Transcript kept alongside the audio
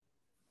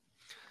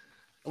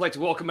I'd like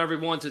to welcome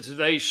everyone to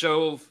today's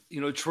show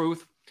of,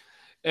 Truth.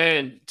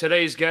 And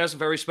today's guest, a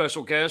very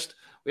special guest,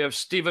 we have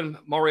Stephen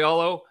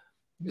Mauriello.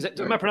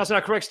 Am I pronouncing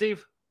that correct,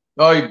 Steve?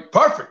 Oh,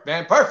 perfect,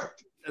 man.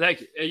 Perfect.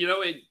 Thank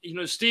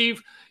you.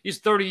 Steve, he's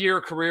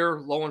 30-year career,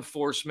 law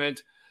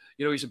enforcement.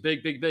 He's a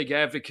big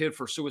advocate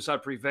for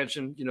suicide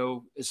prevention,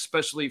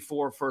 especially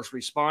for first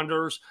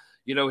responders.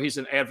 He's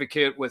an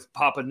advocate with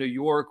POPPA New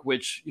York,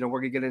 which, we're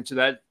going to get into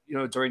that,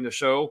 during the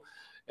show.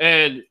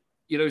 And,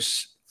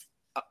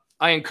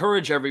 I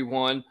encourage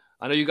everyone.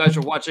 I know you guys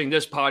are watching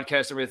this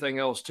podcast and everything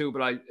else too,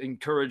 but I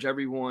encourage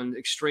everyone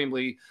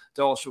extremely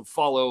to also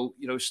follow,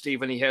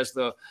 Stephen. He has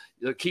the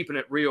Keeping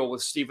It Real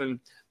with Stephen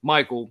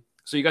Michael.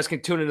 So you guys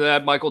can tune into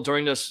that, Michael,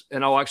 during this,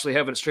 and I'll actually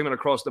have it streaming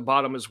across the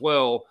bottom as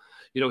well,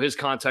 his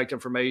contact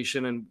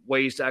information and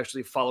ways to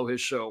actually follow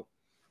his show.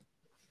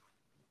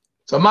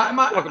 So I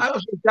want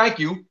to thank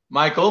you,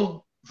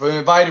 Michael, for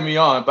inviting me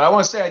on. But I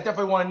want to say I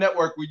definitely want to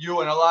network with you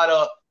and a lot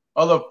of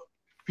other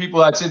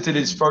people that's into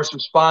this first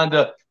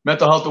responder,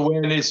 mental health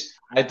awareness.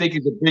 I think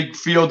it's a big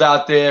field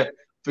out there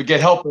to get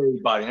help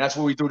everybody. And that's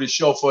what we do this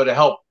show for, to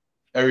help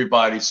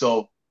everybody.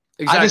 So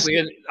exactly.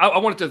 And I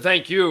wanted to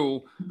thank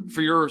you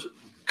for your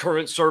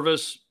current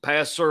service,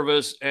 past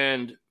service.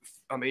 And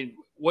I mean,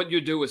 what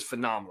you do is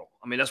phenomenal.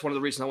 I mean, that's one of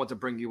the reasons I want to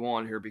bring you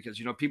on here because,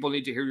 people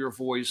need to hear your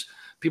voice.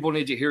 People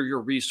need to hear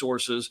your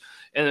resources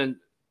and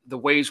the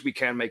ways we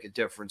can make a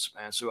difference,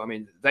 man. So, I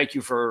mean, thank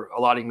you for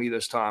allotting me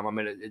this time. I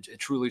mean, it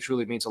truly,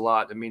 truly means a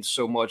lot. It means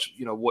so much,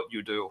 what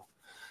you do.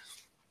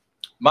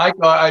 Mike,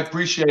 I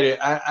appreciate it.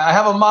 I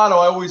have a motto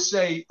I always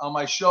say on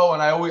my show,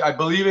 and I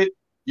believe it.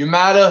 You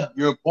matter,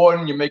 you're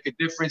important, you make a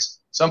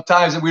difference.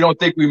 Sometimes we don't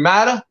think we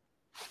matter,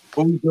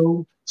 but we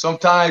do.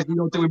 Sometimes we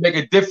don't think we make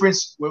a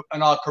difference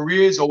in our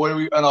careers or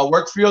in our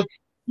work field.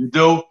 You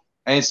do.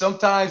 And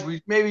sometimes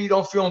we maybe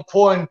don't feel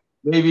important,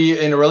 maybe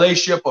in a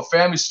relationship or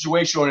family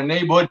situation or in a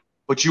neighborhood,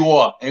 but you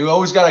are. And we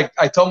always I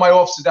tell my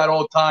officers that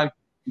all the time.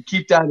 We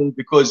keep that in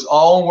because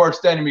our own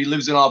worst enemy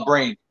lives in our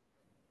brain.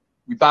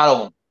 We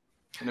battle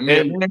them.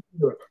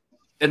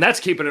 And that's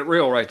keeping it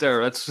real right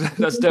there. That's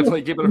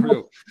definitely keeping it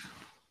real.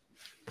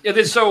 Yeah.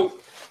 Then, so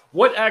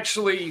what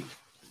actually,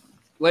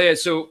 Leia?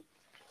 So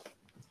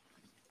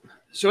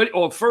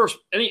first,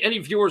 any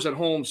viewers at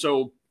home.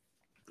 So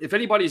if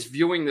anybody's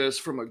viewing this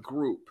from a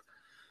group,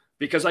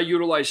 because I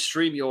utilize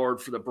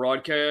StreamYard for the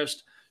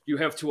broadcast, you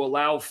have to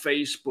allow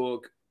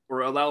Facebook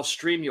or allow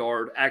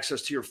StreamYard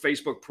access to your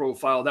Facebook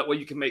profile. That way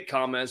you can make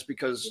comments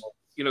because,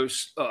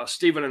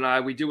 Stephen and I,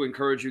 we do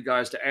encourage you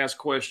guys to ask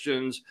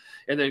questions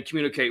and then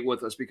communicate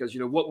with us because,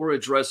 what we're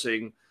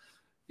addressing,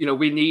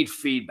 we need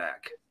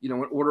feedback, in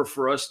order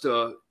for us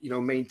to,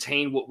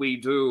 maintain what we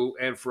do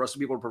and for us to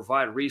be able to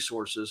provide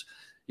resources.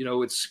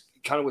 It's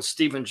kind of what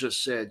Stephen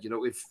just said,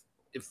 if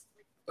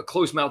a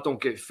closed mouth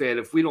don't get fed,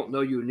 if we don't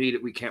know you need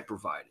it, we can't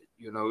provide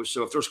it,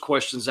 so if there's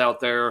questions out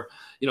there,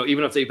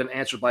 even if they've been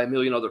answered by a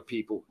million other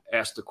people,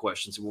 ask the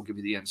questions and we'll give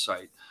you the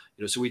insight,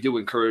 so we do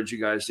encourage you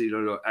guys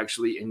to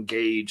actually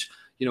engage,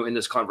 in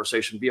this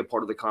conversation, be a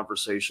part of the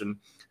conversation.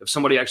 If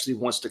somebody actually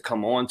wants to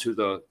come on to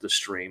the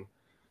stream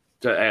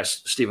to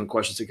ask Stephen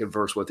questions to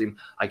converse with him,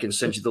 I can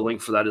send you the link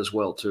for that as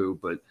well too.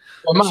 But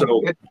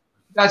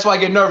that's why I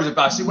get nervous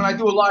about it. See, when I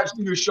do a live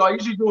studio show, I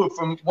usually do it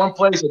from one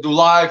place. I do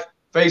live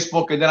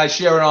Facebook, and then I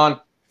share it on.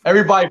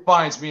 Everybody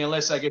finds me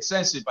unless I get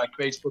censored by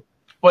Facebook.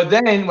 But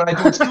then when I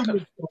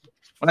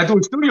do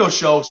a studio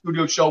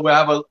show where I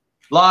have a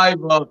live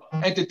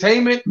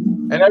entertainment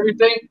and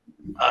everything,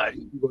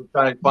 people are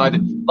trying to find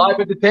it. Live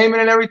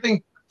entertainment and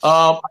everything.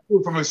 I do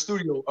it from a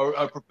studio,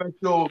 a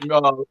professional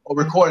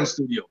recording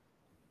studio.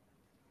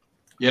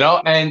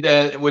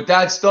 And when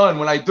that's done,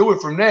 when I do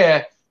it from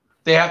there,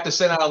 they have to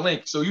send out a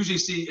link. So usually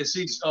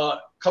it's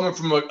coming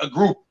from a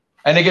group,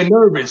 and they get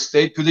nervous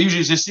because they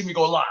usually just see me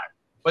go live.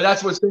 But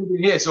that's what's going to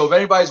be here. So if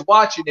anybody's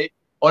watching it,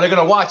 or they're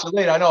going to watch it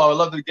later, I know I would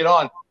love to get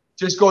on.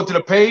 Just go to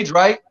the page,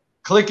 right?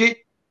 Click it.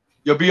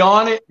 You'll be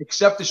on it.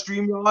 Accept the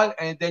StreamYard,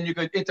 and then you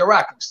can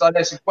interact. Start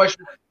asking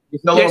questions.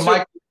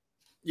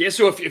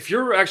 So if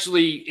you're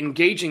actually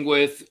engaging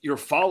with your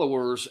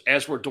followers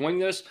as we're doing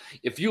this,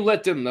 if you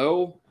let them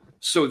know,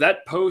 so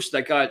that post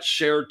that got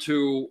shared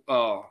to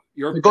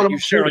you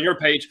share on your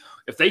page,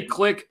 if they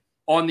click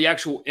on the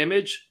actual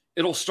image,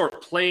 it'll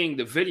start playing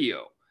the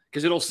video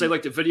because it'll say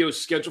like the video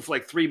is scheduled for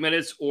like 3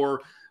 minutes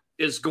or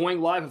is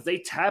going live. If they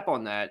tap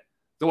on that,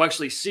 they'll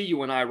actually see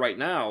you and I right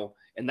now,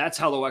 and that's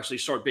how they'll actually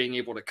start being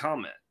able to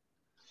comment.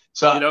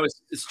 So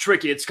it's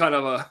tricky. It's kind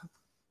of a.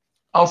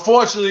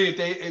 Unfortunately,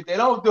 if they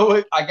don't do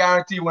it, I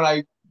guarantee when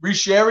I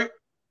reshare it,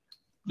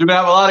 you're gonna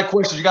have a lot of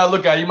questions you gotta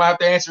look at. You might have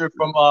to answer it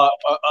from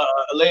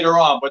later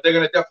on, but they're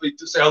gonna definitely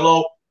say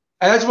hello.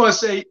 And I just want to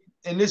say,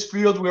 in this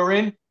field we're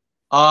in,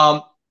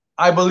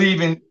 I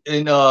believe in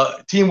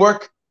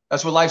teamwork.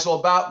 That's what life's all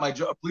about. My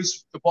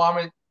police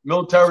department,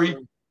 military,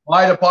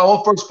 my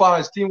department, first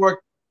department is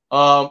teamwork.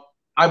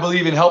 I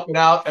believe in helping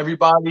out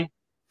everybody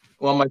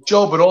on my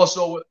show, but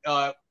also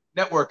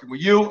networking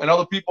with you and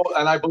other people.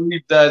 And I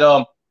believe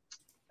that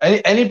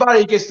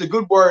anybody gets the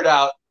good word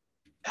out,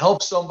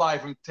 helps somebody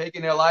from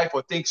taking their life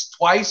or thinks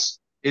twice,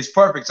 is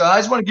perfect. So I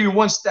just want to give you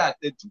one stat.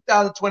 In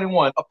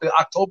 2021, up to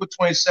October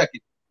 22nd,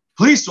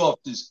 police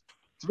officers,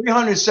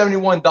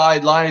 371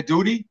 died line of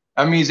duty.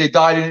 That means they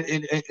died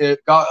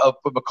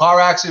from a car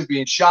accident,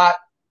 being shot,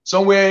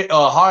 somewhere,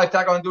 heart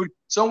attack on duty,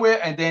 somewhere,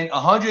 and then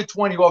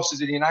 120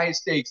 officers in the United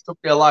States took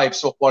their lives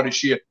so far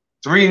this year.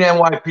 3 in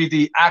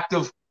NYPD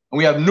active, and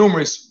we have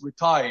numerous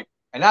retired.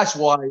 And that's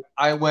why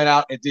I went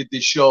out and did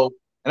this show.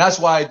 And that's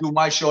why I do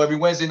my show every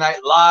Wednesday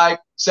night live,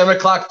 7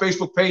 o'clock,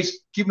 Facebook page,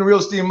 Keeping It Real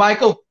with Steve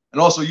Michael,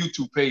 and also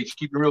YouTube page,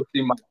 Keeping It Real with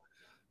Steve Michael.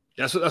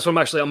 Yeah, so that's what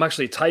I'm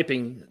actually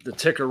typing the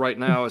ticker right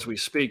now as we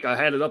speak. I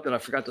had it up and I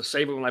forgot to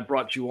save it when I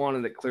brought you on,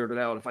 and it cleared it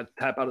out. If I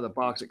tap out of the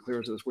box, it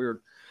clears it. It's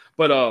weird.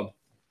 But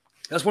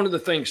that's one of the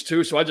things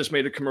too. So I just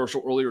made a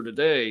commercial earlier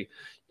today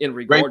in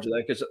regard to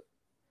that, because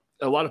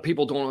a lot of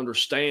people don't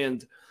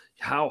understand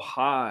how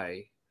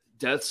high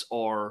deaths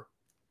are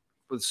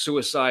with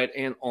suicide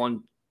and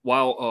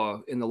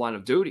while in the line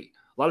of duty.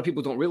 A lot of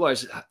people don't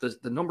realize the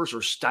numbers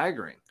are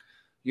staggering,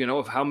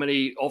 of how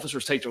many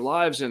officers take their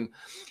lives. And,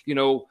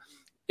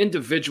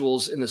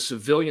 individuals in the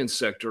civilian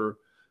sector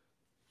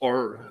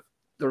they're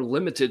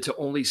limited to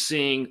only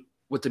seeing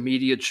what the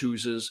media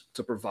chooses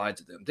to provide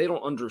to them. They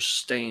don't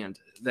understand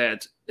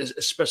that,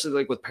 especially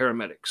like with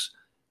paramedics.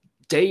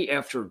 Day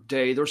after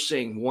day, they're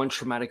seeing one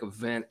traumatic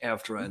event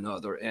after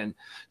another. And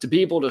to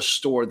be able to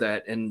store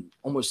that and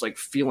almost like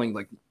feeling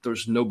like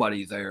there's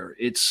nobody there,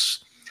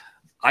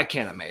 I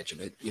can't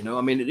imagine it.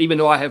 I mean, even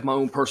though I have my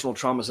own personal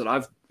traumas that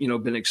I've,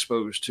 been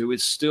exposed to,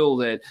 it's still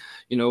that,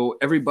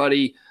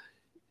 everybody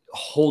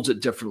holds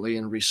it differently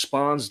and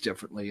responds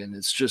differently. And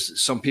it's just,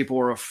 some people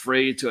are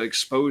afraid to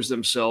expose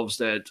themselves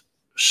that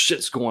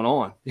shit's going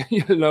on,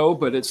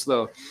 but it's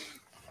the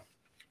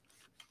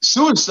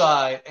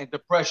suicide and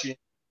depression.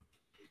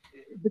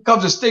 It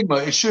becomes a stigma.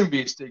 It shouldn't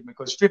be a stigma,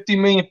 because 50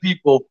 million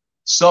people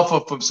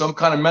suffer from some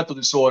kind of mental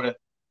disorder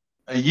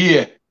a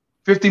year.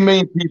 50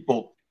 million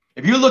people.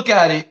 If you look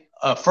at it,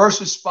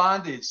 first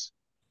responders,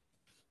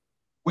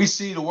 we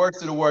see the worst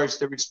of the worst.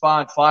 They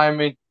respond: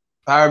 firemen,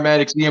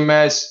 paramedics,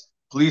 EMS,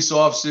 police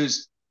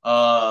officers,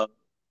 court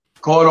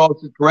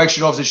officers,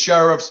 correction officers,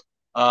 sheriffs.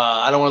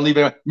 I don't want to leave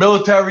it.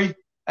 Military.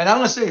 And I'm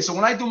going to say, so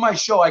when I do my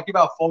show, I give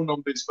out phone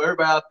numbers for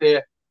everybody out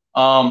there.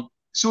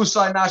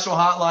 Suicide National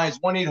Hotline is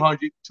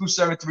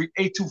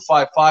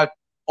 1-800-273-8255.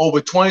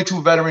 Over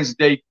 22 veterans a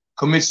day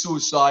commit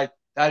suicide.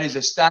 That is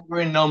a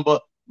staggering number.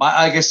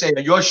 Like I say,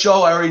 on your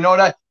show, I already know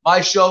that.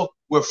 My show,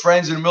 we're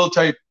friends in the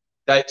military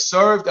that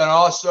served and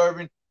are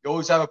serving. You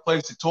always have a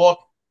place to talk.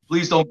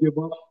 Please don't give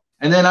up.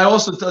 And then I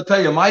also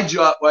tell you my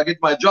job, I get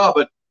my job,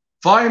 but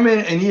firemen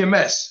and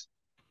EMS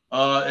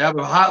have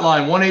a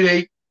hotline,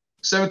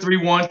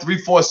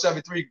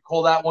 1-888-731-3473. You can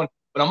call that one.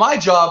 But on my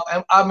job,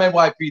 I'm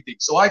NYPD.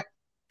 So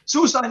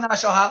Suicide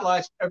National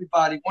Hotlines,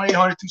 everybody,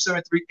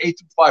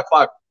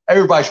 1-800-273-8255.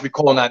 Everybody should be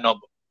calling that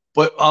number.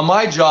 But on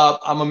my job,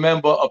 I'm a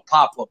member of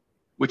POPPA,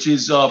 which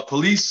is a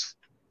police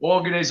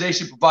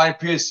organization providing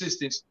peer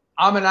assistance.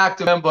 I'm an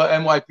active member of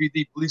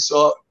NYPD police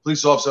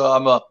officer.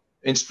 I'm an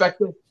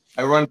inspector.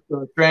 I run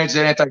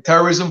Transit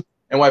Anti-Terrorism,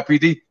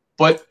 NYPD.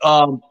 But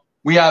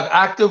we have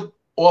active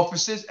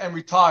officers and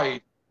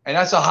retired. And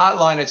that's a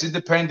hotline that's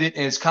independent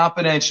and it's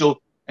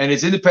confidential and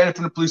it's independent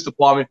from the police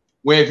department,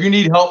 where if you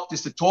need help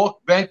just to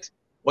talk, vent,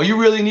 or you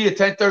really need a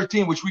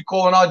 1013, which we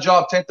call in our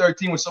job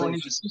 1013 when someone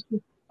needs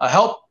assistance,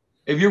 help.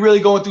 If you're really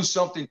going through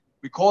something,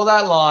 we call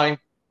that line.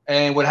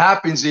 And what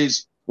happens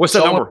is, what's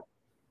the number?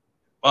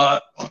 Yeah,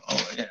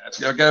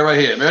 I got it right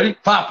here. Ready?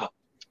 POPPA.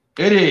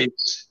 It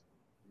is.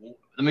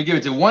 Let me give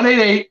it to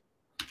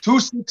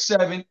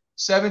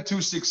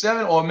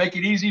 1-888-267-7267, or make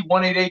it easy,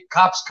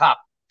 1-888-COPS-COP.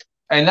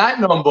 And that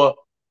number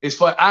is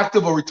for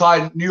active or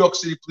retired New York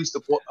City police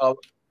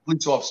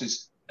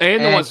officers.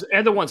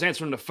 And the ones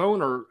answering the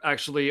phone are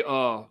actually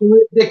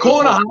they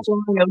call in a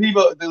hotline and leave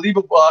a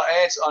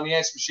answer on the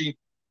answer machine.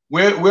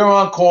 We're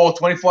on call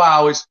 24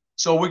 hours.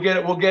 So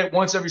we'll get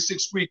once every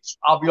 6 weeks.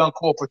 I'll be on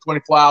call for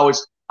 24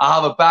 hours.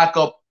 I'll have a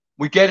backup.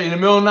 We get it in the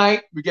middle of the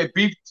night. We get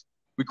beeped.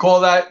 We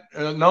call that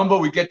number.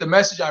 We get the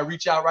message. I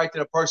reach out right to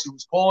the person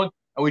who's calling,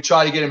 and we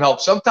try to get him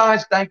help.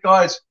 Sometimes, thank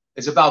God,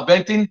 it's about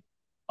venting,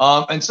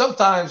 and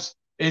sometimes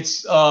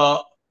it's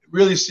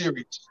really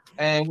serious.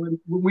 And when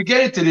we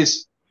get into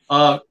this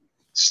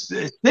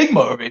stigma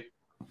of it,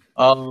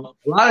 a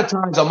lot of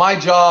times on my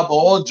job or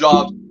all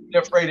jobs,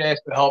 they're afraid to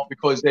ask for help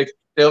because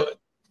they'll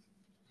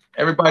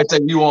everybody say,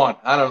 "You on?"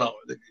 I don't know.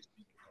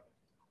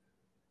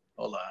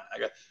 Hold on,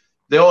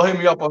 they all hit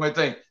me up on my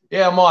thing.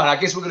 Yeah, I'm on. I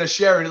guess we're gonna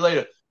share it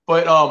later.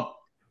 But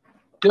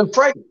they're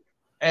afraid,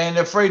 and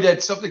they're afraid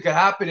that something could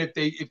happen if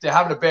they're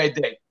having a bad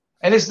day.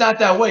 And it's not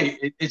that way.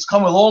 It's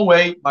come a long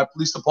way. My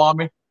police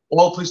department,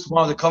 all police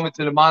departments are coming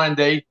to the modern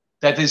day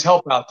that there's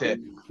help out there.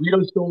 We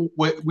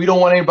don't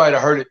want anybody to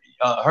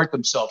hurt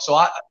themselves. So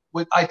I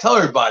tell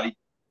everybody,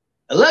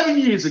 11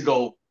 years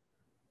ago,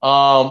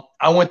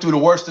 I went through the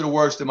worst of the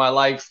worst in my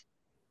life.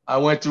 I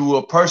went through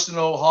a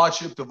personal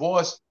hardship,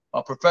 divorce,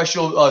 a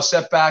professional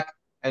setback,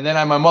 and then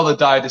my mother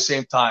died at the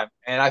same time.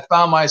 And I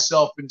found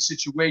myself in a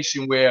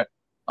situation where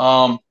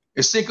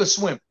it's sink or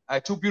swim. I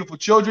had two beautiful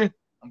children.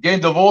 I'm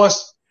getting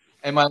divorced,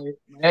 and my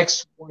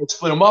ex wanted to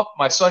split him up.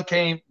 My son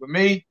came with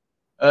me.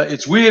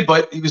 It's weird,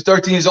 but he was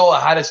 13 years old.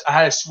 I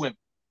had to swim.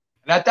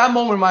 And at that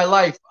moment in my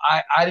life,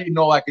 I didn't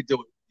know I could do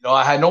it. You know,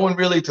 I had no one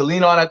really to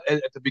lean on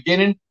at the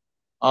beginning.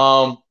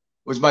 It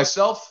was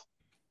myself.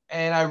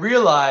 And I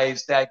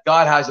realized that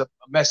God has a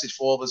message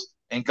for all of us,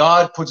 and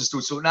God puts us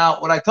through. So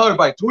now, when I tell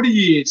everybody, 20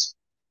 years,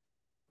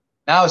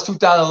 now it's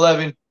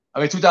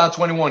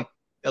 2021,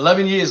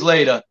 11 years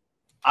later,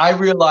 I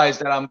realized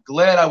that I'm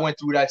glad I went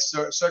through that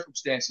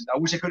circumstances. I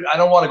wish I could. I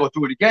don't want to go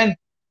through it again,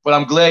 but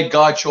I'm glad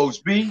God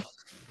chose me,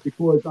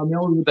 because I'm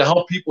able to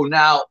help people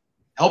now,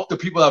 help the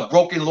people that are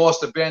broken,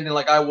 lost, abandoned,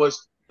 like I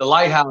was, the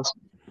lighthouse.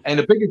 And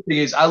the biggest thing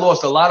is I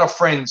lost a lot of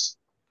friends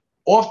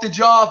off the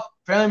job,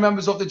 family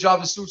members off the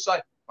job to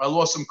suicide. I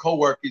lost some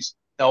coworkers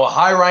that were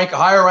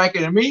higher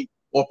ranking than me,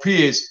 or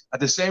peers at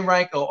the same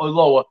rank or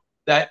lower,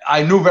 that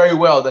I knew very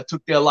well, that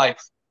took their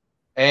life.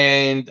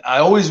 And I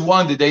always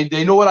wondered,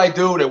 they know what I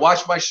do. They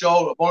watch my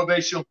show,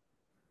 motivational,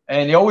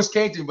 and they always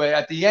came to me. But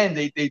at the end,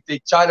 they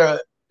try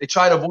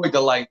to avoid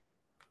the light.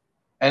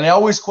 And I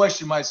always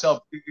question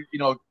myself, you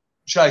know,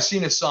 should I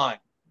seen a sign?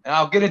 And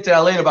I'll get into that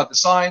later about the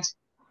signs.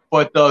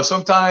 But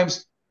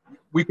sometimes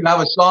we can have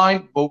a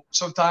sign, but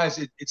sometimes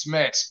it's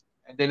mixed.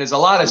 And then there's a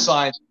lot of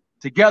signs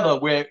together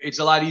where it's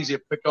a lot easier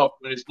to pick up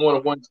when it's more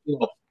than one, you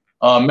know,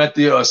 met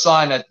the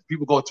sign that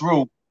people go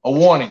through, a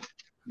warning,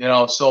 you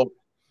know. So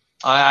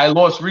I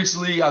lost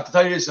recently, I have to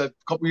tell you this, a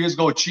couple of years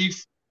ago,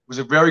 Chief was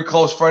a very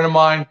close friend of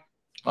mine.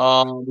 He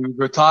was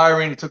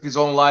retiring, he took his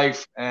own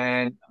life,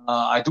 and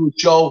I do a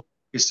show.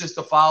 His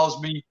sister follows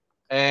me,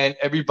 and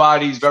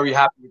everybody's very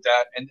happy with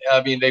that. And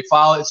I mean, they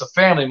follow, it's a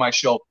family, my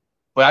show.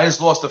 But I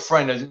just lost a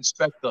friend, an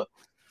inspector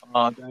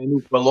that I knew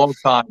for a long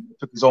time. He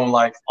took his own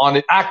life on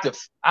an active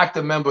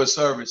member of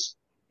service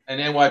in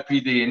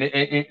NYPD. And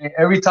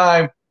every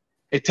time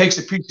it takes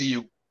a piece of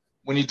you.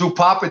 When you do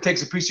POPPA, it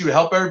takes a piece of you to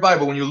help everybody.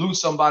 But when you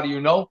lose somebody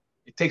you know,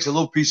 it takes a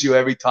little piece of you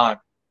every time.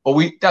 But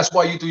that's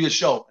why you do your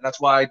show. And that's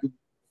why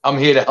I'm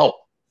here to help.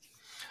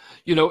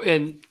 You know,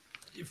 and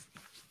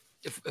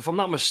if I'm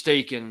not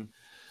mistaken,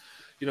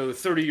 you know, the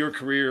 30-year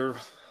career,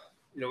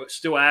 you know, it's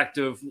still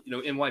active, you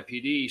know,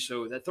 NYPD.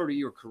 So that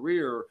 30-year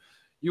career,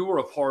 you were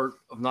a part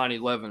of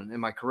 9/11.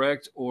 Am I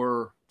correct?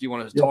 Or do you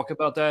want to talk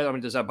about that? I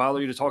mean, does that bother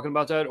you to talking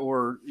about that?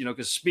 Or, you know,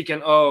 because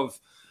speaking of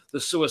the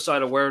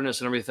suicide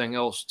awareness and everything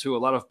else too, a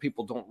lot of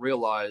people don't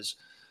realize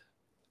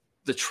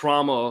the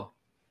trauma.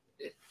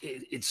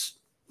 It's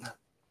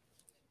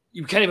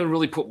you can't even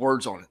really put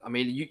words on it. I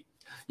mean,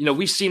 you know,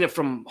 we've seen it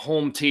from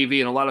home TV,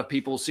 and a lot of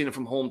people have seen it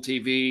from home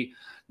TV.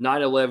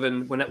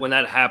 9/11, when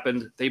that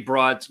happened, they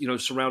brought, you know,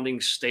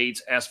 surrounding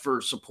states, asked for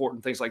support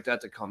and things like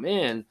that to come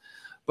in.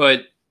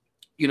 But,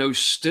 you know,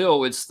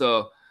 still it's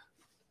the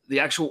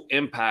actual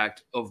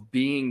impact of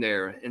being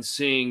there and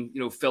seeing,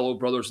 you know, fellow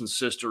brothers and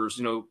sisters,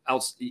 you know,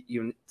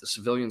 even the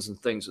civilians and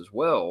things as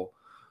well.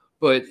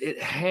 But it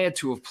had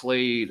to have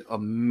played a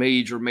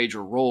major,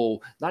 major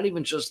role, not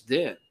even just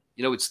then.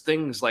 You know, it's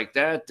things like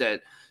that,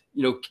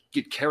 you know,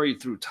 get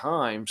carried through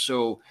time.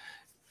 So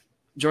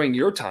during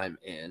your time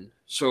in,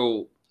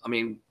 so, I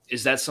mean,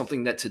 is that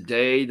something that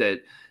today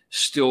that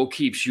still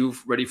keeps you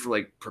ready for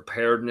like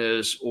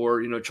preparedness,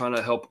 or, you know, trying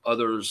to help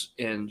others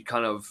in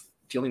kind of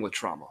dealing with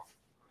trauma?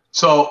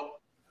 So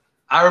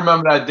I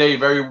remember that day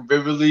very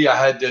vividly. I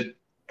had the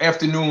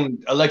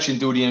afternoon election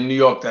duty in New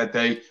York that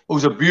day. It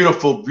was a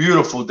beautiful,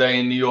 beautiful day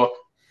in New York.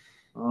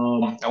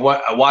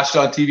 I watched it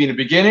on TV in the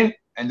beginning,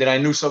 and then I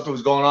knew something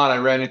was going on. I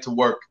ran into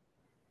work.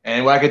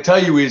 And what I can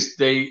tell you is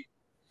 9/11,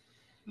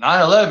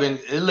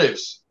 it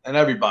lives in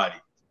everybody.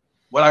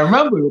 What I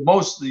remember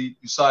mostly,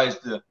 besides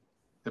the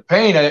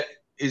pain,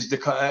 is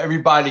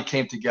everybody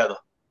came together,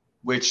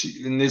 which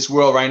in this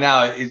world right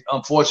now is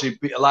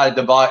unfortunately a lot of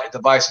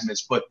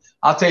divisiveness. But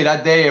I'll tell you,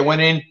 that day I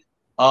went in,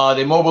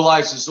 they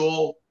mobilized us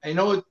all. And you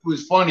know what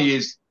was funny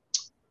is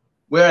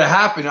where it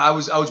happened. I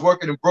was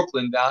working in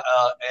Brooklyn,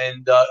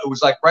 and it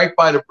was like right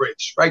by the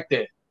bridge, right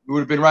there. We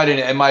would have been right in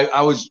it. And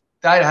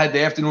Dad had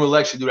the afternoon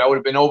election duty. I would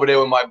have been over there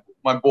with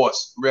my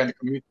boss, who ran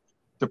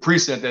the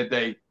precinct that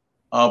day.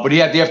 But he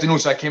had the afternoon,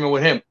 so I came in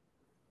with him.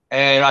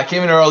 And I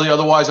came in early.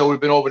 Otherwise, I would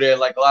have been over there.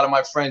 Like a lot of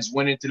my friends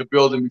went into the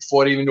building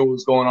before they even knew what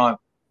was going on.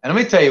 And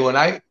let me tell you, when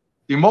I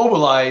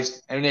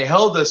demobilized and they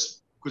held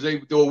us because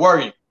they were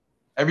worried,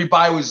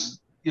 everybody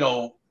was, you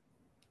know,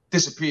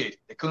 disappeared.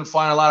 They couldn't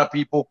find a lot of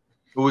people.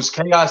 It was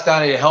chaos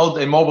down there. They held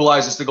and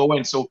mobilized us to go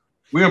in. So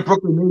we were in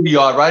Brooklyn Navy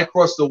Yard, right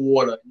across the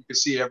water. You can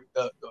see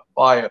the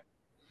fire.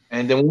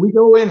 And then when we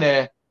go in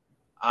there,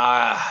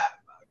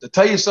 to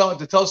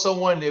tell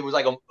someone it was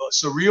like a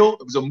surreal.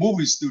 It was a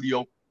movie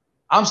studio.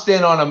 I'm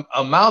standing on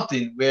a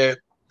mountain where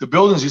the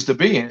buildings used to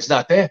be, and it's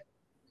not there.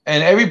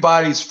 And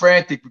everybody's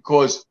frantic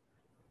because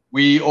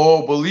we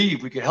all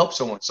believe we could help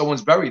someone.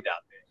 Someone's buried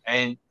out there.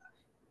 And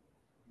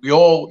we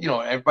all, you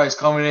know, everybody's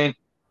coming in.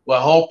 We're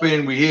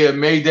hoping. We hear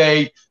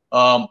Mayday.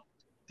 You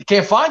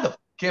can't find them.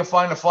 Can't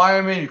find the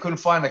fireman. You couldn't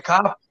find the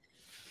cop.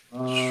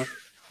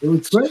 It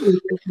was crazy.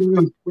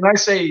 When I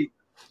say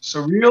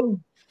surreal,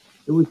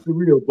 it was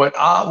surreal. But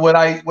what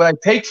I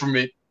take from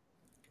it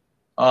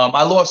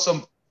I lost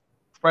some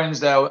friends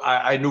that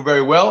I knew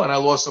very well, and I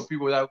lost some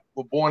people that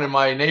were born in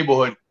my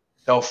neighborhood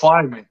that were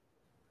firemen.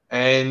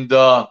 And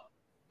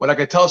what I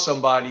could tell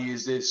somebody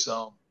is this: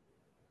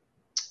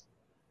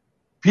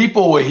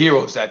 people were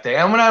heroes that day.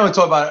 And when I would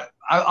talk about it,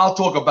 I'll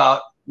talk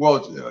about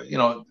world,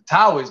 the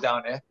towers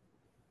down there,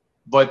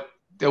 but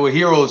there were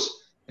heroes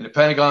in the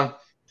Pentagon.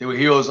 There were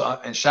heroes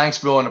in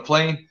Shanksville on the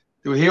plane.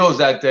 There were heroes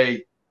that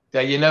day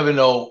that you never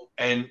know.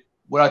 And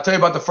what I tell you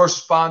about the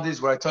first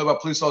responders, what I tell you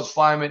about police officers,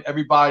 firemen,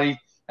 everybody,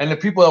 and the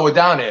people that were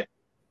down there,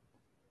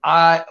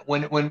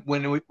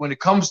 when it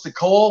comes to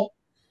call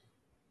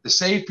to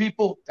save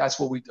people, that's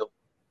what we do.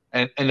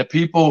 And the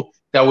people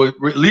that were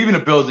leaving the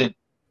building,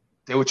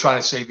 they were trying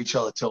to save each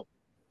other too.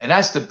 And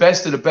that's the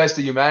best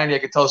of humanity. I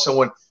can tell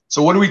someone.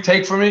 So what do we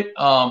take from it?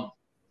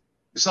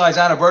 Besides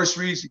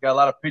anniversaries, you got a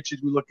lot of pictures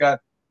we look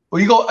at.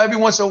 Well, you go every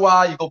once in a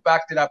while, you go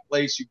back to that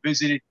place, you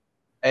visit it,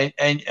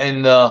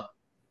 and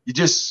you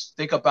just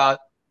think about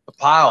the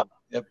pile.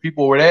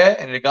 People were there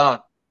and they're gone.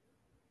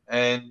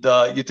 And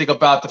you think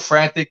about the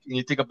frantic, and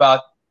you think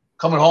about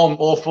coming home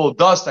all full of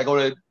dust. I go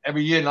to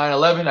every year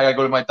 9/11. I got to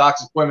go to my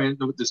doctor's appointment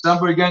in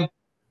December again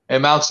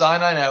at Mount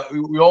Sinai. Now,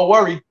 we all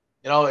worry,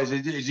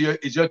 is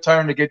your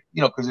turn to get,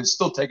 because it's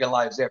still taking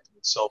lives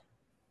afterwards. So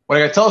what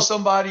I got to tell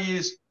somebody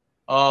is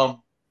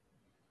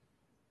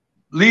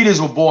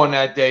leaders were born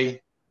that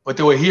day, but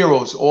there were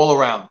heroes all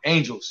around,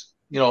 angels.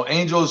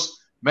 Angels,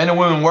 men and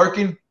women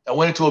working that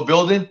went into a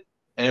building,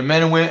 and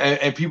men and women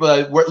and people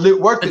that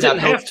worked in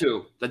that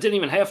building. That didn't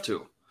even have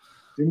to.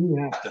 Didn't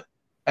even have to.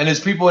 And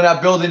there's people in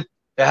that building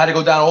that had to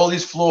go down all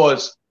these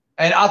floors.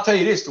 And I'll tell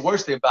you this, the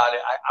worst thing about it,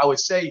 I would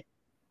say,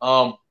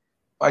 by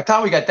the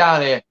time we got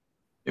down there,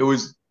 it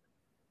was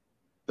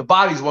the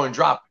bodies weren't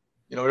dropping.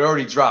 They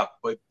already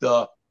dropped. But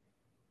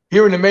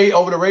hearing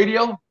over the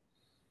radio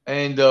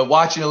and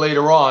watching it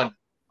later on,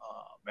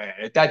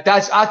 man,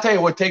 that's I'll tell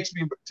you what takes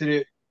me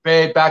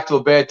back to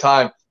a bad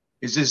time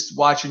is just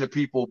watching the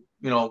people,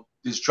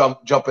 just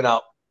jumping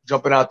out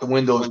the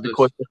windows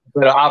because it's a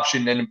better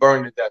option than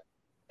burning to death.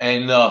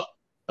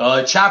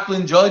 And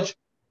chaplain judge,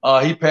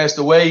 he passed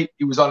away.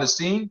 He was on the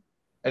scene,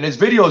 and there's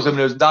videos of him.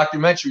 There's a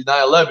documentary,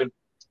 9/11.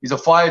 He's a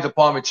fire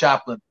department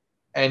chaplain,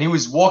 and he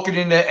was walking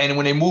in there. And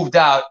when they moved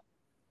out,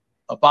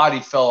 a body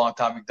fell on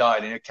top. He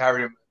died, and it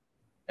carried him.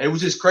 And it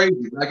was just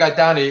crazy. When I got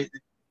down there,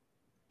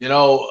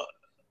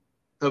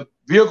 the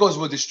vehicles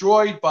were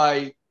destroyed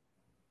by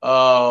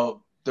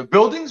the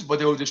buildings, but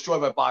they were destroyed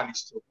by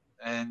bodies too.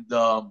 And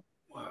wow.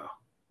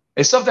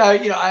 It's something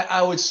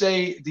I would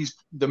say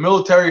the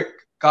military,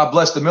 God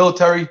bless the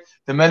military,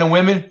 the men and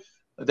women,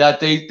 that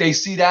they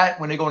see that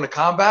when they go into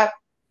combat,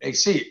 they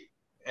see it.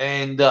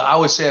 And I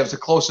would say it was the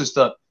closest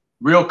to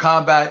real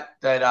combat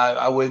that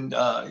I wouldn't,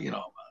 I don't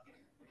know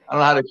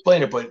how to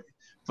explain it, but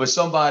for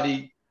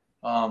somebody,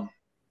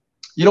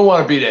 you don't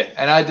want to be there.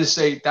 And I just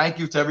say thank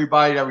you to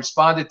everybody that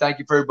responded. Thank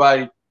you for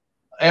everybody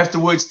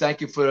afterwards.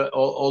 Thank you for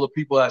all the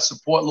people that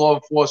support law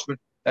enforcement,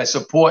 that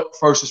support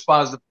first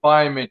responders, the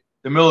firemen,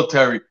 the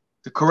military,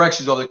 the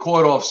corrections or the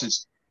court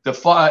officers, the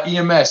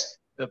EMS,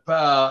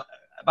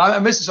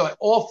 I'm missing something.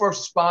 All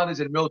first responders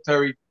in the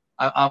military.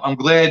 I'm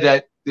glad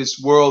that this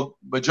world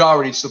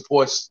majority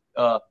supports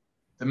the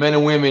men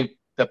and women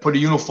that put a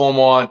uniform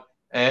on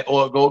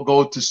or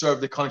go to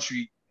serve the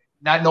country,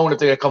 not knowing if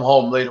they're going to come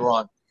home later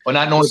on or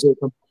not knowing if they're going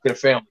to come to their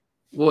family.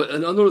 Well,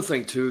 another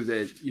thing too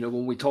that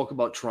when we talk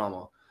about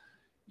trauma,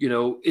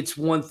 it's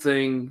one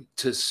thing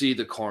to see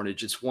the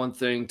carnage. It's one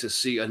thing to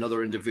see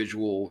another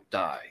individual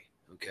die.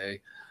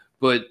 Okay.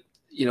 But,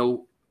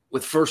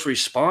 with first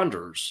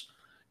responders,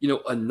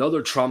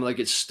 another trauma that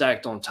gets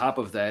stacked on top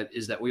of that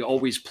is that we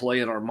always play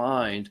in our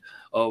mind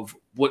of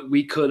what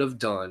we could have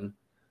done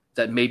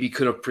that maybe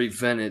could have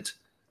prevented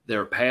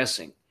their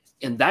passing.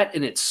 And that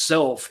in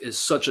itself is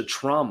such a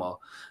trauma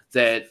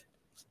that,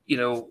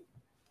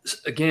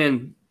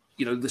 again,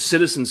 the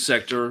citizen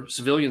sector,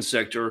 civilian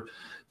sector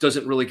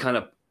doesn't really kind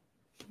of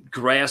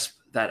grasp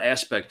that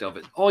aspect of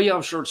it. Oh yeah,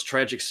 I'm sure it's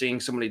tragic seeing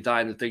somebody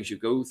die and the things you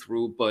go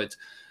through, but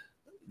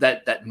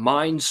that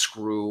mind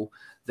screw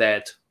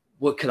that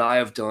what could I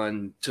have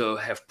done to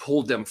have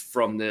pulled them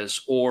from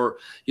this, or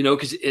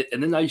because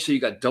and then now you say you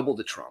got double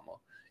the trauma,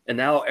 and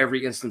now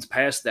every instance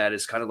past that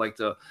is kind of like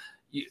the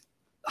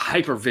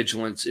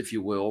hypervigilance, if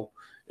you will,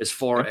 as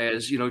far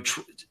as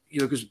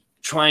because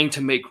trying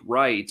to make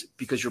right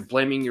because you're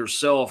blaming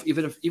yourself,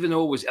 even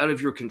though it was out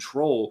of your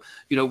control,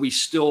 we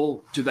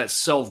still do that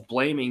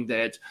self-blaming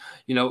that,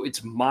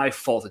 it's my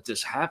fault that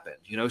this happened,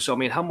 So, I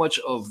mean, how much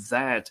of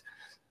that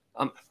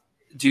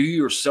do you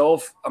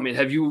yourself,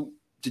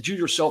 did you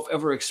yourself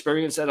ever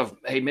experience that of,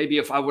 hey, maybe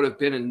if I would have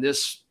been in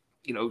this,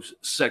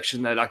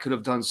 section that I could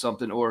have done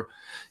something, or,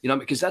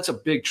 because that's a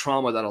big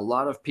trauma that a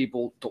lot of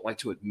people don't like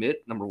to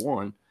admit, number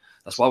one.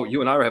 That's why you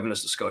and I are having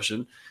this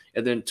discussion.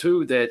 And then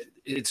two, that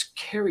it's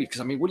carried.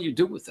 Because, what do you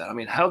do with that?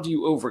 How do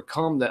you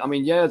overcome that?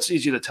 Yeah, it's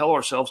easy to tell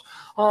ourselves,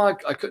 oh,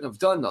 I couldn't have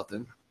done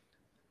nothing.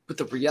 But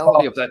the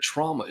reality of that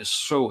trauma is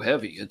so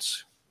heavy.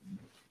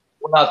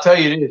 Well, I'll tell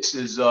you this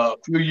is a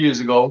few years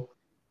ago,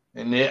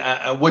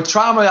 And with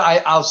trauma,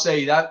 I'll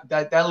say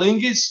that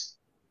lingers.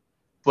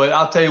 But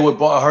I'll tell you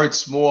what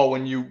hurts more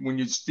when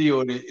you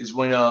steal it is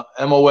when an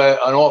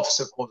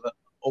officer calls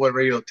over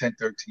radio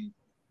 1013.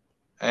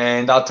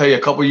 And I'll tell you,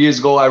 a couple of years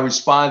ago, I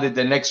responded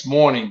the next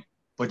morning,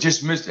 but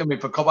just missed. I mean,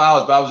 for a couple of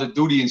hours. But I was a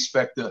duty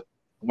inspector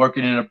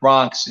working in the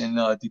Bronx, and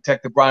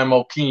Detective Brian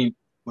Mulkeen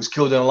was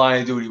killed in a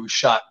line of duty. He was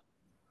shot.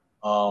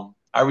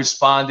 I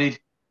responded.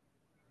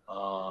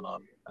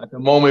 At the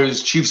moment, it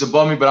was chiefs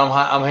above me, but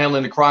I'm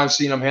handling the crime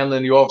scene. I'm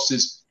handling the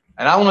officers.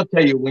 And I want to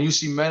tell you, when you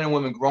see men and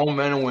women, grown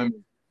men and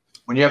women,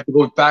 when you have to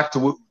go back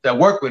to that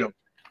work with them,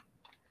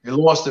 you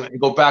lost them, and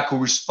go back who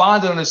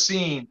responded on the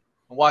scene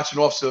and watch an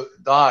officer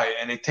die,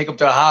 and they take them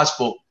to the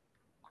hospital,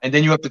 and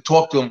then you have to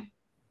talk to them,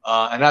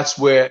 and that's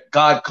where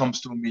God comes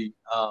through me.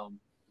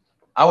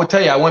 I would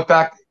tell you, I went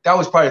back. That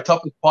was probably the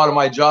toughest part of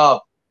my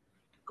job,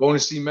 going to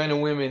see men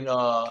and women.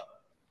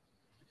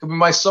 It could be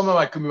my son,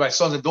 it could be my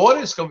sons and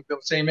daughters, could be the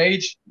same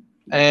age,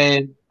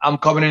 and I'm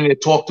coming in to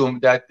talk to them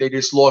that they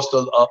just lost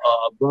a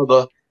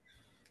brother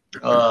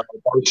that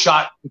was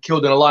shot and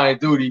killed in a line of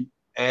duty,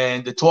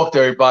 and to talk to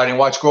everybody and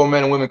watch grown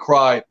men and women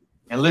cry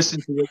and listen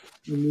to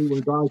me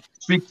when God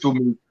speaks to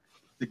me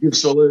to give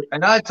solace.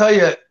 And I tell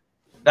you,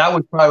 that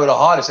was probably the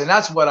hardest. And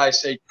that's what I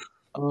say.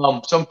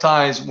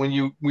 Sometimes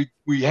when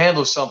we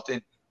handle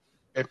something,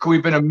 it could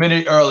have been a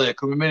minute earlier,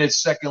 could have been a minute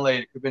second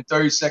later, could have been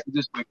 30 seconds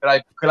this way.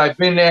 Could I have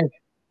been there?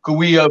 Could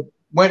we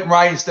went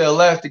right instead of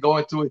left to go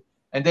into it?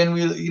 And then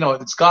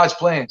it's God's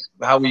plan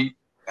how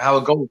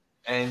it goes.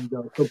 And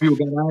some people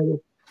get out of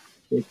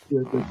it.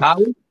 They're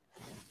tired.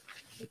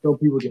 Some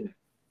people get it.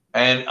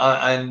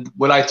 And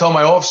what I tell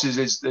my officers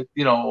is that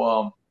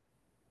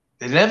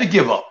they never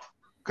give up,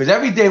 because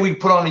every day we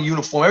put on a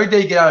uniform, every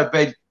day you get out of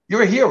bed,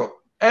 you're a hero.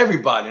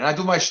 Everybody, and I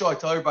do my show, I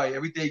tell everybody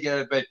every day you get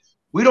out of bed,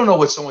 we don't know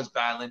what someone's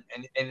battling,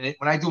 and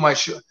when I do my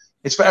show,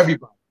 it's for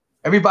everybody.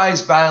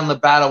 Everybody's battling the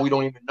battle we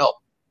don't even know.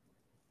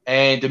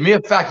 And the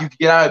mere fact you can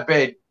get out of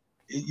bed,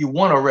 you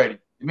won already.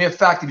 The mere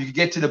fact that you can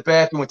get to the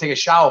bathroom and take a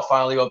shower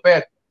finally or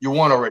bath, you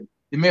won already.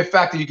 The mere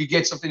fact that you could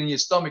get something in your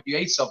stomach, you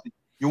ate something,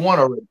 you won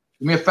already.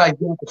 The mere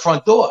fact you get out the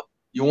front door,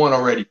 you won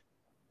already.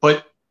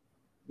 But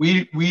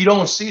we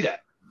don't see that.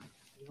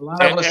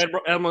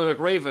 Admiral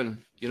McRaven,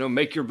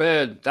 make your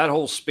bed. That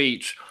whole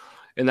speech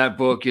in that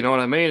book, you know what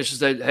I mean? It's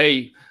just that,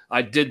 hey,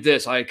 I did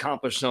this, I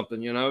accomplished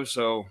something,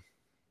 So,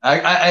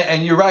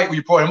 and you're right when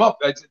you brought him up.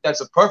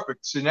 That's a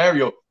perfect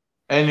scenario.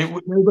 And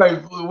everybody,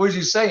 what is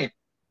he saying?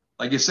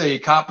 Like you say, he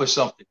accomplished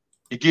something.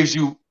 It gives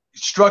you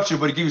structure,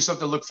 but it gives you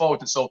something to look forward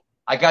to. So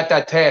I got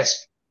that task.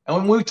 And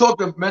when we talk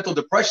to mental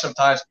depression,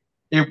 sometimes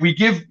if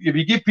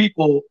you give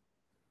people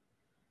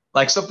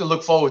like something to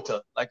look forward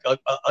to, like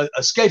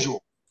a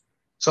schedule,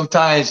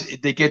 sometimes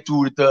they get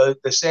through the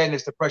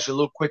sadness, the pressure a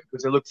little quicker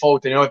because they look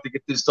forward to. They don't have to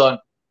get this done.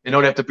 They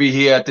don't have to be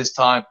here at this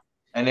time,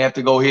 and they have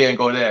to go here and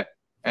go there.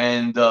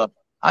 And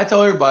I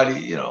tell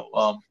everybody,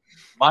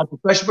 my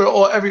profession,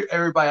 but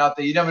everybody out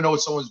there, you never know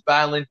what someone's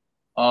battling.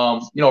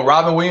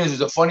 Robin Williams is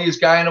the funniest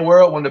guy in the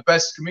world, one of the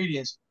best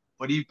comedians,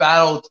 but he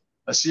battled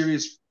a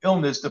serious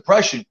illness,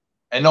 depression,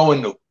 and no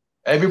one knew.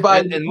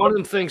 Everybody. And one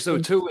of the things, though,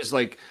 too, is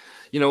like,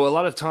 a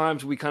lot of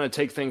times we kind of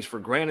take things for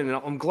granted. And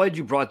I'm glad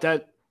you brought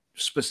that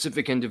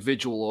specific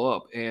individual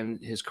up and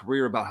his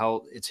career about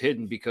how it's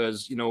hidden,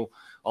 because,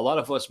 a lot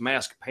of us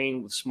mask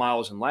pain with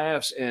smiles and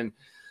laughs, and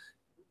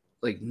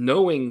like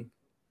knowing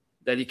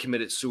that he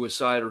committed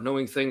suicide or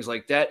knowing things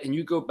like that. And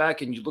you go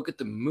back and you look at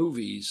the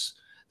movies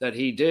that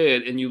he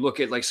did, and you look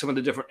at like some of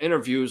the different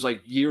interviews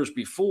like years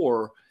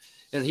before,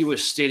 and he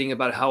was stating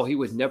about how he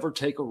would never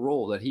take a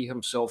role that he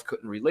himself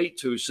couldn't relate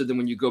to. So then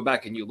when you go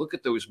back and you look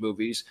at those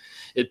movies,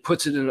 it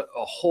puts it in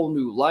a whole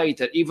new light,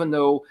 that even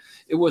though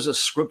it was a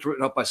script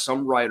written up by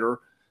some writer,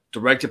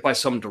 directed by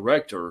some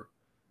director,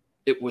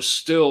 it was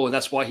still, and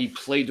that's why he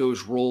played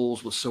those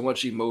roles with so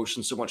much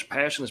emotion, so much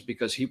passion, is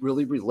because he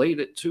really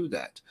related to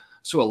that.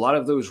 So a lot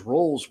of those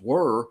roles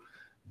were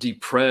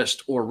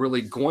depressed or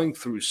really going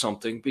through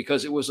something,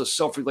 because it was a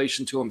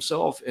self-relation to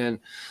himself. And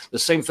the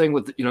same thing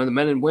with, the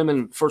men and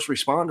women first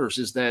responders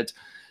is that,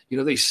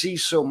 they see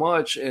so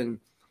much, and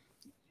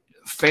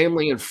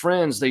family and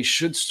friends, they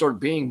should start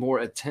being more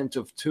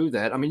attentive to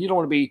that. I mean, you don't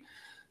want to be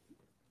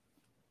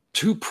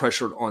too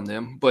pressured on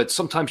them, but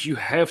sometimes you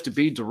have to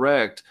be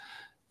direct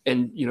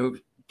and,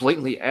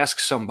 blatantly ask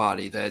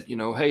somebody that,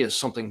 hey, is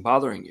something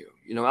bothering you?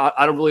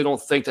 I really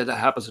don't think that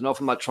happens enough.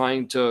 I'm not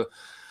trying to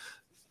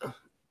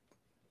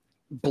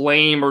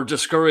blame or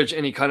discourage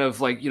any kind of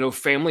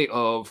family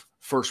of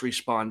first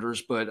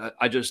responders, but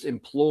I just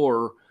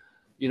implore,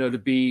 to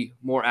be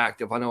more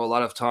active. I know a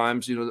lot of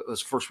times,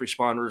 as first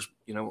responders,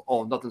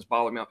 oh, nothing's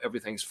bothering me,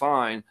 everything's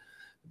fine,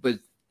 but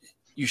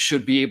you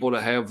should be able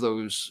to have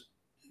those,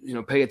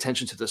 pay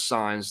attention to the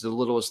signs, the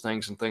littlest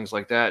things and things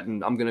like that.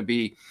 And I'm going to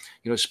be,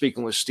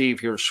 speaking with Steve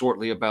here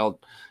shortly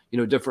about,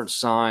 different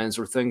signs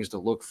or things to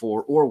look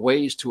for, or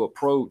ways to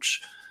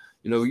approach,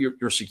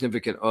 your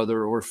significant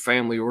other or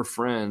family or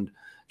friend,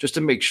 just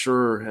to make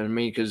sure. And I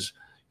mean, because,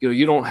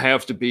 you don't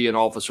have to be an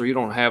officer, you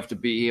don't have to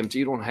be EMT,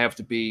 you don't have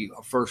to be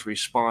a first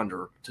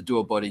responder to do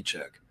a buddy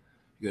check.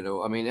 You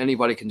know, I mean,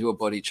 anybody can do a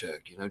buddy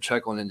check, you know,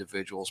 check on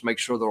individuals, make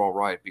sure they're all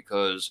right,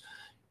 because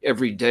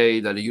every day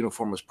that a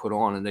uniform is put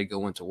on and they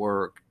go into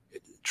work,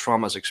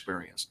 trauma is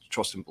experienced.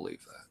 Trust and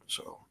believe that.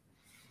 So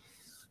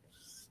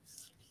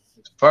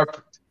it's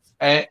perfect.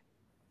 And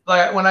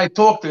like when I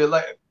talk to,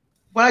 like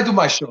when I do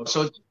my show,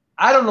 so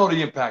I don't know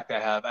the impact I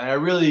have,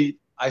 and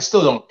I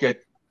still don't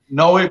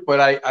know it, but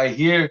I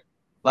hear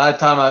a lot of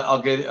time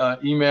I'll get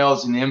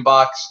emails in the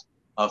inbox,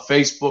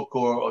 Facebook,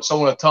 or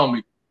someone will tell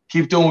me,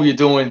 keep doing what you're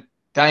doing.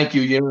 Thank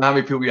you. You don't know how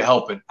many people you're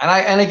helping.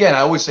 And again, I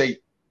always say,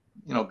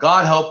 you know,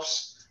 God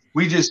helps.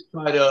 We just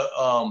try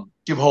to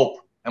give hope.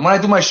 And when I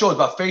do my show, it's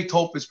about faith,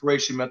 hope,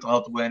 inspiration, mental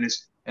health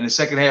awareness. And the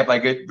second half, I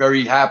get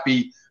very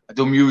happy. I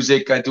do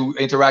music. I do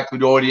interact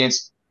with the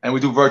audience. And we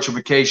do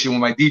virtuification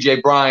with my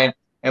DJ Brian.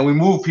 And we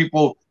move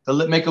people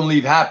to make them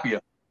leave happier.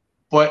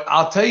 But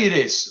I'll tell you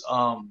this.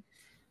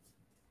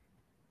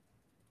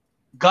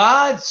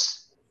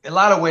 God's, in a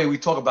lot of ways, we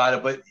talk about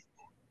it, but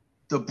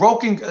there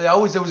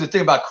was a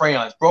thing about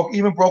crayons.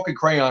 Even broken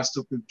crayons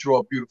still could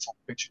draw beautiful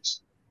pictures.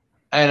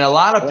 And a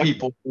lot of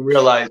people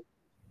realize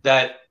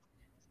that,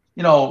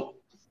 you know,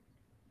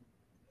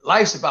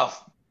 life's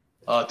about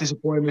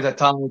disappointment at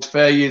times,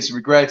 failures,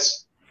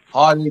 regrets,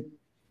 heartache,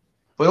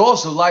 but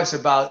also life's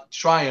about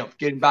triumph,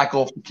 getting back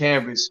off the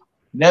canvas,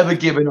 never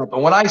giving up.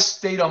 And what I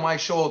state on my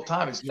show all the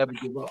time is never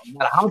give up. No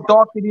matter how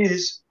dark it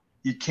is,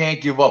 you can't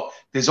give up.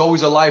 There's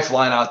always a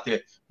lifeline out there.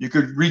 You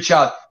could reach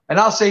out. And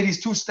I'll say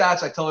these two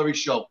stats I tell every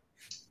show.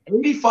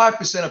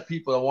 85% of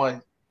people that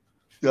want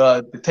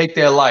to take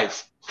their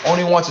life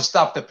only want to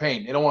stop the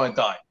pain. They don't want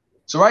to die.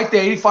 So right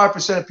there,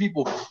 85% of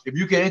people, if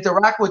you can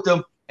interact with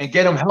them and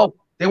get them help,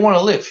 they want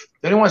to live.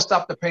 They don't want to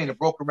stop the pain, the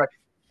broken record.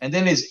 And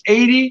then there's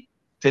 80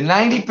 to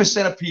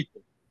 90% of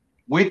people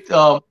with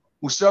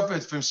who suffer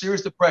from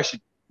serious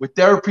depression with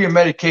therapy and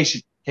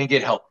medication can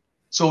get help.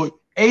 So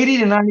 80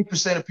 to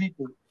 90% of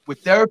people with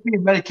therapy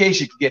and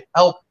medication can get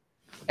help.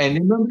 And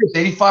remember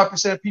this,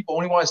 85% of people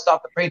only want to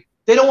stop the pain.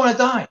 They don't want to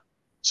die.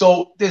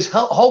 So there's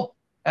hope.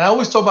 And I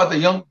always talk about the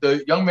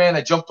young man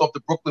that jumped off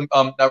the Brooklyn,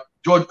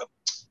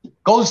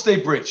 Golden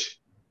State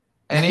Bridge.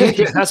 And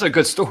that's a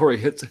good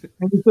story. And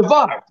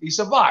he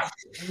survived.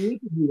 And he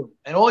interviewed him.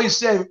 And all he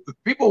said,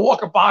 people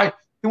walking by,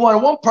 he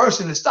wanted one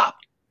person to stop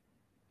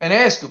and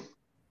ask him.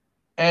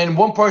 And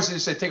one person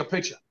said, take a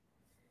picture.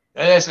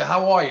 And they said,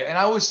 how are you? And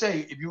I always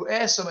say, if you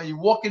ask somebody, you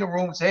walk in the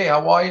room and say, hey,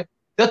 how are you?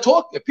 They'll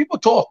talk. If people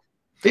talk.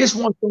 They just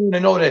want someone to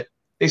know that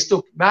they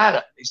still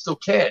matter. They still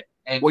care.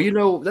 And well, you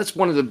know, that's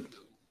one of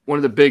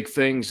the big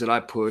things that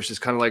I push is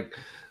kind of like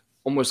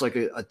almost like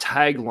a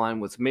tagline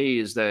with me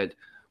is that,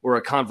 or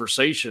a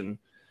conversation,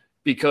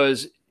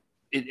 because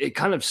it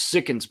kind of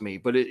sickens me,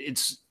 but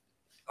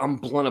I'm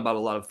blunt about a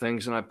lot of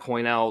things. And I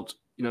point out,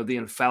 you know, the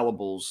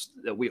infallibles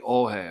that we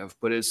all have,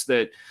 but it's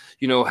that,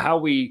 you know, how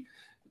we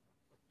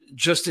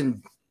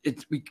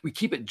we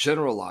keep it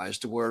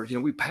generalized to where, you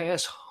know, we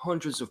pass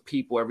hundreds of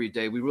people every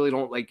day. We really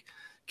don't like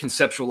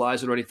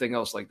conceptualize it or anything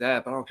else like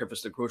that. But I don't care if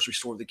it's the grocery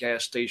store, the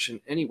gas station,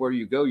 anywhere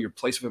you go, your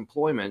place of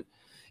employment.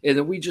 And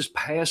then we just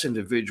pass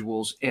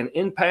individuals, and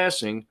in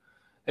passing,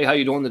 hey, how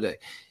you doing today?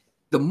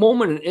 The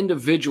moment an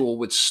individual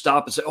would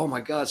stop and say, oh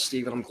my God,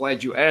 Steven, I'm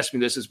glad you asked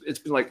me this. It's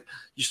been like,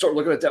 you start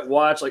looking at that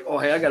watch, like, oh,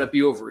 hey, I got to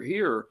be over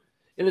here.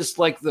 And it's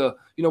like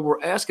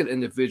we're asking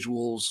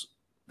individuals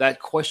that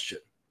question,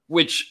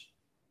 which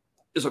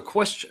is a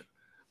question.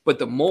 But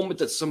the moment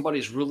that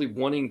somebody's really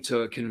wanting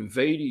to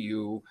convey to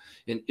you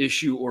an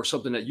issue or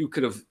something that you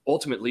could have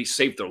ultimately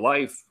saved their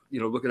life,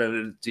 you know, looking at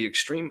it, the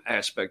extreme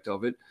aspect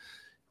of it,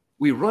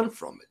 we run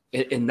from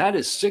it. And that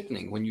is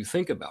sickening when you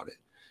think about it,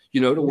 you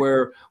know, to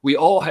where we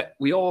all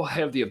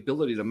have the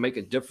ability to make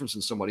a difference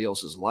in somebody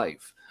else's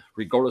life,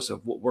 regardless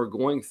of what we're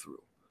going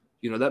through.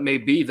 You know, that may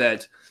be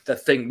that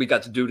thing we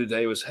got to do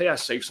today was, hey, I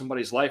saved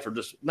somebody's life, or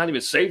just not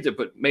even saved it,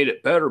 but made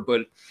it better.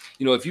 But,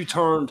 you know, if you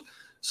turned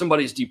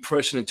somebody's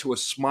depression into a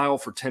smile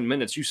for 10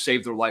 minutes, you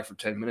save their life for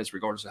 10 minutes,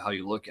 regardless of how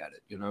you look at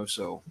it, you know?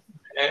 So,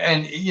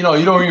 and you know,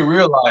 you don't even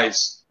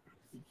realize,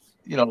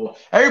 you know,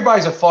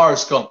 everybody's a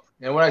Forrest Gump.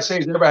 And what I say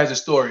is everybody has a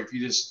story. If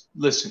you just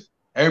listen,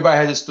 everybody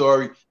has a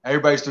story.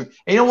 Everybody's doing,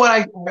 and you know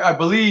what I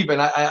believe,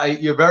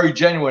 and you're very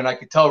genuine. I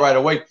can tell right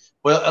away.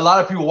 But a lot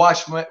of people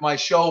watch my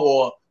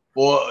show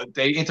or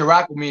they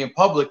interact with me in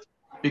public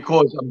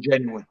because I'm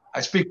genuine. I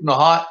speak from the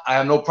heart. I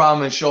have no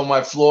problem in showing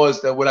my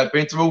flaws, that what I've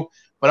been through.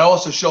 But I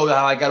also show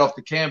how I got off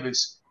the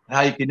canvas and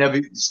how you can never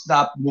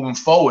stop moving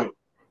forward.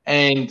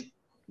 And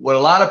what a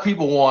lot of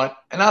people want,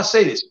 and I'll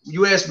say this,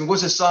 you ask me,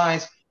 what's the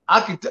signs?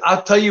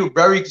 I'll tell you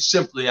very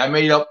simply, I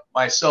made up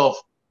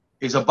myself,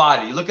 is a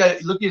body. Look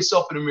at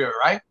yourself in the mirror,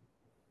 right?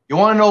 You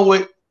want to know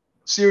what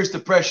serious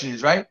depression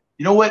is, right?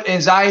 You know what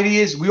anxiety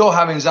is? We all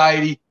have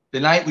anxiety. The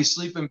night we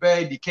sleep in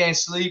bed, you can't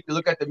sleep. You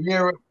look at the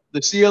mirror,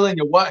 the ceiling,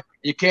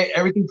 you can't,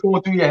 everything's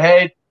going through your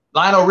head.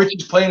 Lionel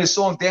Richie's playing a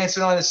song,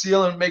 dancing on the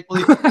ceiling, make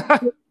believe,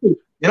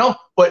 you know.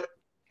 But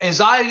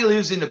anxiety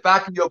lives in the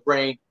back of your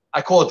brain.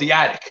 I call it the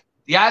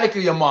attic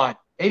of your mind.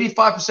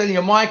 85% of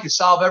your mind can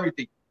solve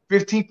everything.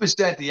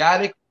 15% the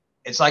attic.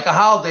 It's like a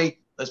holiday.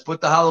 Let's put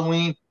the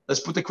Halloween. Let's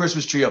put the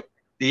Christmas tree up.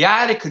 The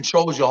attic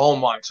controls your whole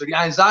mind. So the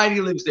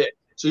anxiety lives there.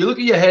 So you look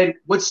at your head,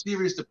 what's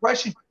serious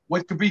depression?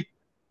 What could be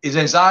is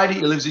anxiety,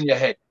 it lives in your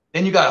head.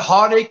 Then you got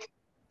heartache,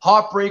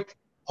 heartbreak,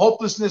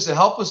 hopelessness, and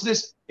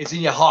helplessness. It's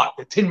in your heart,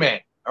 the Tin Man,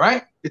 all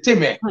right? The Tin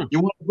Man.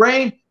 You want the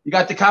brain, you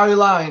got the calorie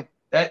line,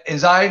 that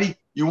anxiety.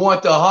 You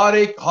want the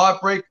heartache,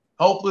 heartbreak,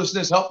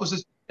 hopelessness,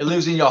 helplessness. It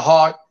lives in your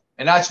heart,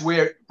 and that's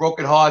where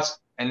broken hearts,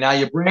 and now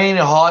your brain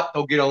and heart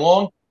don't get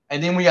along.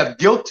 And then we have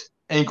guilt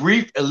and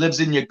grief. It lives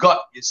in your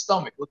gut, your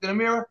stomach. Look in the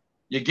mirror.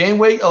 You gain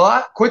weight a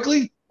lot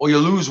quickly, or you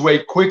lose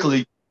weight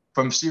quickly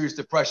from serious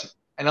depression.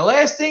 And the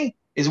last thing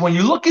is when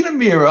you look in the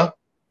mirror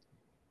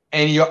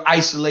and your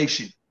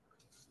isolation.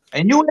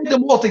 And you add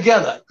them all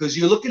together because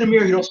you look in the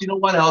mirror, you don't see no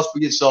one else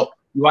but yourself.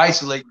 You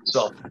isolate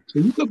yourself. So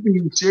you could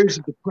be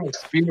seriously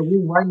depressed. Be in a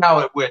room right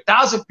now with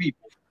 1,000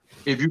 people.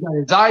 If you got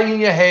anxiety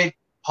in your head,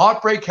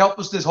 heartbreak,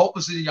 helplessness,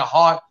 hopelessness in your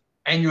heart,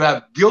 and you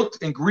have guilt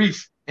and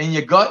grief in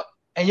your gut,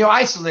 and you're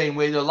isolating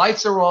where the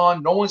lights are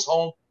on, no one's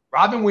home.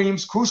 Robin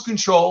Williams, cruise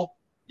control.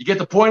 You get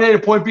to point A to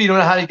point B, you don't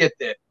know how to get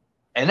there.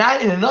 And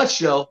that in a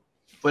nutshell,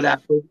 for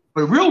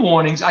real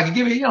warnings, I can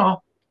give you,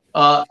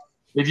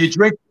 if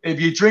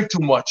you drink too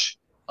much,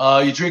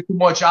 you drink too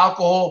much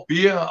alcohol,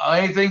 beer, or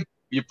anything,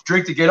 you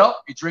drink to get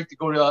up, you drink to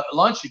go to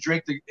lunch, you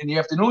drink in the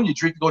afternoon, you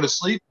drink to go to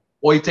sleep,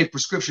 or you take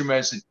prescription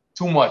medicine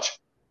too much.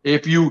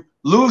 If you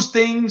lose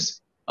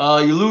things,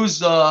 you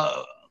lose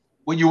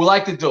what you would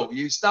like to do.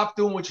 You stop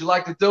doing what you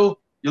like to do,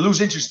 you lose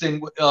interest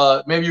in,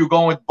 maybe you're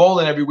going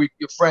bowling every week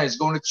with your friends,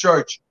 going to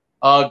church,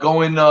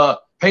 going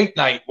paint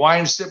night, wine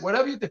and sip,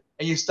 whatever you do,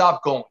 and you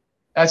stop going.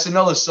 That's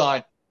another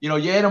sign. You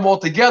add them all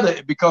together,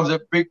 it becomes a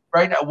big,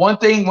 right now, one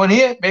thing, one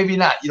here, maybe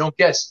not. You don't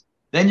guess.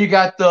 Then you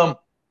got,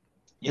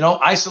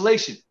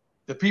 isolation.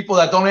 The people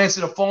that don't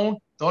answer the phone,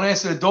 don't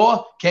answer the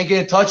door, can't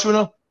get in touch with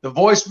them, the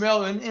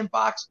voicemail and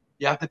inbox,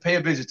 you have to pay a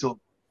visit to them.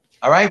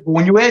 All right? But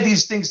when you add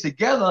these things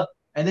together,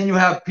 and then you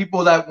have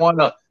people that want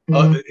to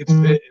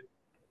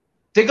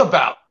think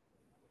about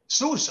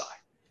suicide.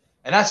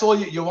 And that's all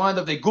you wind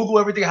up, they Google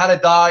everything, how to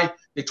die.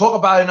 They talk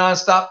about it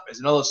nonstop. There's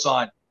another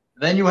sign.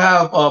 And then you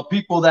have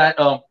people that,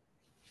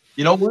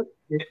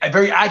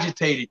 very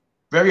agitated,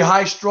 very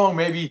high strung,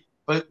 maybe,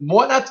 but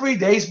more not 3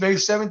 days, maybe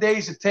 7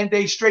 days or 10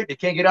 days straight. They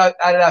can't get out of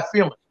that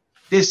feeling.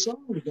 There's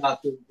signs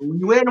out there. But when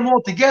you add them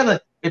all together,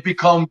 it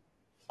becomes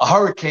a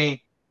hurricane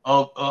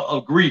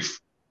of grief.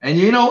 And,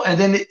 and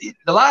then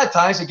a lot of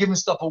times they're giving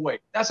stuff away.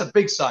 That's a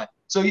big sign.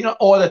 So,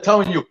 or they're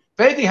telling you, if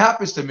anything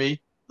happens to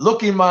me,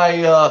 look in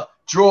my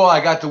drawer. I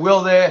got the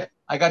will there.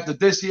 I got the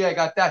this here. I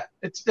got that.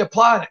 They're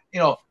plotting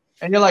it,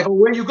 and you're like, well,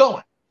 where are you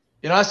going?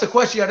 That's the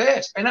question you got to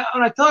ask. And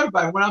I tell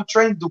everybody when I'm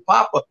trained to do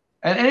POPPA,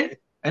 and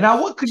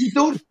now what could you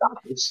do to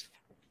stop this?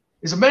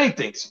 There's many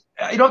things.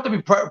 You don't have to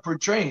be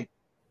per-trained,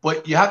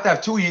 but you have to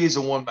have 2 ears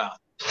and one mouth.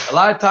 A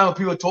lot of time when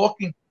people are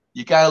talking,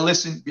 you got to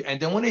listen. And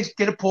then when they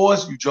get a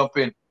pause, you jump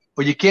in.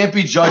 But you can't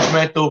be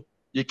judgmental.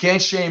 You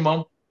can't shame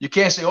them. You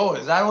can't say, oh,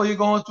 is that all you're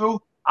going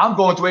through? I'm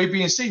going through A,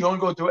 B, and C. You're only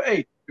going through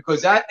A.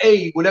 Because that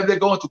A, whatever they're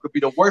going through, could be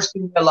the worst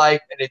thing in their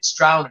life, and it's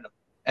drowning them.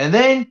 And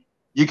then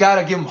you got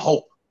to give them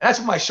hope. And that's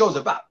what my show's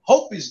about.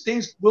 Hope is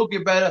things will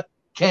get better,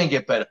 can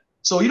get better.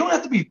 So you don't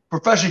have to be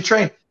professionally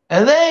trained.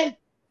 And then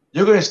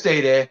you're going to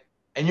stay there,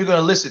 and you're going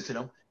to listen to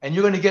them, and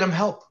you're going to get them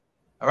help.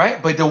 All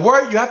right? But the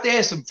word, you have to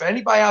ask them, for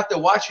anybody out there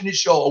watching this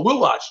show or will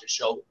watch this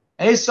show,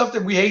 and it's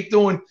something we hate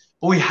doing,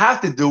 but we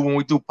have to do when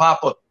we do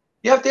POPPA,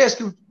 you have to ask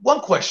them one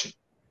question.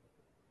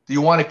 Do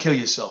you want to kill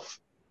yourself?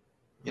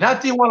 You're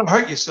not, do you want to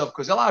hurt yourself?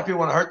 Because a lot of people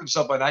want to hurt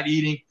themselves by not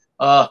eating,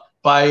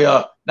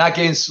 by not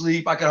getting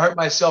sleep. I can hurt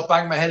myself,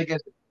 bang my head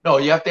against it. No,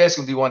 you have to ask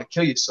them, do you want to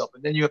kill yourself?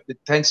 And then you have to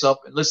tense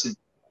up and listen.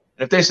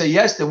 And if they say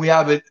yes, then we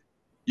have it.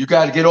 You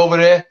got to get over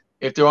there.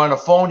 If they're on the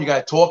phone, you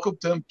got to talk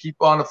to them, keep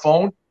on the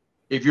phone.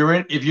 If you're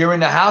in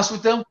the house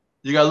with them,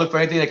 you got to look for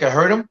anything that can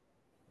hurt them,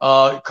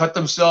 cut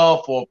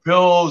themselves or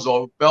pills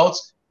or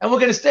belts. And we're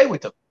going to stay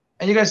with them.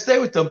 And you're going to stay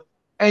with them.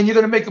 And you're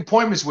going to make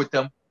appointments with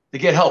them to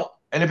get help.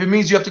 And if it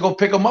means you have to go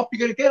pick them up, you're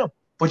going to get them.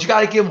 But you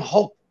got to give them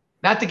hope,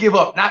 not to give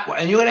up.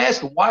 And you're going to ask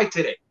them, why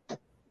today?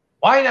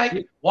 Why not?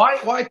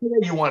 Why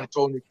today you want to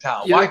throw in the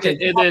towel? Yeah,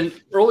 and then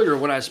earlier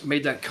when I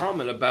made that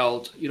comment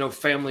about,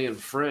 family and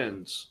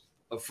friends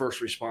of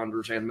first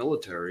responders and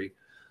military,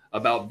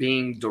 about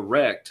being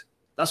direct,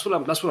 that's what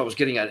I was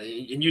getting at.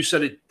 And you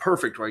said it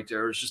perfect right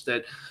there. It's just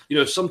that,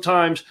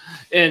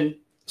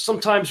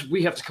 sometimes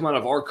we have to come out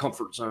of our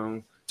comfort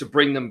zone to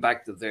bring them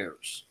back to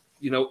theirs,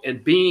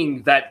 and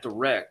being that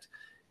direct,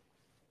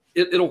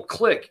 it'll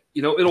click,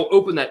 it'll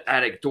open that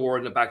attic door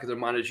in the back of their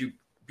mind, as you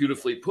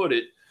beautifully put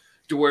it,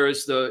 to where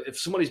if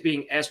somebody's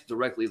being asked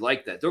directly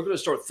like that, they're going to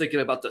start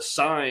thinking about the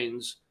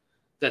signs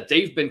that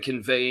they've been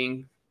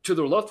conveying to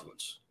their loved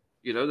ones.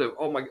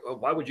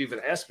 Why would you even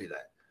ask me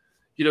that?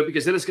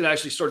 Because then it's going to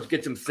actually start to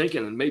get them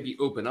thinking and maybe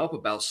open up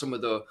about some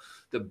of the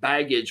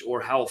baggage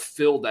or how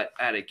filled that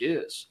attic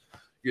is.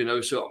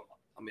 So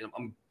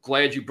I'm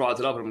glad you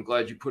brought it up, and I'm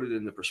glad you put it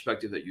in the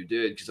perspective that you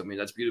did, because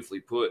that's beautifully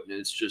put. And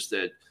it's just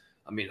that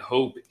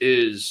hope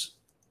is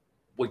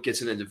what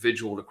gets an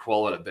individual to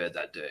crawl out of bed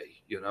that day.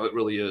 It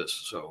really is.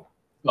 So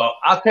Well,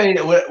 I'll tell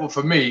you what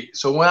for me.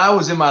 So when I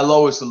was in my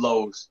lowest of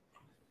lows,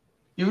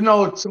 you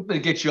know, it's something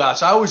to get you out.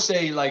 So I always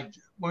say, like,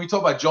 when we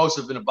talk about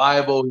Joseph in the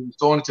Bible, he was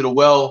thrown into the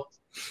well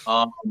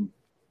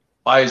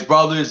by his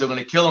brothers. They're going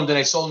to kill him. Then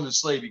they sold him to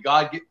slavery.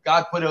 God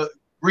put a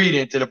greed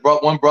into the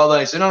one brother.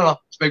 And he said, no,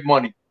 let's make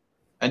money.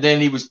 And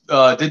then he was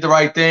did the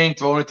right thing,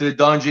 thrown into the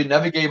dungeon,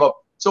 never gave up.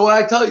 So when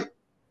I tell you,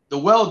 the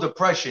well of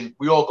depression,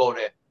 we all go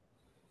there.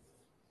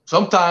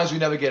 Sometimes we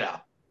never get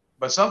out.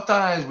 But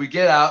sometimes we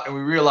get out and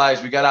we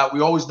realize we got out.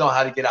 We always know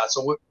how to get out.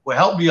 So what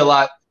helped me a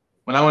lot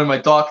when I went in my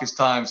darkest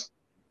times,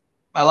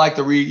 I like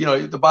to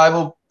read, the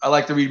Bible. I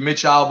like to read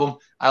Mitch Albom.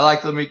 I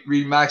like to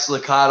read Max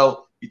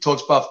Lucado. He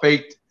talks about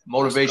faith,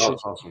 motivation.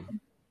 Awesome.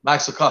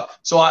 Max Lucado.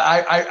 So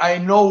I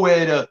know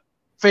where the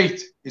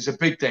faith is a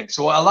big thing.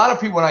 So a lot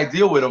of people, when I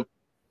deal with them,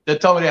 they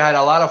tell me they had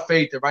a lot of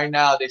faith, and right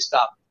now they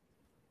stopped.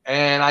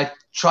 And I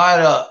try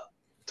to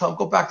tell them,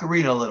 go back to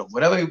reading a little.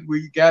 Whatever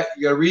you got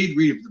to read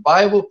the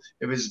Bible.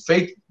 If it's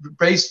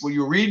faith-based what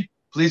you read,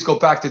 please go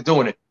back to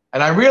doing it.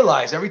 And I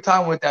realize every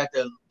time we're at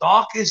the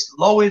darkest,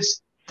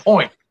 lowest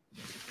point,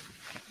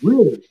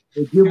 really,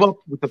 they give up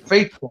with the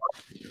faith part.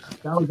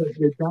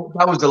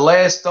 That was the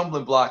last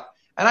stumbling block.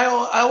 And I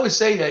always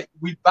say that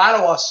we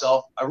battle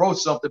ourselves. I wrote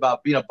something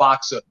about being a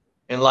boxer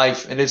in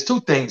life, and there's two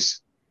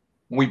things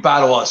when we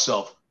battle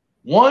ourselves.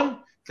 One,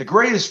 the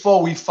greatest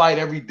foe we fight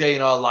every day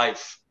in our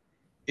life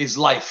is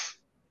life.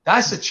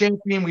 That's the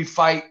champion we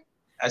fight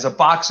as a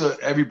boxer,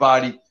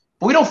 everybody.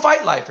 But we don't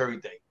fight life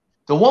every day.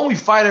 The one we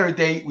fight every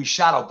day, we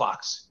shadow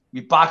box. We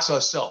box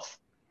ourselves.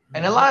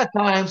 And a lot of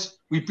times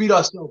we beat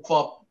ourselves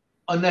up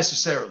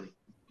unnecessarily.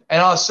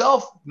 And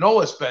ourselves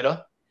know us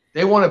better.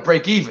 They want to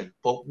break even,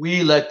 but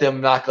we let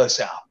them knock us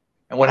out.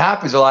 And what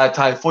happens a lot of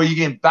times, before you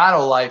get in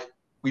battle life,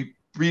 we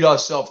beat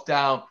ourselves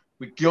down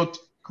with guilt,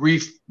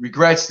 grief,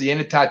 regrets, the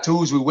inner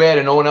tattoos we wear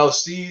that no one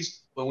else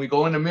sees. When we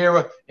go in the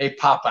mirror, they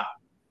pop out.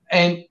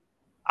 And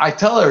I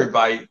tell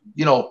everybody,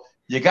 you gotta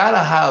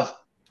have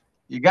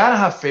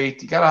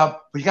faith, you gotta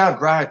have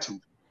gratitude.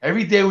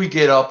 Every day we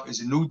get up is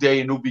a new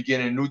day, a new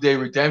beginning, a new day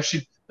of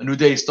redemption, a new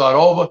day to start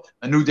over,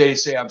 a new day to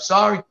say I'm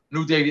sorry, a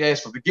new day to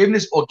ask for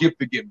forgiveness or give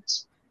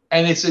forgiveness.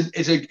 And it's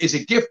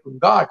a gift from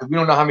God, because we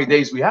don't know how many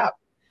days we have.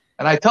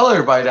 And I tell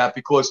everybody that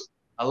because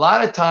a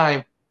lot of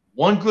time,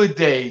 one good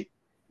day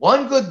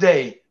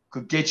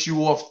could get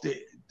you off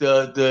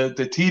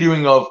the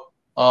teetering of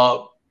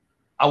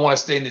I want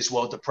to stay in this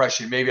world,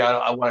 depression. Maybe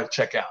I want to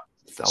check out.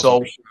 1,000%.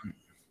 So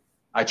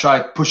I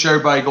try to push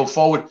everybody to go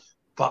forward,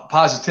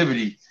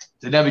 positivity,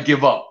 to never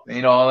give up.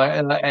 And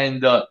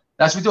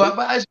that's what we do.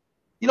 But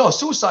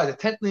suicide is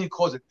the 10th leading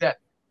cause of death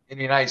in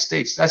the United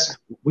States. That's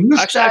when you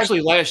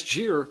actually last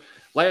year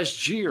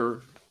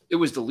it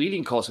was the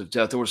leading cause of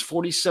death. There was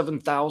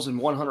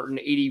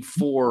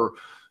 47,184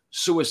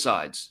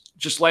 suicides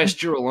just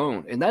last year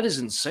alone, and that is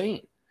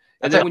insane.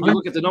 And then when you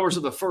look at the numbers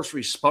of the first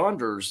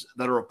responders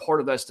that are a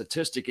part of that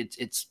statistic,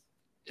 it's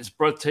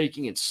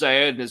breathtaking. It's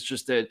sad. And it's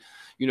just that,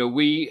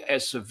 we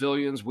as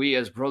civilians, we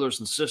as brothers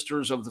and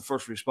sisters of the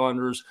first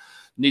responders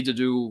need to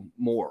do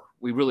more.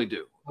 We really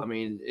do. I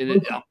mean,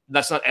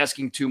 that's not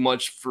asking too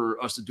much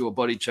for us to do a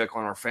buddy check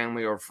on our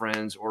family or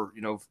friends or,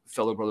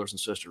 fellow brothers and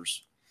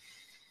sisters.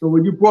 So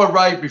when you brought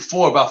right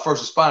before about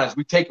first responders,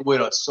 we take it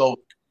with us. So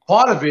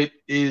part of it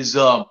is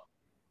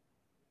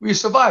we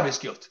survivor's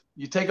guilt.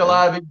 You take a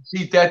lot of it, you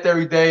see death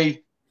every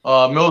day,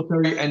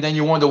 military, and then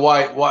you wonder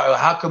why,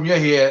 how come you're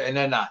here and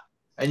they're not?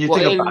 And you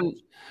think about it.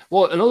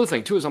 Well, another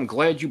thing too is I'm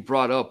glad you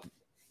brought up,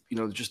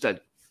 just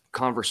that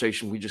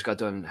conversation we just got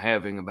done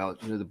having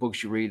about, the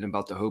books you read and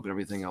about the hope and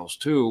everything else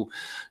too,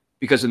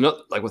 because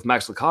like with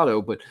Max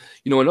Lucado, but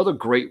another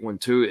great one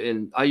too.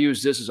 And I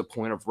use this as a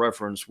point of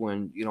reference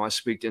when, I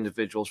speak to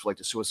individuals for like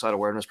the suicide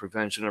awareness,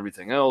 prevention, and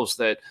everything else,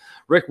 that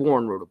Rick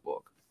Warren wrote a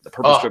book, The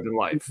Purpose-Driven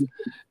Life.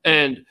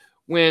 And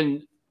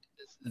when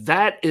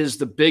that is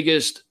the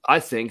biggest, I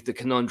think, the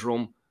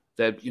conundrum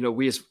that,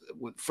 we as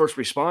first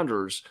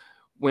responders,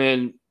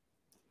 when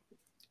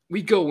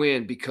we go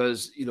in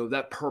because,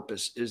 that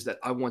purpose is that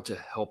I want to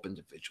help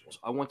individuals.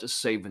 I want to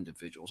save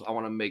individuals. I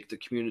want to make the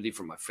community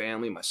for my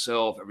family,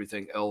 myself,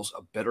 everything else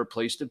a better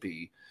place to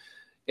be.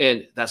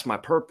 And that's my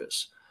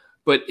purpose.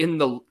 But in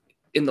the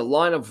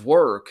line of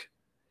work,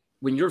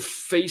 when you're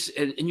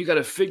and you got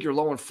to figure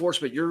law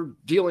enforcement, you're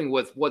dealing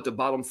with the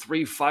bottom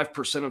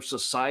 3-5% of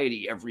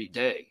society every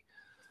day.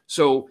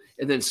 So,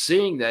 and then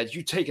seeing that,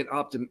 you take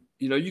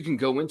you can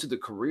go into the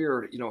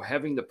career,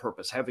 having the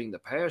purpose, having the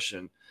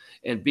passion,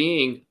 and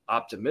being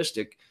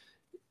optimistic.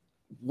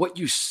 What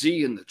you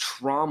see in the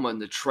trauma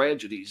and the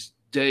tragedies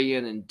day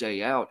in and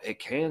day out, it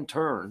can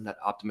turn that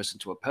optimist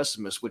into a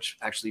pessimist, which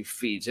actually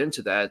feeds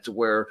into that, to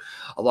where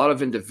a lot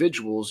of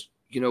individuals,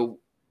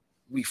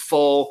 we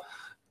fall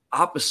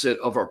opposite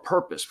of our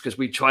purpose because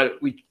we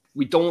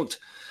don't.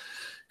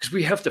 Because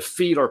we have to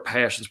feed our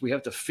passions, we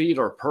have to feed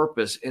our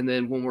purpose. And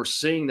then when we're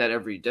seeing that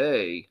every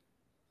day,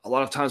 a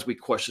lot of times we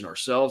question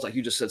ourselves. Like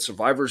you just said,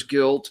 survivor's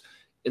guilt.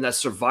 And that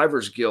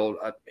survivor's guilt,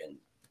 and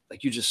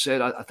like you just said,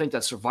 I think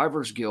that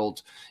survivor's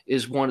guilt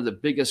is one of the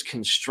biggest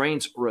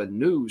constraints or a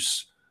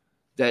noose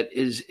that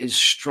is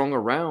strung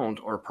around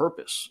our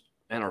purpose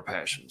and our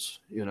passions,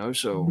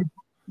 so.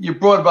 You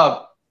brought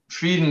about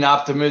feeding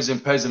optimism,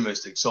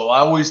 pessimistic. So I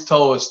always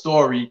tell a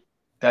story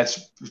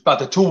that's about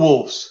the two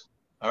wolves.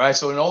 All right.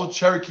 So an old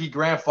Cherokee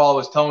grandfather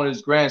was telling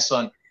his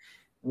grandson,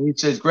 and he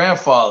says,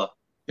 grandfather,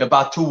 there are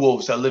about two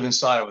wolves that live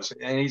inside of us.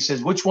 And he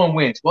says, which one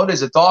wins? Well,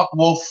 there's a dark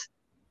wolf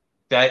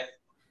that,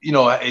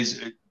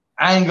 is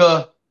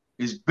anger,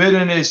 is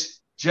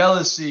bitterness,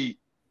 jealousy.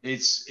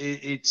 It's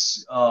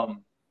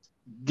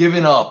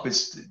giving up.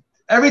 It's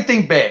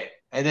everything bad.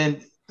 And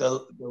then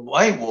the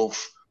white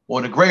wolf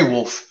or the gray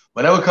wolf,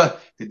 whatever,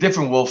 the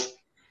different wolf,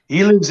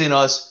 he lives in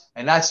us,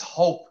 and that's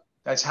hope,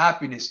 that's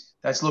happiness,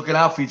 that's looking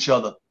out for each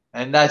other,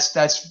 and that's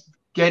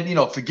getting,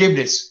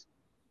 forgiveness.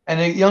 And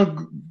the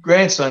young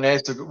grandson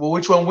asked, well,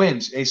 which one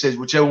wins? And he says,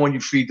 whichever one you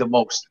feed the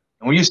most.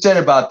 And when you said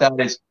about that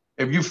is,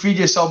 if you feed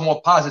yourself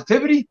more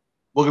positivity,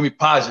 we're going to be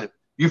positive.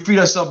 You feed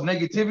ourselves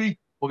negativity,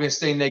 we're going to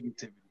stay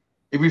negative.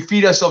 If we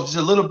feed ourselves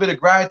just a little bit of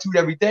gratitude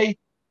every day,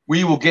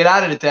 we will get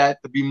out of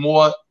that to be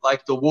more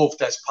like the wolf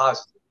that's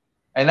positive.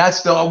 And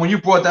that's when you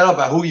brought that up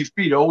about who you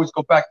feed, I always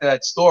go back to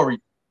that story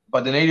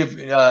about the native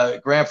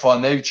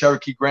native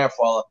Cherokee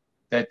grandfather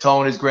that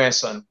told his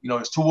grandson,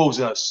 there's two wolves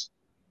in us,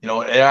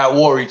 they're at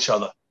war with each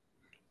other.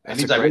 And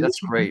that's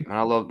great. And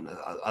I love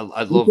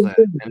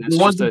that. And it's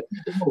just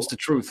it's the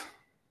truth.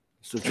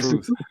 It's the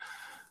truth.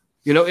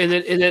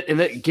 And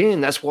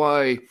again, that's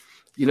why,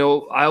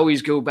 I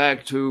always go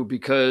back to,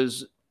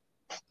 because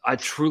I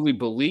truly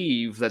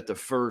believe that the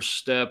first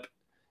step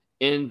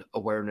in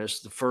awareness,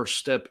 the first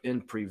step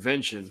in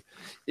prevention,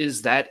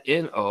 is that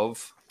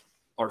of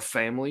our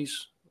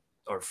families,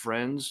 our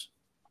friends,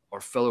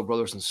 our fellow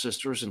brothers and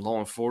sisters in law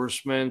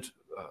enforcement,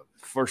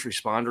 first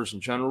responders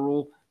in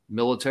general,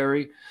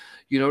 military,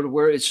 to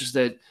where it's just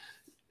that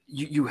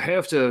you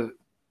have to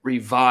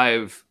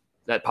revive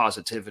that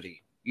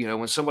positivity.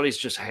 When somebody's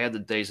just had the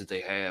days that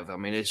they have, I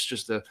mean, it's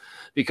just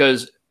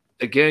because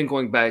again,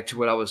 going back to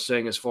what I was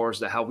saying as far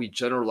as how we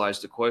generalize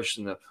the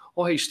question of,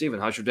 oh, hey, Stephen,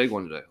 how's your day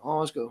going today? Oh,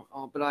 let's go.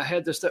 Oh, but I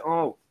had this thing.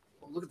 Oh,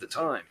 well, look at the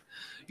time,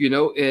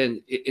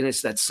 and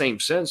it's that same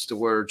sense to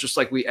where, just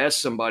like we ask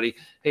somebody,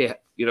 hey,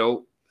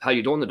 how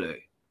you doing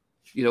today?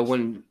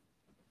 When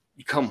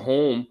you come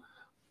home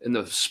and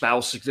the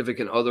spouse,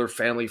 significant other,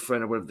 family,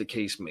 friend, or whatever the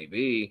case may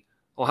be,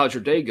 oh, how'd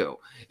your day go?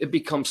 It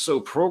becomes so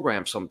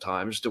programmed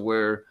sometimes to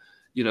where,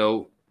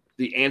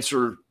 the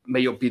answer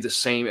may be the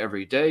same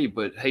every day,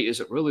 but hey,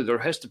 is it really? There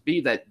has to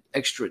be that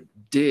extra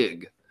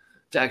dig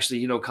to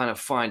actually, kind of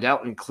find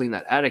out and clean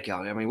that attic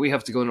out. I mean, we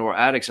have to go into our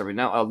attics every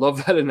now. I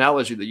love that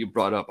analogy that you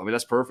brought up. I mean,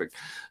 that's perfect.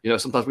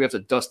 Sometimes we have to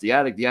dust the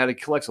attic. The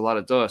attic collects a lot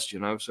of dust,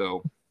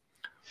 so.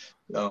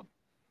 No.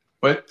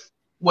 But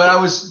what I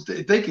was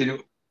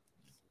thinking,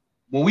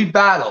 when we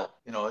battle,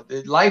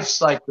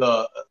 life's like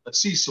a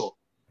seesaw,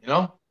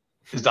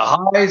 There's the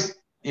highs,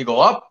 you go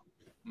up,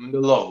 and the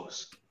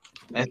lows.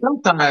 And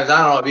sometimes,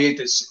 I don't know, if you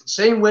get the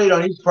same weight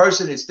on each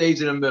person, it stays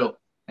in the middle.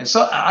 And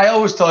so I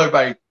always tell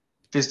everybody,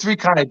 there's three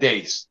kind of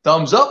days.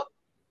 Thumbs up,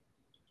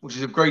 which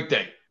is a great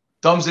day.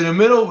 Thumbs in the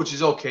middle, which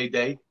is okay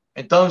day.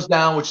 And thumbs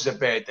down, which is a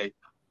bad day.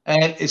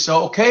 And it's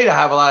okay to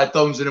have a lot of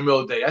thumbs in the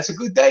middle of the day. That's a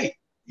good day.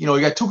 You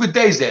got two good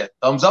days there.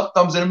 Thumbs up,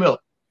 thumbs in the middle.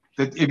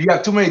 If you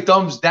have too many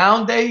thumbs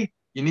down day,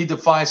 you need to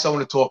find someone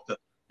to talk to.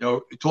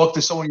 Talk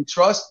to someone you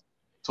trust.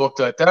 Talk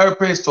to a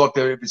therapist. Talk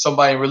to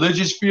somebody in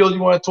religious field you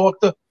want to talk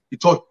to. You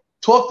talk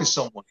to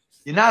someone.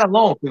 You're not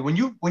alone. Because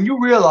when you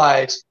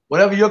realize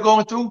whatever you're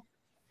going through,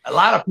 a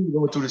lot of people are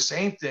going through the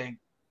same thing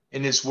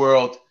in this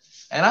world.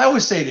 And I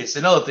always say this.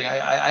 Another thing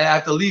I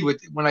have to leave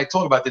with when I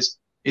talk about this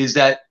is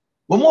that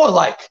we're more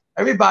alike.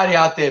 Everybody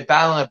out there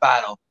battling a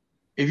battle.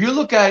 If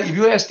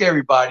you ask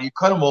everybody, you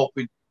cut them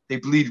open, they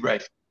bleed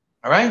red.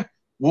 All right?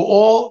 We're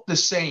all the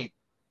same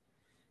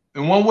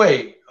in one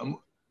way.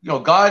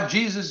 God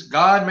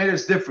made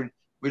us different.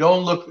 We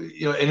don't look,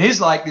 in his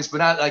likeness, but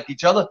not like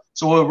each other.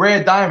 So we're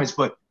rare diamonds,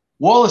 but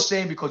we're all the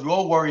same because we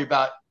all worry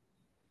about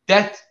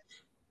death,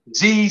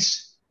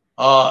 disease,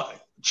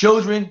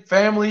 children,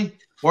 family,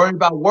 worrying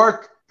about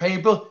work,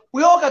 paying bills.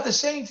 We all got the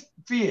same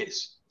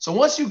fears. So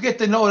once you get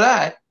to know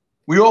that,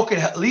 we all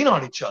can lean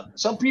on each other.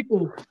 Some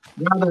people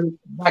rather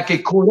not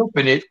get caught up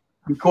in it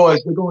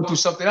because they're going through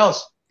something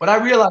else. But I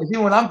realize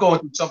even when I'm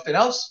going through something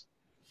else,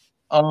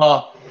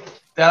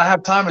 that I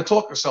have time to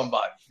talk to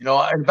somebody. In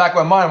the back of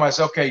my mind, I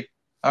say, okay,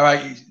 all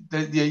right,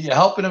 you're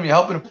helping them,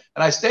 and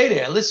I stay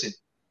there and listen.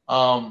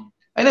 And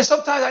then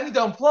sometimes I need to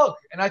unplug,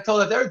 and I tell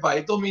that to everybody.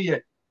 It don't mean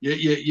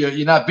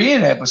you're not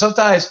being there, but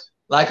sometimes,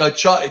 like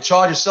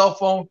charge a cell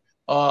phone,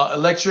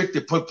 electric,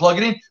 to plug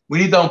it in. We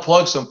need to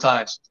unplug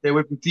sometimes. Stay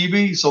away from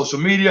TV, social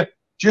media,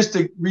 just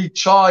to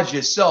recharge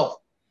yourself.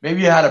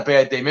 Maybe you had a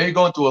bad day. Maybe you're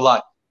going through a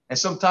lot, and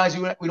sometimes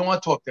we don't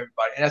want to talk to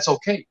everybody, and that's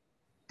okay.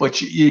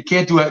 But you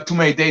can't do it too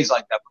many days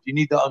like that. But you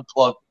need to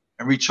unplug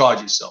and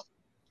recharge yourself.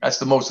 That's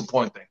the most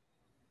important thing.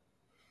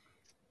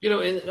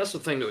 And that's the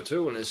thing though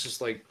too, and it's just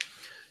like,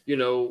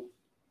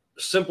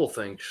 simple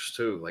things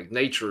too. Like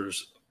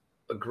nature's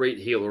a great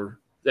healer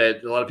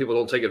that a lot of people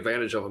don't take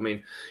advantage of. I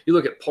mean, you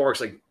look at parks,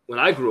 like when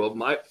I grew up,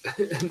 my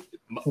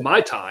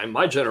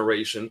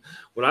generation,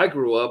 when I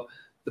grew up,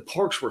 the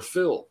parks were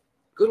filled.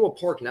 Go to a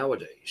park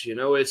nowadays,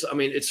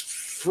 it's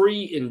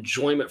free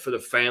enjoyment for the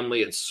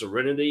family. It's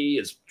serenity,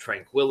 it's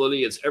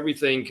tranquility, it's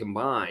everything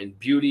combined,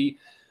 beauty.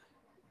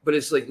 But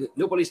it's like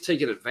nobody's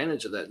taking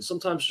advantage of that. And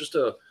sometimes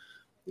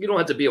you don't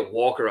have to be a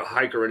walker, a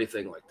hiker, or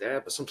anything like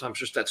that. But sometimes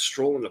just that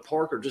stroll in the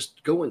park, or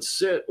just go and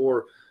sit,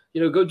 or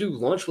go do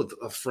lunch with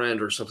a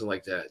friend or something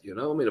like that.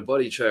 A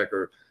buddy check,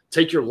 or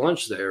take your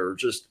lunch there, or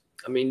just.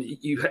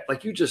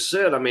 Like you just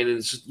said.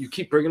 You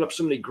keep bringing up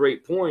so many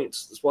great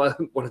points. That's why I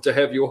wanted to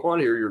have you on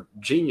here. You're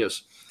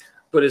genius.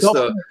 But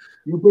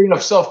you're bringing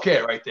up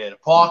self-care right there. The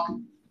park,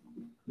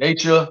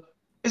 nature.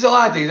 There's a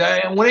lot of things.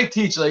 And when they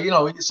teach,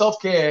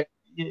 self-care,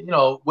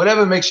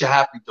 whatever makes you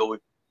happy, do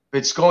it. If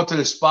it's going to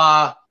the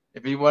spa,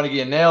 if you want to get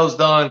your nails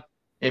done,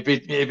 if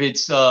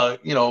it's go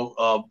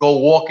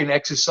walking,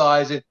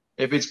 exercising,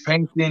 if it's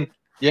painting,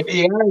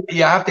 you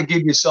have to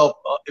give yourself.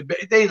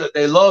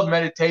 They love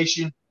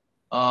meditation.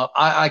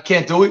 I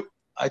can't do it.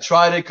 I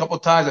tried it a couple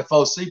of times. I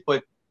fell asleep,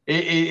 but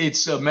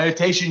it's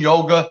meditation.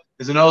 Yoga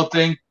is another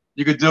thing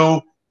you could do.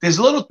 There's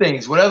little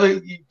things, whatever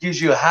gives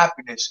you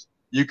happiness,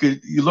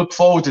 you look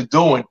forward to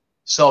doing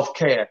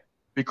self-care.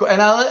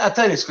 I'll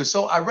tell you this, because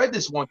I read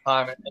this one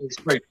time, and it's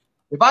great.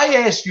 If I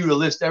asked you to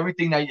list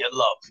everything that you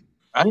love,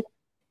 right?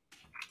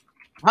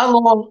 How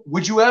long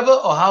would you ever,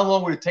 or how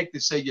long would it take to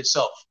say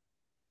yourself?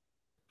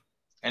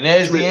 And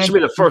there's the answer. Should be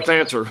the first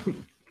answer.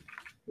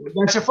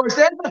 That's your first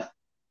answer?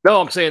 No,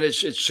 I'm saying it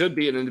should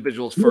be an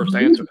individual's first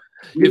answer.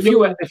 If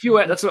you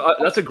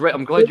that's a great.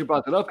 I'm glad you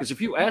brought that up, because if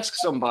you ask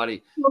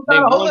somebody,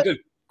 name one good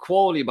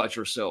quality about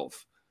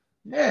yourself.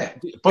 Yeah,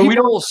 but we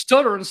don't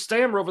stutter and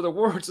stammer over the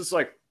words. It's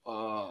like,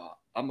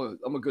 I'm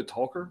a good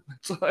talker.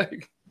 It's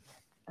like,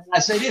 I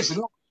say this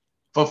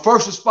for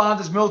first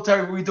responders,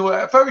 military, we do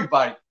it for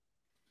everybody.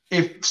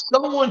 If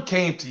someone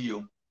came to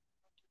you,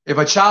 if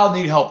a child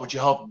needed help, would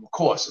you help them? Of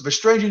course. If a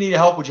stranger needed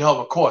help, would you help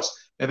them? Of course.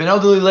 If an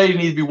elderly lady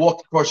needed to be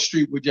walked across the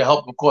street, would you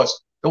help them? Of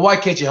course. Then why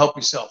can't you help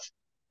yourself?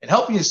 And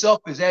helping yourself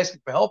is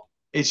asking for help.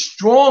 A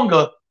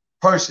stronger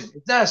person.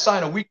 It's not a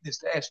sign of weakness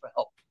to ask for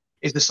help.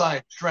 It's a sign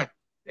of strength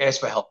to ask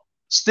for help.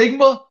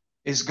 Stigma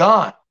is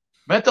gone.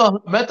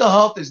 Mental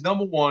health is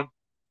number one.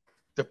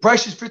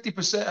 Depression is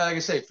 50%. Like I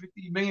say,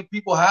 50 million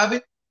people have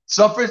it.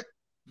 Suffering,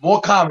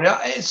 more common.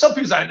 And some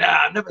people say,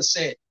 nah, I've never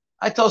said.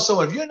 I tell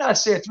someone, if you're not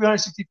sad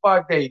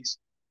 365 days,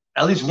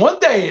 at least one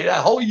day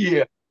that whole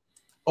year,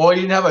 or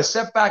you didn't have a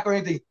setback or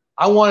anything,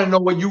 I want to know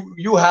what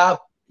you have.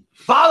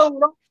 Follow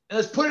it up and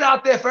let's put it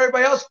out there for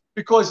everybody else,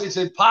 because it's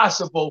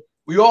impossible.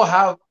 We all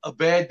have a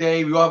bad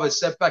day. We all have a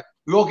setback.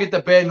 We all get the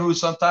bad news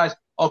sometimes,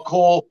 a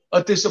call,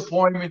 a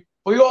disappointment.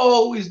 But we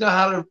always know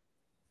how to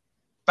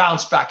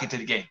bounce back into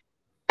the game.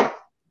 And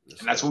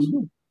that's what we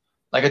do.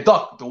 Like a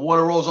duck, the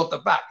water rolls off the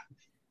back.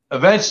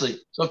 Eventually,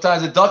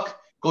 sometimes a duck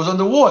goes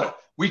underwater.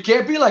 We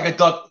can't be like a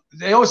duck.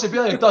 They always say be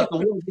like a duck, the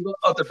water goes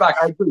off the back.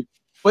 I agree.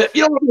 But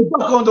you don't want the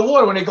duck go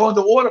underwater. When they go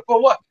underwater,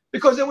 for what?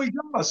 Because then we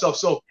drown ourselves.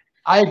 So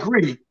I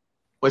agree.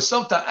 But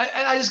sometimes,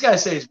 and I just got to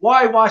say this,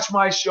 why watch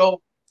my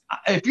show?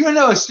 If you've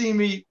never seen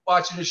me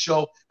watching the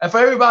show, and for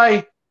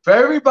everybody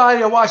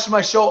that watches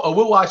my show, or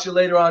will watch it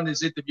later on in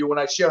this interview when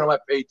I share it on my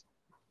page,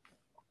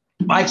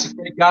 Mike's a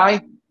great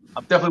guy.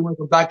 I'm definitely going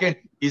to come back in.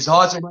 His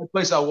heart's in the right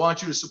place. I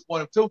want you to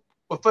support him too.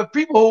 But for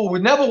people who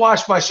would never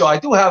watch my show, I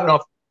do have it on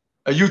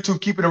YouTube,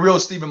 Keeping It Real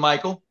with Stephen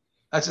Michael.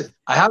 That's it.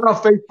 I have it on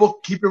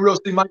Facebook, Keeping It Real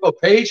with Stephen Michael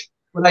page.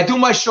 When I do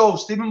my show,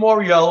 Stephen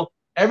Mauriello,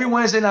 every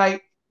Wednesday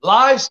night,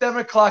 live 7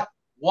 o'clock.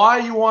 Why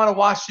you want to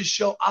watch this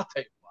show? I'll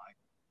tell you why.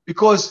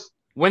 Because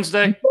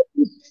Wednesday,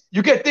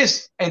 you get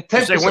this, and 10%.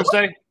 Did you say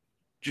Wednesday? Did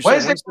you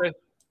say Wednesday?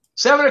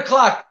 7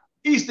 o'clock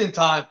Eastern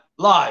time,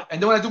 live.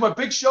 And then when I do my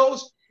big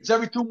shows, it's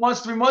every 2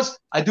 months, 3 months.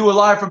 I do it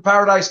live from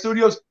Paradise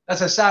Studios.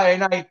 That's a Saturday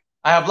night.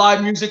 I have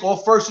live music. All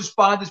first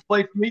responders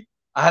play for me.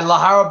 I had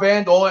Lahara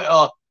Band,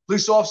 all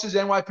police officers,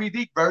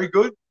 NYPD, very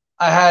good.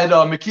 I had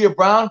Makia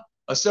Brown,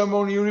 a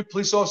ceremony unit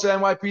police officer at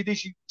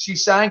NYPD. She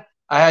sang.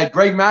 I had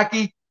Greg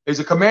Mackey, who's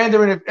a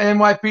commander in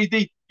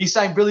NYPD. He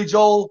sang Billy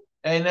Joel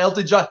and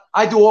Elton John.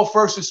 I do all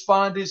first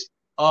responders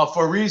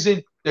for a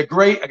reason. They're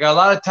great. I got a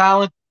lot of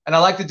talent, and I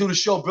like to do the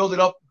show, build it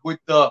up with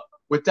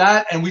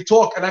that, and we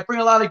talk. And I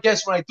bring a lot of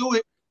guests when I do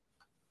it.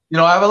 You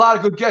know, I have a lot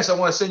of good guests I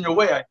want to send your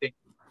way, I think,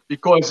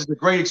 because it's a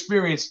great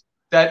experience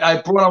that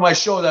I brought on my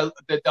show that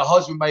the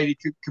husband might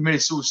have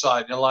committed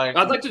suicide. I'd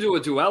like to do a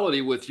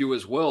duality with you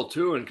as well,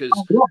 too, and because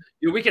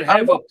we can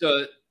have up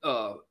to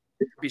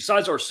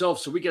besides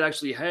ourselves, so we could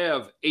actually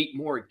have 8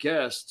 more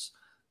guests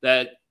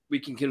that we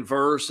can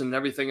converse and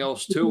everything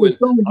else, too. And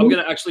I'm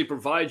going to actually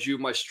provide you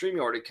my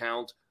StreamYard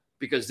account,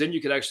 because then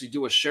you could actually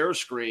do a share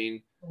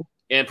screen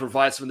and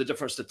provide some of the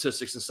different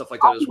statistics and stuff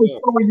like that as well.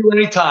 I'll be you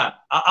anytime.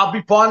 I'll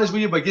be partners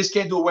with you, but just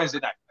can't do it Wednesday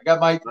night. I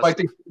got my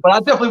thing. But I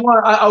definitely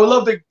want I would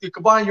love to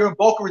combine. You're in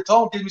Boca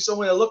Raton. Give me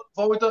somewhere to look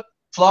forward to.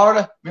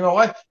 Florida, me and my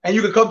wife. And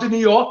you can come to New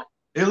York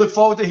and look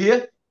forward to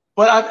here.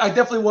 But I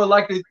definitely would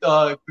like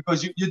to,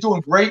 because you're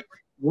doing great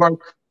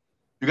work.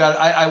 You got.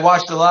 I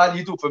watched a lot.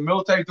 You do it for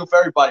military, you do it for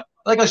everybody.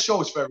 like our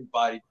show is for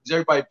everybody because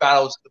everybody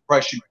battles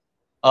depression.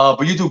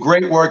 But you do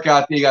great work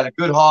out there. You got a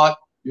good heart.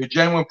 You're a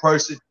genuine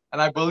person,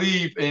 and I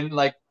believe in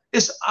like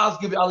this. I'll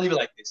leave it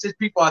like this. There's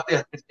people out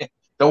there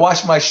that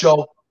watch my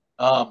show.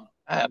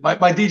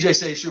 My DJ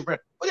says, "Shoot, but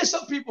there's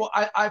some people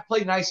I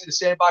play nice in the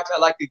sandbox. I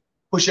like to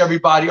push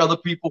everybody. Other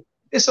people,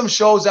 there's some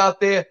shows out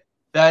there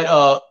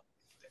that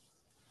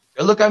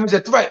they look at me as a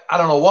threat. I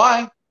don't know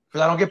why,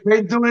 because I don't get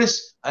paid to do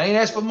this. I ain't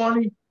asked for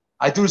money.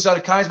 I do this out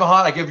of kindness of my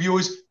heart. I give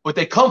viewers, but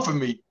they come for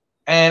me,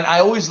 and I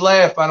always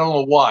laugh. I don't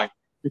know why,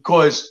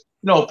 because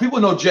people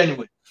know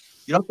genuine.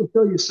 You don't have to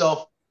tell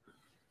yourself.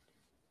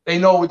 They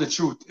know the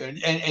truth,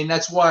 and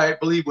that's why I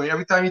believe when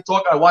every time you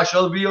talk, I watch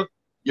other videos.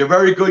 You're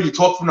very good. You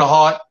talk from the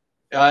heart,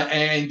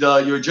 and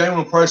you're a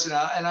genuine person,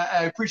 and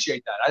I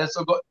appreciate that. That's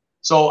so good.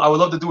 So I would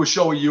love to do a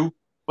show with you.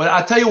 But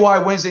I'll tell you why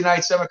Wednesday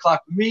night, 7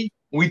 o'clock for me,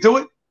 when we do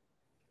it,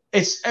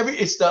 it's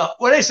the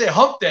what they say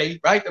hump day,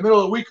 right? The middle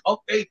of the week,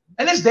 hump day.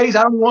 And there's days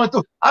I don't want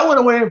to. I went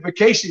away on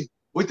vacation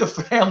with the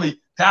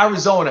family to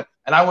Arizona,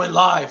 and I went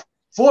live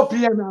 4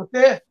 p.m. out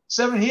there,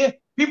 7 here.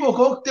 People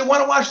go, they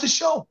want to watch the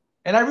show,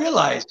 and I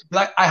realized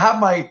like I have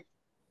my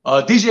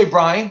DJ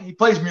Brian. He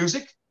plays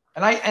music,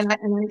 and I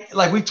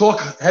like we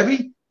talk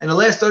heavy. And the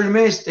last 30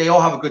 minutes, they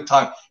all have a good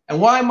time. And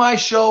why my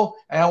show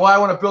and why I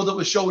want to build up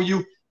a show with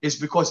you is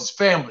because it's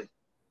family.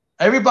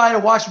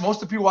 Everybody most of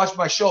the people watching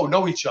my show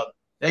know each other.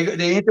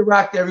 They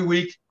interact every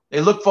week.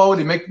 They look forward.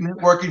 They make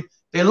networking.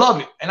 They love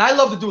it. And I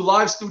love to do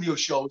live studio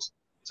shows.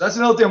 So that's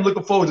another thing I'm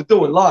looking forward to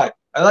doing live.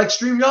 I like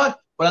StreamYard,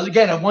 but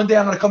again, one day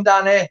I'm going to come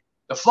down there.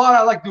 The Florida,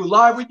 I like to do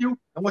live with you.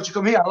 And once you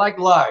come here, I like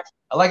live.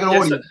 I like an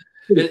audio.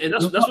 And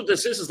that's what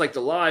this is like the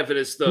live. And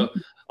it's I'm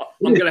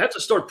going to have to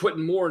start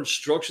putting more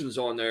instructions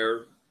on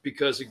there.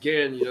 Because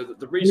again,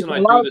 the reason I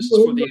do this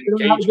is for the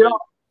engagement.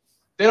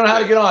 They don't know how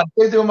to get on.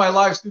 They do my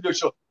live studio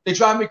show. They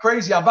drive me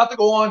crazy. I'm about to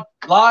go on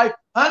live.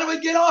 How do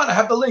we get on? I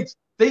have the links.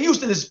 They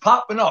used to this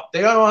popping up.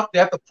 They don't. They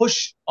have to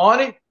push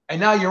on it, and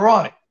now you're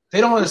on it.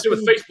 They don't want to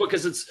with Facebook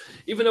because it's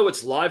even though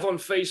it's live on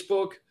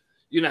Facebook.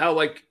 You know how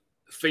like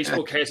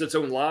Facebook has its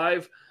own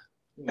live.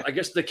 I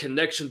guess the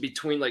connection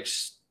between like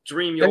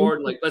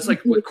StreamYard, like that's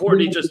like what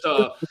Courtney just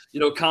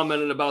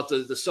commented about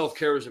the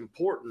self-care is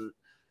important.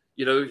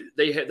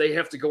 They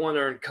have to go on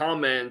there and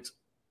comment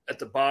at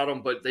the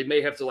bottom, but they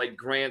may have to like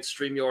grant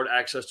StreamYard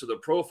access to their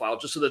profile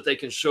just so that they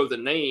can show the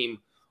name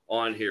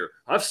on here.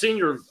 I've seen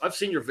your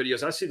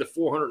videos. I see the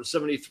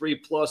 473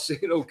 plus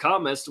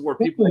comments to where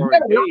people are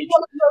engaged.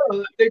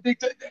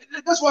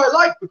 That's what I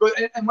like because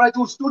and when I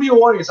do studio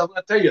audience, I'm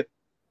going to tell you.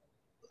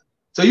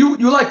 So you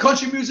like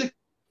country music?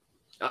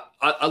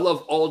 I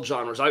love all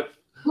genres. I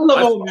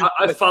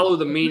follow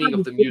the meaning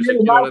of the music.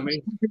 You know what I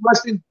mean?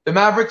 The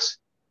Mavericks.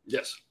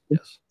 Yes.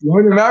 You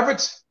heard the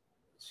Mavericks?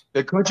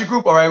 The country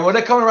group? All right. Well,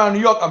 they're coming around New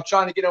York. I'm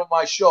trying to get on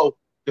my show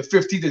the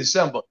 15th of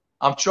December.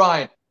 I'm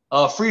trying.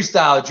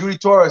 Freestyle, Judy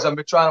Torres. I've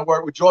been trying to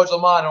work with George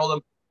Lamont and all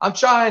them. I'm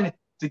trying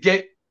to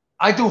get –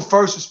 I do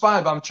first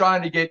respond, but I'm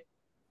trying to get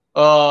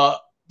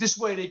this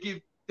way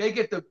they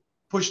get to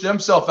push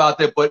themselves out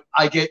there, but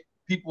I get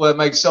people that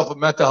make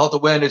mental health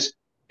awareness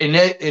in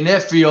their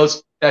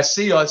fields that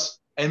see us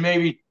and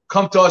maybe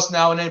come to us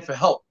now and then for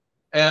help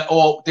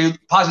or they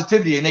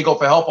positivity and they go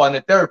for help on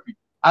their therapy.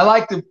 I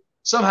like to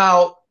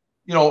somehow,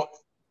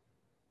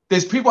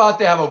 there's people out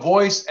there have a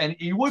voice, and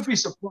you would be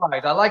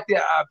surprised. I like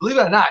believe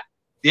it or not,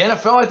 the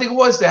NFL, I think it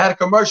was, they had a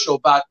commercial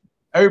about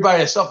everybody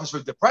that suffers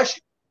from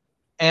depression.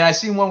 And I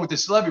seen one with the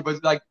celebrity,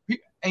 but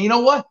and you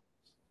know what?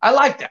 I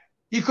like that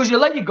because you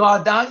let your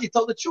guard down, you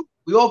tell the truth.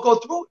 We all go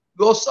through it.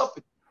 We all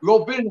suffer. We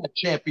all been in that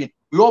champion.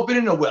 We all been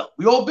in the well.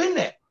 We all been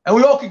there, and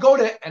we all can go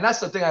there. And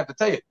that's the thing I have to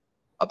tell you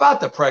about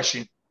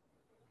depression.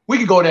 We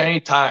can go there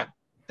anytime.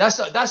 That's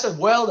a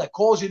well that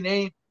calls your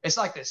name. It's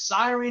like the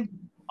siren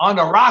on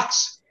the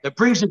rocks that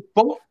brings you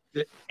boat,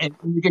 and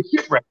you get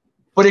shipwrecked.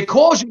 But it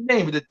calls your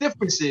name. But the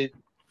difference is,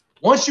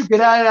 once you get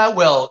out of that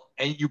well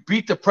and you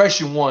beat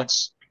depression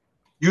once,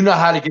 you know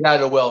how to get out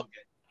of the well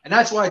again. And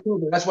that's why I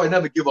told you. That's why I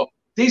never give up.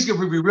 Things can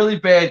be really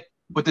bad,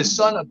 but the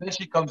sun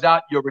eventually comes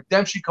out. Your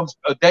redemption comes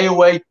a day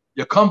away.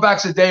 Your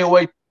comeback's a day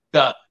away.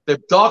 The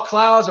dark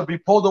clouds will be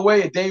pulled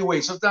away a day away.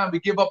 Sometimes we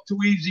give up too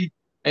easy,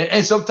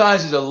 and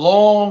sometimes it's a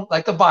long,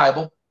 like the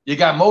Bible. You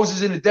got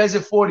Moses in the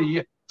desert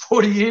 40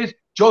 years.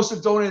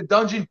 Joseph thrown in a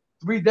dungeon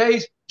 3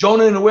 days.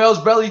 Jonah in the whale's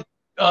belly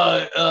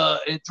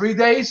in 3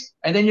 days.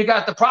 And then you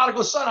got the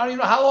prodigal son. I don't even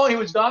know how long he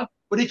was gone,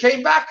 but he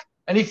came back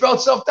and he felt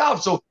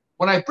self-doubt. So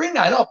when I bring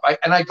that up,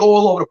 and I go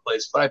all over the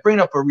place, but I bring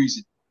it up for a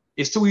reason.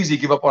 It's too easy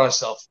to give up on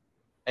ourselves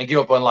and give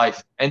up on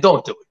life. And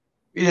don't do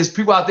it. There's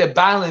people out there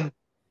battling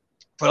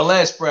for the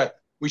last breath.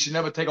 We should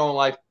never take on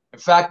life. In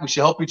fact, we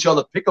should help each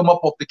other, pick them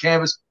up off the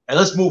canvas, and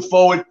let's move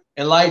forward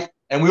in life.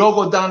 And we all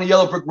go down the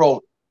yellow brick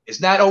road.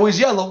 It's not always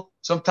yellow.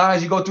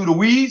 Sometimes you go through the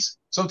weeds.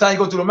 Sometimes you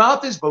go through the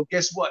mountains. But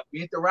guess what?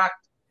 We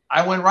interact.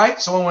 I went right.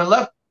 Someone went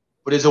left.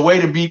 But there's a way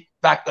to be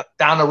back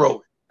down the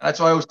road. And that's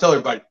why I always tell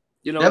everybody.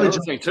 Another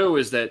thing, too,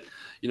 is that,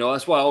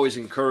 that's why I always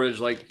encourage,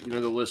 the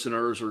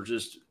listeners or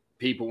just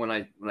people when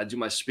I do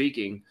my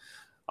speaking.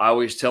 I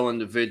always tell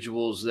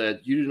individuals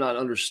that you do not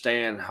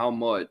understand how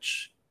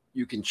much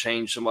you can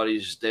change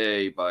somebody's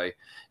day by,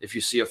 if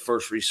you see a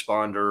first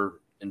responder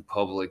in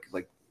public,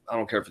 like, I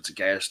don't care if it's a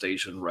gas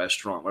station,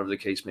 restaurant, whatever the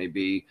case may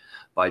be,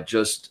 by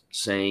just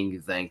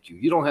saying thank you.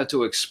 You don't have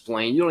to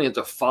explain. You don't have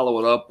to follow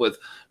it up with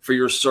for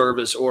your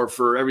service or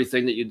for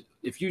everything that you,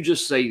 if you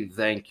just say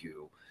thank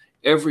you,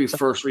 every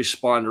first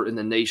responder in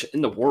the nation,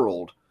 in the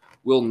world,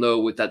 will know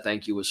what that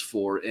thank you is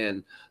for.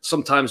 And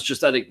sometimes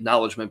just that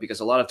acknowledgement, because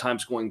a lot of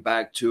times, going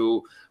back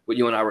to what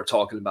you and I were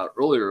talking about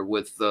earlier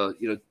with,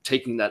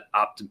 taking that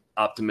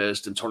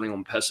optimist and turning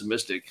them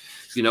pessimistic,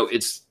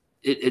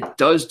 it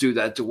does do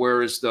that to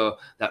where it's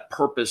that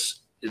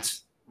purpose,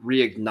 it's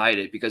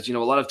reignited, because, a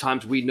lot of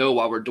times we know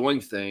why we're doing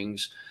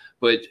things,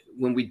 but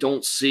when we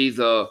don't see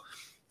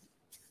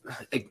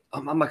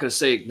I'm not going to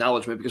say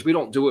acknowledgement, because we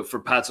don't do it for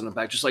pats on the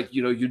back. Just like,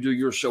 you do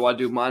your show, I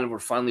do mine, and we're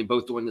finally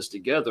both doing this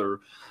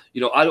together.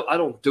 I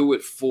don't do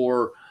it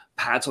for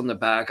pats on the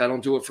back. I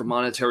don't do it for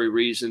monetary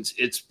reasons.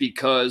 It's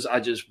because I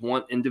just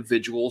want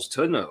individuals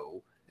to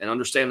know and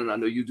understand. And I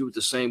know you do it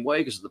the same way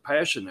because of the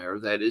passion there,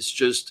 that it's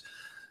just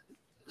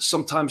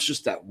sometimes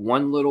just that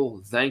one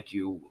little thank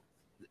you,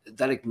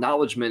 that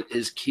acknowledgement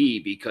is key,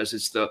 because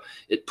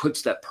it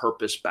puts that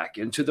purpose back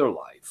into their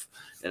life,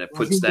 and it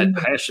puts that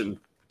passion.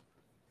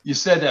 You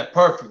said that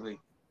perfectly.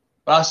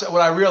 But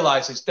what I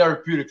realized is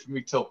therapeutic for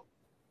me too.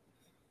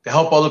 To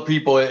help other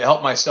people, and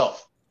help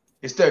myself.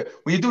 It's there.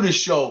 When you do this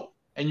show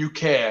and you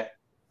care,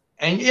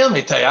 and let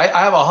me tell you, I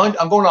have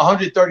I'm going to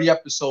 130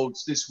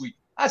 episodes this week.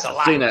 That's a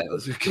lot.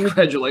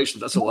 Congratulations.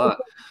 That's a lot.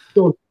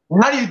 So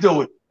how do you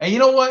do it? And you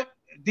know what?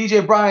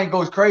 DJ Brian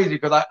goes crazy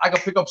because I can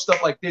pick up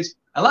stuff like this.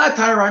 A lot of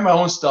time I write my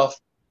own stuff.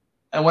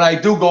 And when I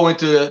do go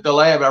into the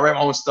lab, I write my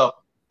own stuff.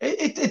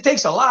 It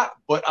takes a lot,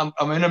 but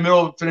I'm in the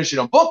middle of finishing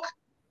a book.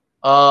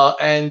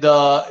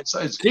 It's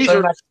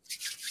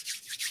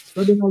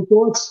Sunday Night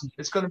Thoughts.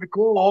 It's going to be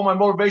cool. All my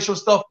motivational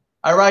stuff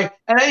I write.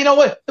 And you know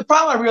what? The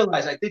problem I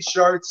realized, I did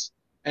shirts,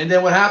 and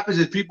then what happens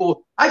is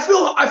people, I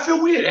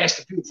feel weird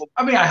asking people for,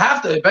 I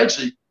have to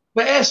eventually,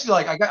 but ask you,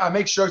 like, I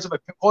make shirts. If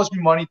it costs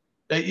me money,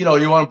 that, you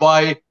want to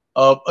buy,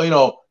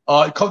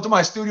 come to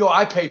my studio.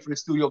 I pay for the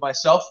studio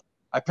myself.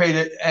 I paid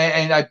it,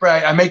 and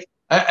I make,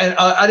 and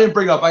I didn't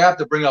bring up, I have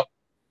to bring up.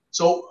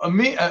 So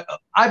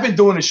I've been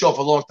doing the show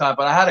for a long time,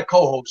 but I had a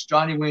co-host,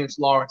 Johnny Williams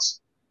Lawrence.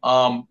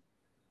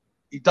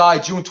 He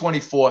died June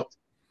 24th.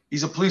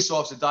 He's a police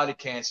officer, died of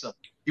cancer.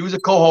 He was a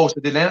co-host.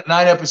 I did 9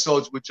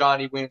 episodes with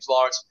Johnny Williams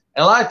Lawrence.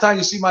 And a lot of times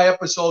you see my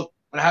episode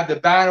when I have the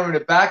banner in the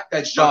back,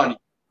 that's Johnny.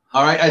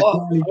 All right.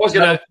 Well, I was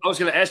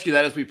gonna ask you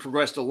that as we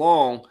progressed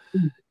along,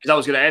 because I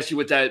was gonna ask you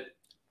what that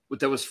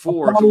was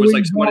for. If it was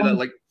like somebody that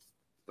like,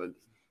 but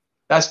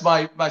that's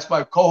my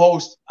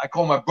co-host. I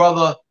call my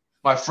brother,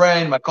 my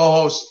friend, my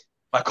co-host,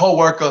 my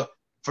co-worker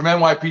from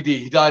NYPD.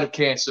 He died of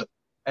cancer.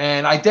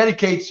 And I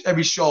dedicate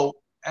every show.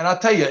 And I'll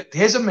tell you,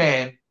 here's a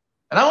man,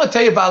 and I want to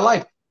tell you about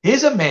life.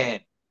 Here's a man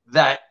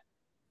that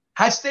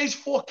had stage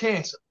 4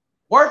 cancer,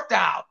 worked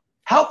out,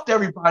 helped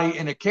everybody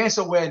in a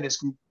cancer awareness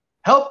group,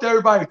 helped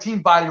everybody with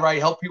Team Body Right,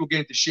 helped people get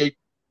into shape,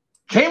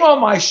 came on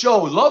my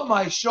show, loved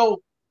my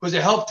show because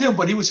it helped him,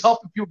 but he was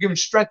helping people, give him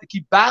strength to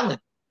keep battling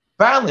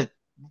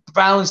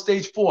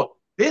stage 4.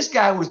 This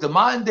guy was the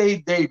modern day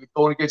David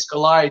going against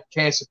Goliath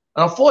cancer.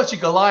 And unfortunately,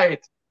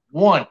 Goliath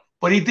won,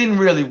 but he didn't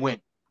really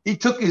win. He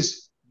took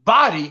his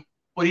body,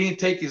 but he didn't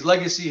take his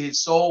legacy,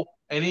 his soul,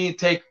 and he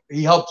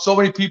helped so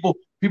many people.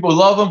 People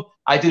love him.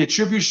 I did a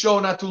tribute show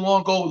not too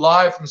long ago,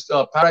 live from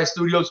Paradise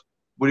Studios,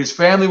 where his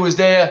family was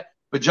there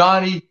for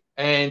Johnny.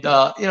 And,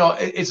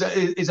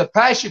 it's a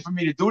passion for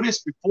me to do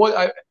this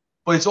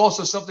but it's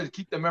also something to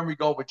keep the memory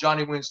going with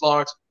Johnny Williams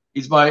Lawrence.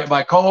 He's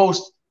my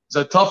co-host.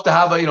 It's tough to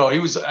have he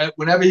was,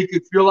 whenever he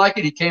could feel like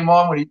it, he came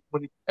on when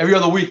he every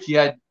other week he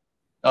had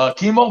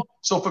chemo.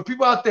 So for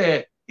people out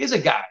there, here's a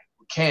guy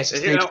with cancer.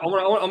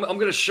 I'm going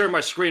to share my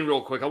screen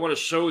real quick. I want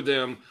to show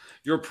them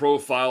your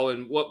profile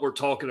and what we're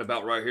talking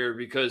about right here,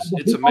 because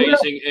it's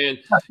amazing. And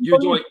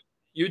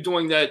you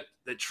doing that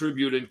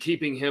tribute and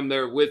keeping him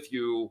there with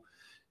you,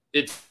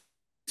 it's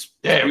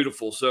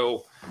beautiful.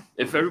 So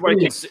if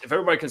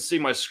everybody can see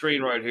my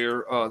screen right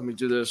here, let me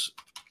do this.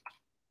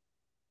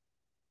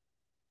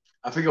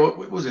 I forget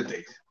what was the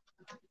date.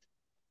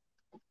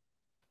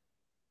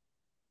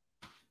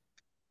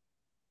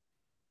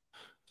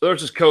 So there's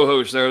his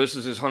co-host there. This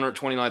is his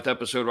 129th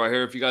episode right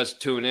here. If you guys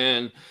tune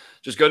in,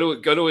 just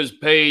go to his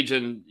page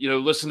and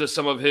listen to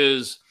some of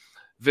his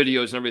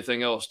videos and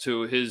everything else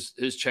to his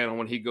channel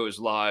when he goes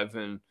live.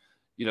 And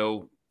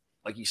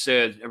like he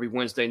said, every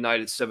Wednesday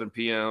night at 7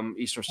 p.m.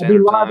 Eastern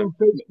Standard Time.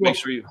 Make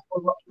sure you.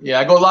 Yeah,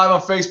 I go live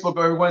on Facebook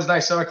every Wednesday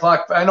night, 7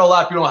 o'clock. I know a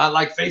lot of people don't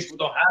like Facebook,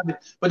 don't have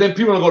it, but then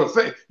people don't go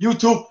to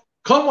YouTube.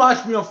 Come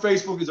watch me on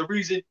Facebook. There's a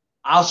reason.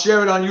 I'll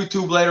share it on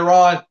YouTube later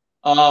on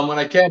when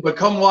I can. But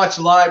come watch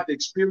live, the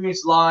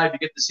experience live. You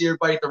get to see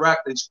everybody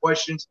interact, ask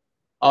questions.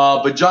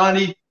 But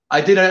Johnny,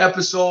 I did an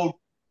episode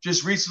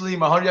just recently,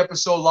 my 100th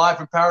episode live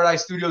from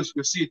Paradise Studios.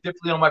 You'll see it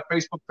differently on my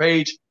Facebook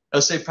page.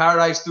 It'll say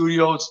Paradise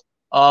Studios.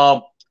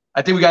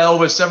 I think we got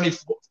over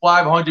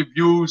 7,500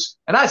 views,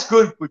 and that's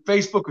good with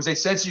Facebook because they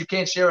censor you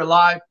can't share it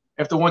live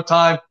after one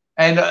time.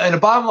 And the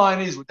bottom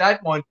line is with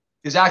that one,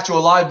 there's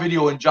actual live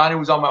video, and Johnny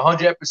was on my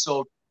 100th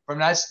episode from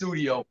that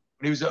studio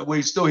when he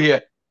was still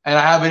here, and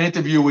I have an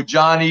interview with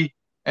Johnny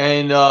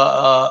and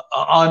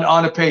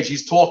on the page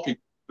he's talking,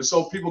 but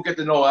so people get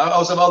to know. I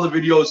also have other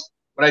videos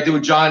when I do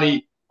with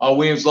Johnny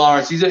Williams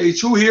Lawrence. He's a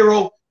true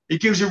hero. He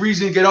gives you a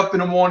reason to get up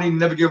in the morning and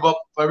never give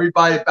up. For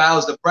everybody that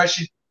battles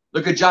depression,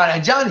 look at Johnny.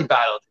 And Johnny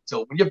battled it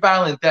too. When you're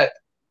battling death,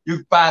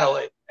 you battle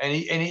it. And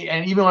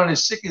even on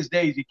his sickest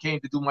days, he came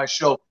to do my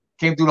show.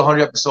 Came through the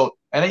 100th episode,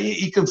 and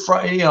he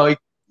confronted.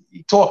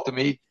 He talked to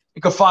me.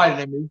 He confided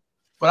in me.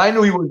 But I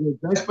knew he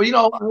wasn't the best. But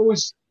I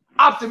was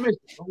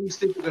optimistic. I always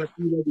think we're gonna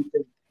do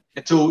everything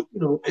until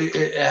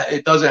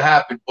it doesn't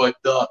happen. But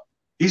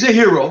he's a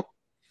hero.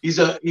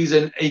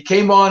 He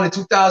came on in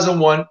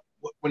 2001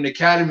 when the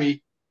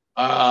Academy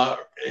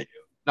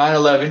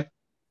 9/11,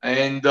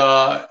 and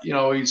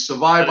he's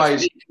survived by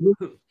his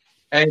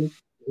and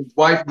his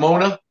wife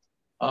Mona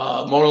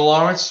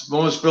Lawrence,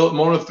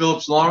 Mona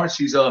Phillips Lawrence.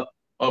 She's a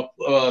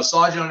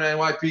sergeant on the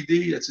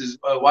NYPD. That's his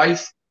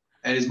wife,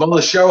 and his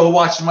mother Cheryl, who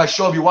watches my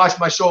show. If you watch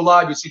my show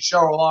live, you see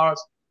Cheryl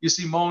Lawrence, you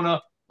see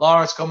Mona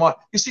Lawrence come on,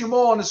 you see them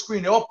all on the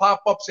screen. They all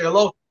pop up, say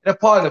hello. They're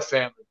part of the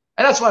family,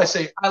 and that's why I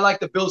say I like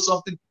to build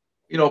something,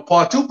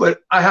 part two.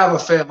 But I have a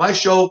family. My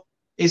show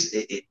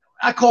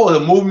I call it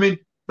a movement,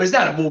 but it's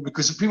not a movement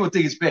because people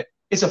think it's bad.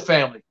 It's a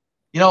family.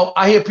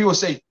 I hear people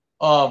say,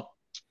 but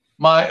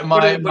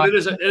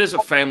it is a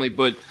family.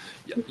 But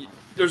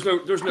there's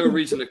no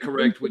reason to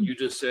correct what you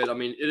just said. I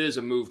mean, it is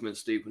a movement,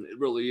 Stephen. It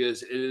really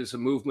is. It is a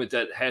movement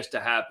that has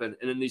to happen,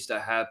 and it needs to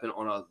happen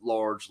on a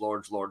large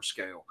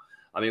scale.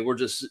 I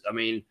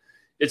mean,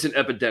 it's an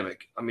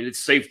epidemic. I mean,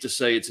 it's safe to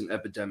say it's an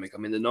epidemic. I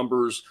mean, the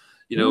numbers,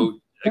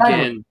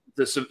 again,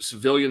 the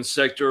civilian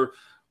sector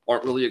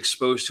aren't really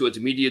exposed to it. The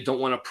media don't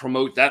want to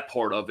promote that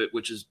part of it,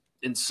 which is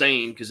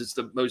insane because it's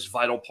the most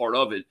vital part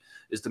of it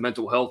is the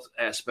mental health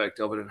aspect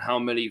of it and how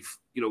many,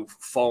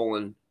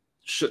 fallen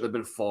shouldn't have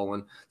been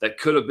fallen that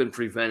could have been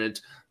prevented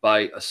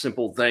by a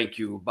simple thank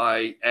you,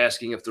 by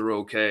asking if they're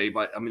okay.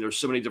 There's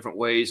so many different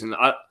ways. And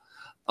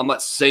I'm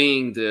not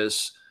saying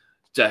this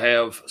to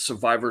have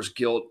survivor's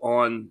guilt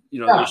on,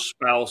 their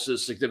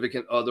spouses,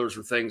 significant others,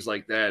 or things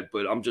like that.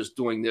 But I'm just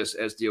doing this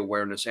as the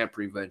awareness and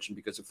prevention,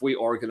 because if we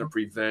are going to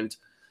prevent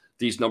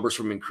these numbers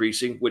from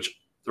increasing, which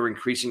they're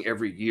increasing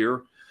every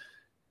year,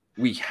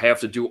 we have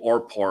to do our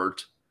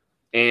part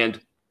and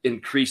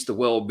increase the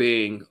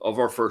well-being of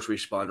our first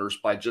responders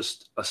by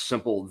just a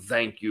simple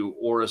thank you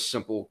or a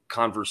simple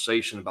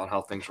conversation about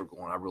how things are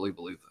going. I really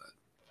believe that.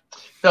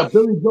 Now,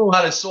 Billy Joel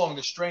had a song,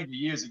 "The Stranger,"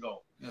 years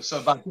ago. So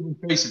about giving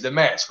faces, the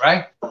mask,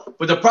 right?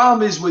 But the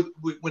problem is with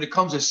when it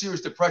comes to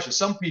serious depression,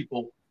 some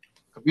people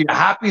could be the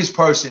happiest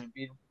person,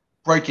 be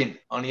breaking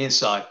on the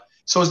inside.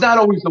 So it's not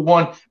always the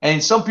one.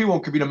 And some people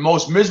could be the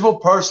most miserable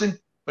person,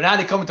 but now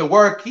they come to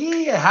work,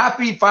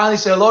 happy, finally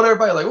say hello to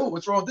everybody. Like, oh,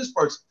 what's wrong with this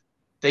person?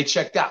 They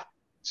checked out.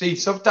 See,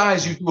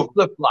 sometimes you do a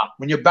flip flop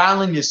when you're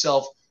battling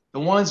yourself. The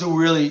ones who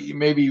really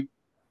maybe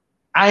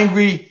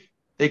angry,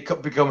 they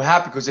become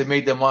happy because they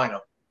made their mind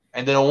up,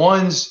 and then the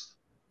ones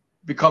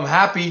become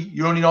happy.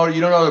 You don't know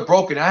they're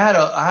broken. I had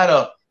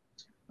a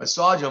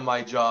sergeant on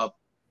my job.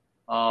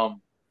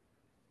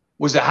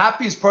 Was the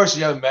happiest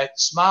person you ever met.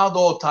 Smiled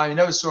all the time. You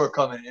never saw it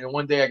coming. And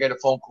one day I get a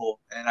phone call,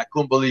 and I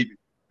couldn't believe it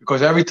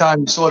because every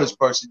time you saw this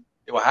person,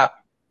 they were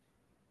happy.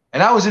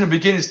 And I was in the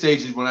beginning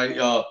stages when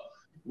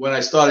I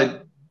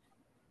started,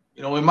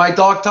 in my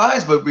dark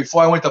times. But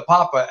before I went to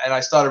POPPA, and I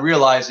started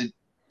realizing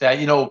that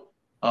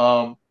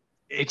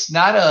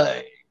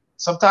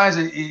sometimes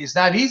it's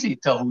not easy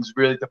to tell who's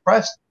really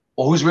depressed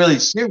or who's really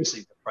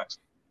seriously depressed.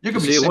 You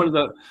can be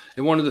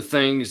one of the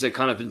things that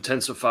kind of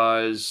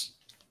intensifies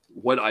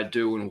what I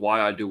do and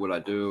why I do what I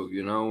do,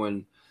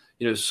 and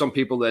some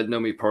people that know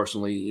me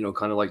personally,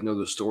 kind of like know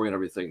the story and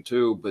everything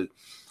too. But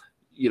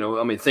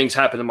things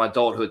happened in my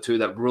adulthood too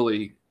that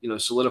really,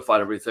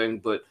 solidified everything.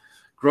 But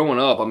growing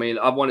up,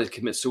 I wanted to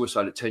commit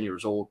suicide at 10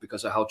 years old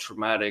because of how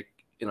traumatic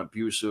and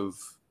abusive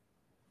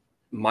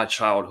my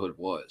childhood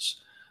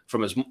was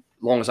from as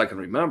long as I can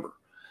remember.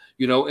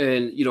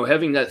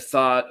 Having that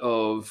thought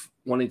of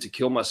wanting to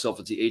kill myself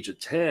at the age of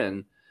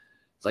 10,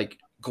 like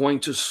going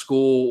to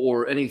school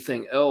or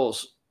anything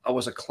else, I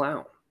was a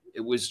clown.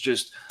 It was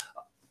just,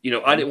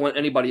 I didn't want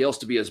anybody else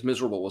to be as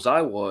miserable as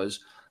I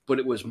was, but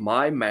it was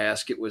my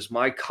mask. It was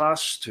my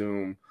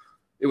costume.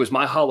 It was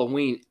my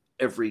Halloween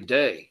every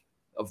day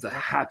of the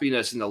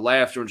happiness and the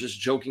laughter and just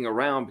joking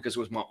around, because it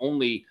was my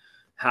only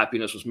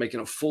happiness, was making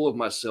a fool of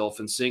myself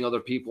and seeing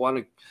other people.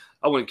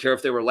 I wouldn't care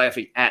if they were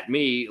laughing at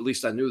me. At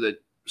least I knew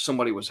that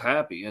somebody was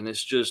happy. And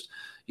it's just,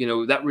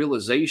 that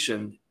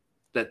realization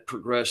that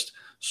progressed.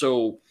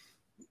 So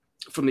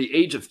from the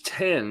age of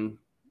 10,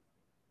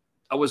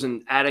 I was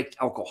an addict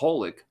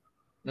alcoholic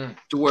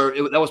to where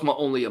that was my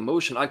only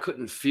emotion. I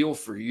couldn't feel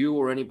for you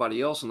or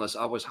anybody else unless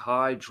I was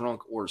high,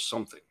 drunk, or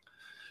something,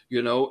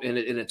 and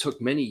it took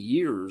many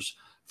years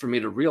for me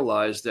to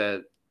realize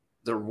that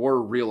there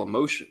were real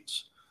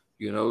emotions,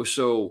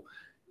 So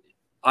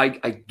I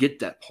get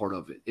that part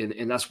of it.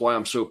 And that's why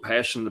I'm so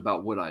passionate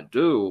about what I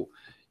do,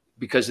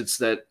 because it's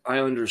that I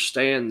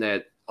understand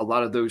that a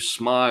lot of those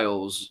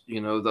smiles,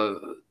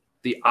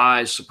 the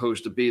eye's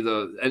supposed to be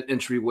the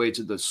entryway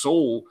to the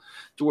soul,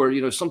 to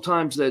where,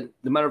 sometimes that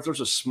no matter if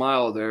there's a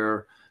smile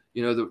there,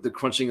 the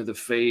crunching of the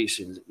face.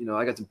 And,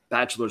 I got the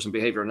bachelor's in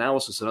behavior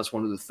analysis. And that's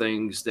one of the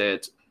things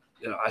that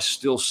I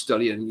still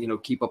study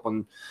and, keep up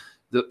on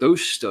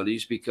those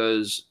studies,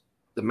 because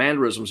the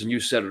mannerisms, and you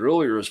said it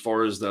earlier, as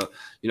far as the,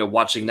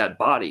 watching that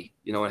body,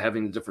 and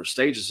having the different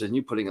stages, and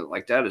you putting it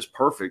like that is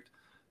perfect,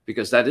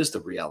 because that is the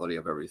reality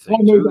of everything.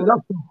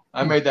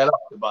 I made that up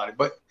about it,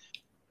 but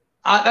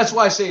that's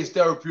why I say it's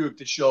therapeutic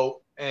to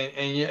show.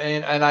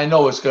 And I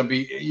know it's going to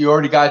be, you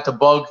already got the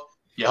bug.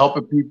 You're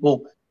helping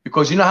people,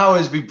 because you know how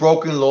it is, be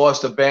broken,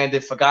 lost,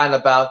 abandoned, forgotten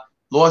about,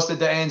 lost at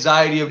the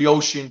anxiety of the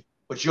ocean.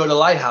 But you're the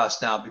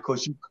lighthouse now,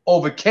 because you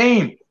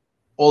overcame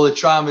all the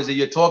traumas that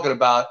you're talking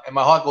about. And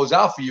my heart goes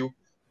out for you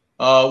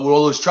with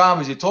all those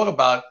traumas you talk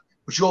about.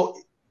 But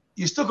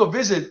you still go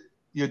visit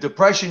your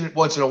depression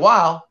once in a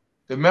while,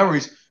 the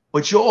memories,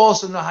 but you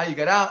also know how you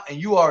got out,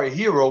 and you are a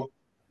hero.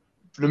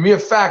 For the mere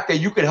fact that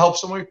you could help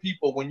so many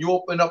people, when you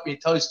open up and you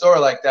tell a story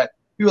like that,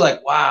 you're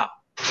like, wow,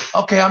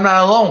 okay, I'm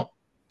not alone.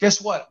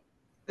 Guess what?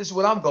 This is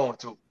what I'm going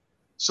through.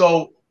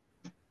 So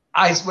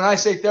when I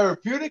say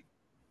therapeutic,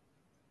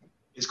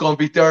 it's going to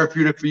be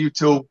therapeutic for you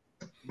too,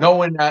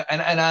 knowing that.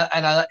 And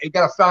I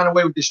got to find a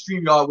way with the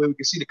StreamYard where we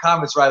can see the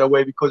comments right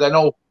away, because I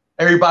know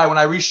everybody, when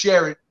I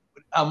reshare it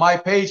on my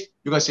page,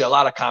 you're going to see a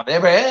lot of comments.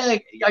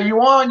 Everybody, hey, are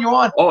you on? You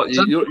on? Oh,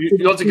 you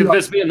don't have to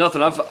convince me of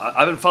nothing.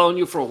 I've been following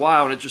you for a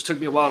while, and it just took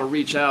me a while to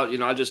reach out.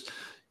 I just,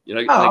 and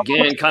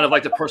again, kind of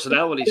like the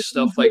personality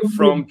stuff, like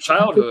from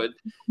childhood,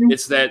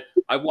 it's that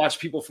I watch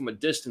people from a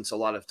distance a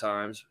lot of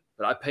times,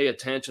 but I pay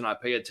attention,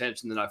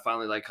 then I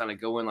finally like kind of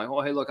go in like,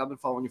 oh, hey, look, I've been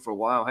following you for a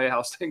while. Hey,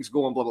 how's things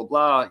going? Blah, blah,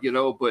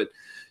 blah, but,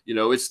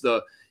 it's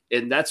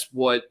and that's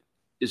what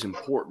is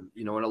important,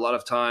 and a lot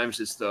of times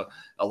it's a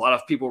lot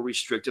of people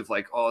restrictive,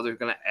 like, oh, they're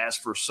going to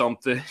ask for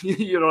something,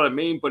 you know what I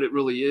mean? But it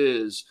really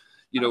is,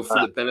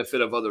 for the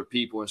benefit of other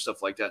people and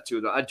stuff like that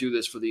too. I do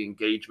this for the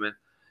engagement,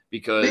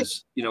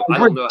 because, I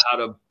don't know how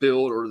to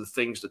build or the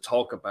things to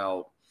talk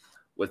about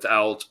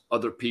without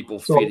other people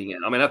feeding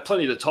in. I mean, I have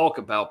plenty to talk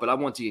about, but I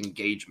want the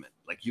engagement.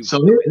 Like you.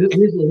 So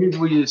here's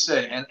what you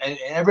say, and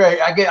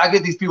I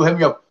get these people hitting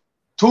me up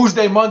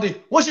Tuesday, Monday.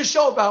 What's your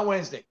show about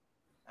Wednesday?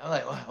 I'm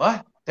like,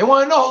 what? They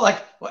want to know,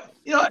 like, what?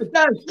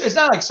 It's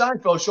not like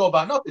Seinfeld's show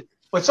about nothing.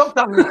 But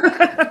sometimes we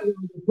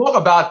talk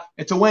about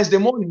it's a Wednesday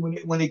morning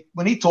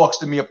when he talks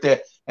to me up there,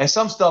 and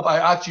some stuff I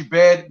actually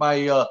bared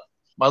my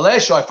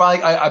last show.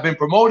 I've been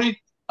promoted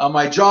on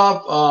my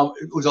job.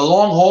 It was a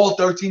long haul,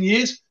 13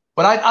 years.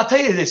 But I'll tell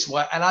you this,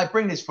 and I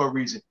bring this for a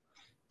reason.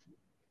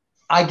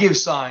 I give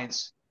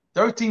signs.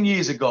 13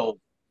 years ago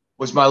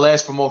was my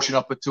last promotion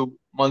up until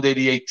Monday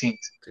the 18th.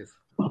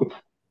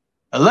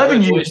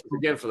 11 years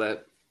again for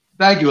that.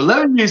 Thank you.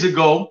 11 years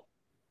ago,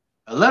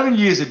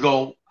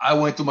 I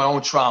went through my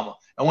own trauma.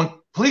 And when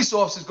police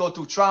officers go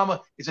through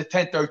trauma, it's a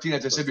 1013,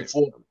 as I said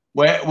before,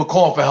 where we're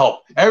calling for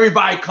help.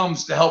 Everybody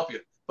comes to help you.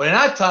 But in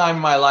that time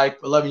in my life,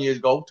 11 years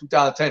ago,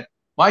 2010,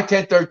 my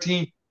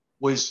 1013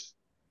 was,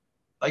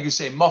 like you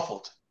say,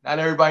 muffled. Not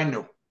everybody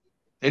knew.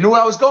 They knew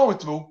what I was going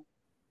through.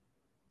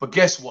 But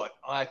guess what?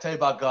 I tell you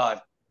about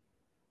God.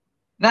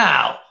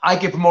 Now, I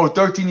get promoted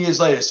 13 years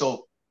later.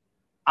 So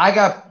I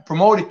got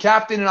promoted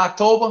captain in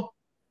October,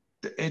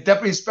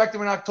 deputy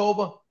inspector in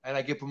October, and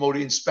I get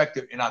promoted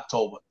inspector in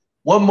October.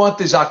 1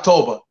 month is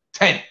October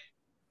 10.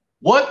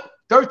 What?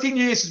 13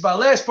 years is my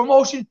last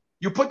promotion.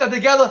 You put that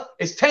together,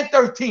 it's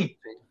 1013.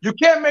 You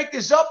can't make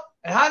this up.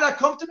 And how did that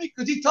come to me?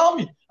 Because he told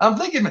me. I'm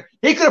thinking, man,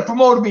 he could have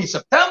promoted me in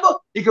September.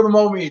 He could have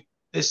promoted me in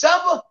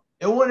December.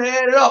 It wouldn't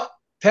have added up.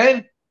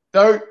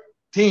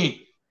 1013.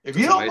 If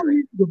you don't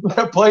believe the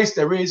better place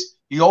there is,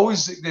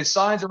 there's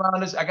signs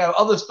around us. I got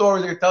other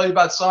stories I can tell you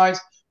about signs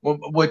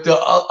with the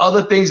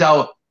other things,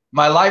 how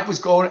my life was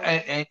going,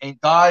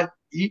 and God,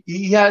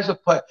 he has a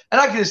plan.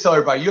 And I can just tell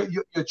everybody,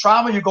 your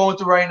trauma you're going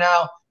through right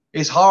now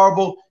is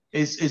horrible.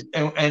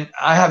 And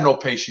I have no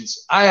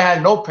patience. I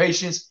had no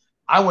patience.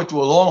 I went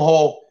through a long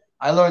haul.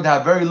 I learned to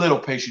have very little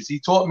patience. He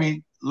taught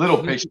me little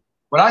patience.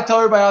 But I tell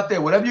everybody out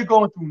there, whatever you're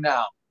going through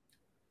now,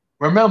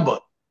 remember,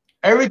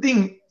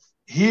 everything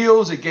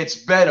heals, it gets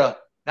better,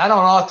 not on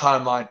our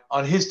timeline,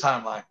 on his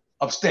timeline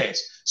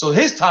upstairs. So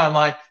his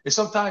timeline is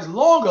sometimes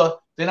longer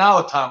than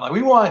our timeline.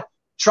 We want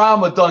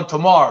trauma done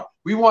tomorrow.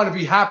 We want to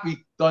be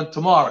happy done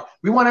tomorrow.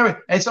 We want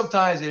everything, and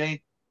sometimes it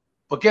ain't.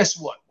 But guess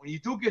what? When you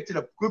do get to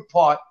the good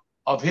part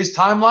of his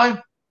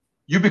timeline,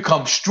 you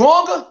become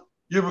stronger,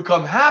 you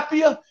become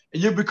happier,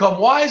 and you become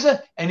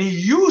wiser, and he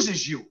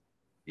uses you.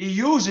 He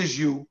uses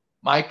you,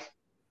 Mike.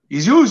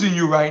 He's using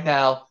you right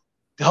now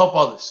to help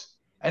others.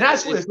 And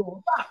that's what it's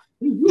all about.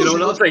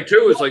 Another thing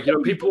too is like,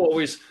 people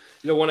always,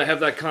 want to have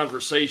that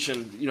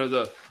conversation,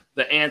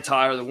 the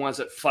anti or the ones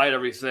that fight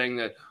everything,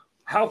 that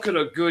how could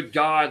a good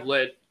God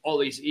let all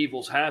these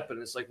evils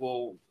happen? It's like,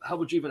 well, how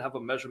would you even have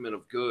a measurement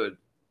of good?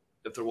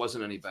 if there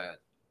wasn't any bad,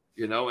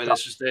 you know? And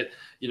it's just that,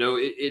 you know,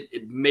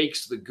 it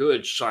makes the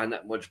good shine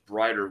that much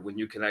brighter when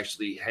you can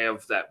actually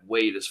have that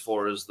weight as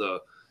far as the,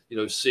 you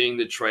know, seeing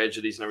the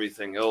tragedies and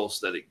everything else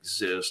that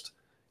exist.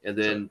 And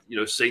then, you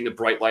know, seeing the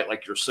bright light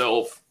like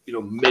yourself, you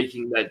know,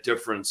 making that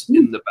difference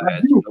in the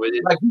bad. You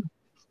know,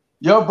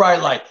 you're a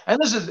bright light. And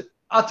listen,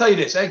 I'll tell you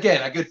this.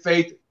 Again, I get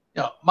faith.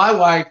 You know, my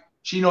wife,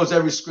 she knows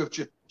every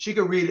scripture. She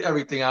can read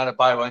everything out of the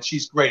Bible, and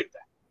she's great at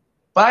that.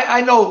 But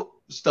I know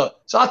stuff.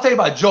 So I'll tell you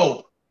about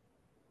Job.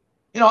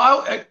 You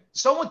know,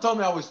 someone told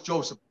me I was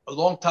Joseph a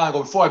long time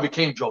ago before I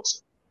became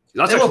Joseph.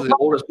 That's actually the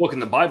oldest book in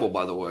the Bible,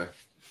 by the way.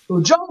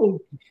 So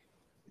Job,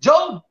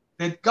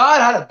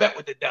 God had a bet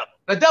with the devil.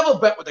 The devil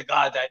bet with the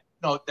God that,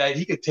 you know, that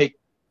he could take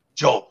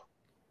Job.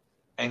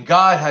 And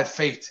God had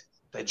faith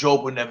that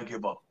Job would never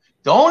give up.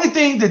 The only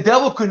thing the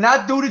devil could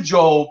not do to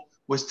Job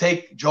was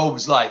take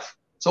Job's life.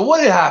 So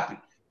what had happened?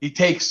 He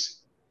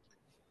takes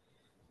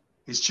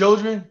his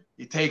children,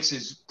 he takes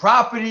his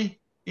property,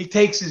 he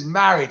takes his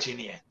marriage in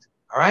the end.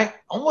 All right?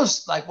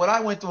 Almost like what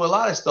I went through a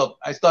lot of stuff.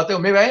 I thought that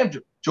maybe I am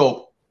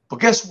Job. But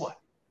guess what?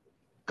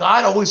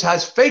 God always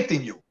has faith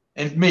in you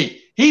and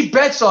me. He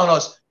bets on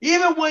us,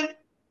 even when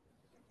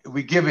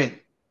we give in.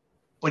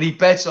 But he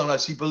bets on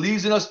us. He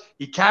believes in us.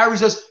 He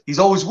carries us. He's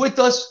always with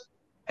us.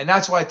 And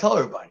that's why I tell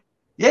everybody.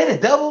 Yeah, the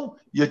devil,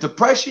 your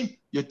depression,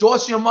 your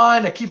thoughts in your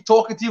mind that keep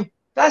talking to you,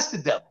 that's the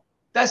devil.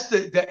 That's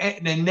the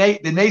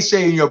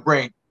naysayer in your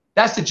brain.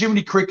 That's the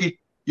Jiminy Cricket.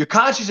 Your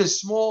conscience is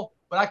small,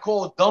 but I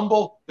call it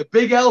Dumbo, the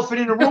big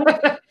elephant in the room.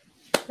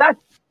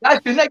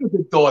 That's the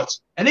negative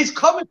thoughts. And he's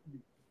coming to you.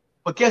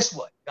 But guess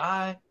what?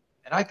 God,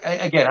 and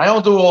I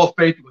don't do it all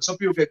faith, but some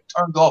people get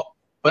turned off.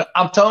 But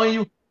I'm telling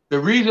you, the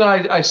reason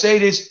I say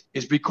this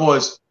is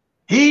because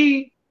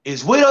he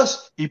is with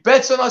us. He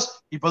bets on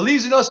us. He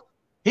believes in us.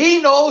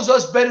 He knows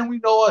us better than we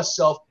know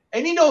ourselves.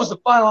 And he knows the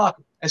final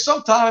outcome. And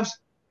sometimes,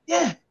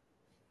 yeah,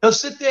 he'll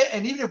sit there,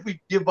 and even if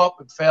we give up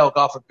and fail,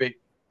 God forbid,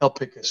 he'll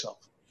pick us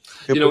up.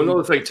 You know,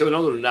 another thing, too,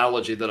 another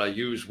analogy that I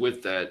use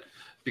with that,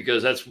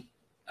 because that's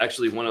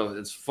actually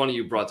it's funny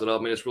you brought that up.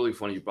 I mean, it's really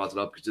funny you brought it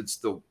up because it's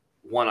the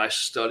one I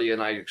study,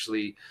 and I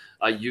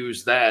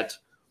use that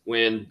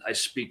when I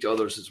speak to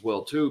others as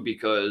well, too,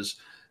 because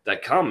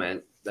that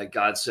comment that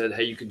God said,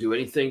 hey, you can do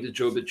anything to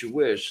Job that you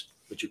wish,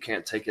 but you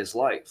can't take his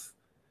life.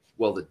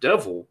 Well, the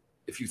devil,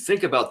 if you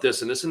think about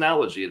this in this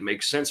analogy, it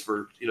makes sense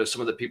for, you know,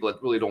 some of the people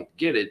that really don't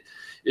get it,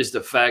 is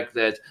the fact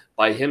that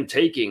by him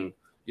taking,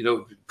 you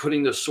know,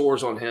 putting the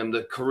sores on him,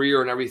 the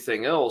career and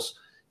everything else,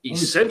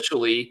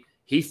 essentially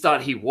he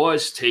thought he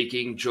was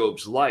taking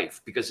Job's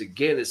life. Because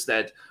again, it's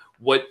that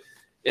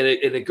and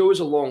it goes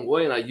a long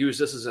way. And I use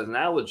this as an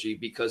analogy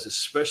because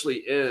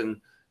especially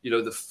in, you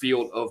know, the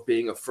field of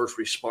being a first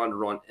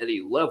responder on any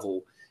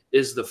level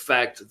is the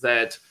fact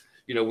that,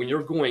 you know, when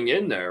you're going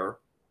in there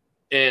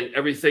and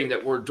everything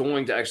that we're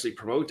doing to actually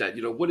promote that,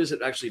 you know, what is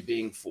it actually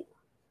being for?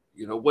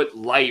 You know, what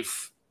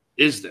life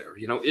is there?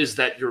 You know, is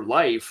that your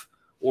life,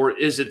 or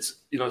is it,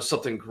 you know,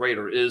 something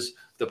greater? Is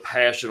the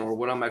passion or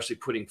what I'm actually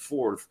putting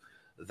forth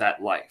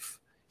that life?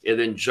 And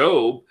then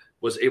Job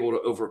was able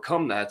to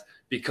overcome that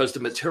because the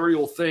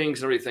material things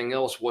and everything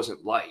else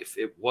wasn't life.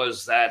 It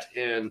was that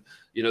in,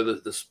 you know,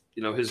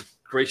 you know, his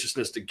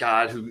graciousness to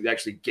God who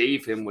actually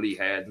gave him what he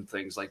had and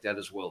things like that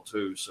as well,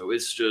 too. So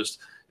it's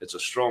a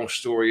strong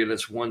story, and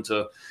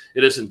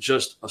it isn't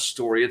just a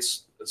story.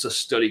 It's a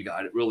study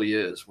guide. It really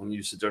is. When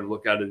you sit there and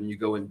look at it and you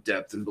go in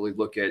depth and really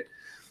look at,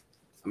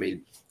 I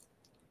mean,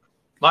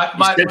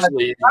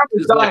 essentially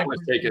his life was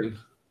taken.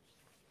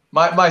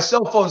 My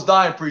cell phone's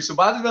dying, Priest. So,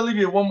 but I'm going to leave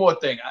you with one more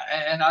thing.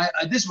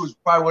 This was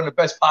probably one of the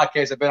best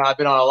podcasts I've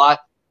been on a lot.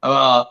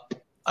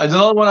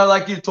 Another one I'd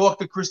like you to talk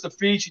to, Krista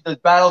Fee. She does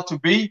Battle to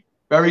Be.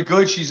 Very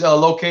good. She's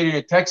located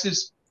in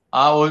Texas.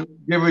 I will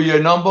give her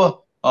your number,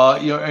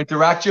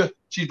 interact you.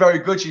 She's very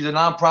good. She's a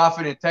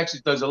nonprofit in Texas,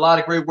 does a lot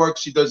of great work.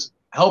 She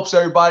helps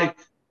everybody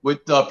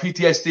with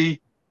PTSD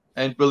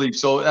and belief.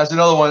 So that's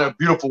another one, a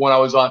beautiful one I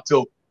was on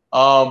too.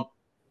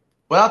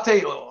 But I'll tell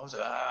you,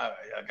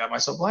 I got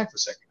myself blank for a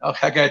second.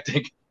 Okay, I got to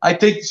think. I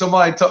think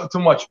somebody too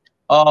much.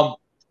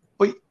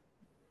 But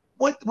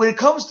when it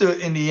comes to,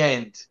 in the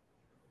end,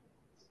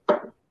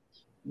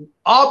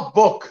 our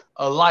book,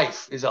 A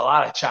Life, is a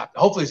lot of chapters.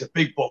 Hopefully it's a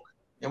big book,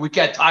 and we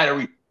can't tired of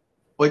reading.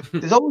 But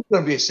there's always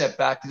going to be a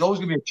setback. There's always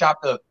going to be a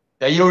chapter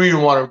that you don't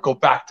even want to go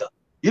back to.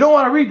 You don't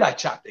want to read that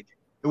chapter again.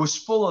 It was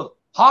full of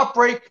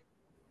heartbreak,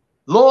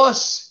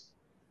 loss,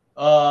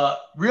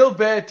 real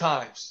bad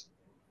times.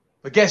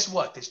 But guess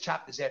what? There's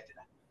chapters after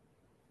that.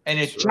 And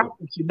the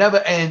chapter should never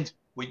end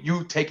with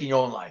you taking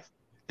your own life.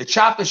 The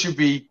chapter should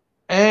be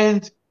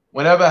end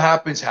whenever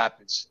happens,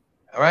 happens.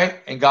 All right?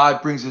 And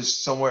God brings us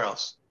somewhere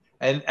else.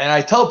 And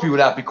I tell people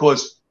that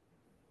because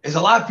there's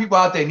a lot of people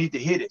out there need to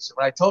hear this.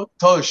 What I told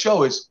the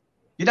show is,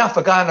 you're not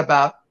forgotten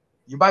about.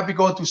 You might be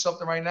going through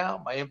something right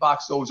now. My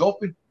inbox is always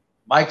open.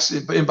 Mike's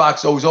inbox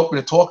is always open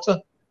to talk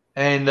to.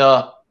 And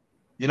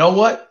you know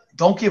what?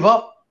 Don't give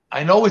up.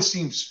 I know it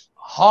seems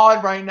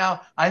hard right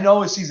now. I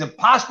know it seems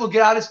impossible to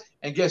get out of this.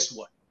 And guess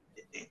what?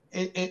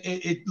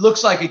 It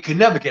looks like it can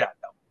never get out of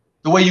that.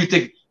 The way you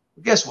think.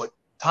 But guess what?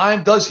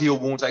 Time does heal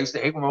wounds. I used to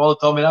hate when my mother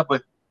told me that,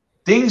 but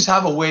things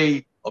have a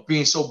way of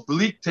being so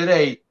bleak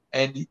today,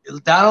 and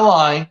down the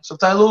line,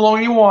 sometimes a little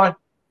longer than you want,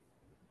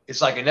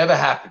 it's like it never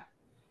happened.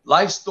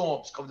 Life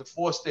storms come in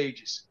 4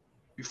 stages.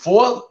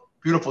 Before,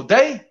 beautiful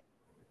day.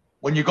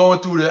 When you're going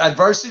through the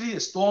adversity, the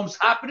storm's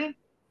happening.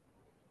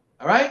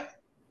 All right?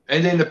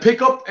 And then the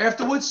pickup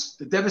afterwards,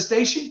 the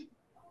devastation.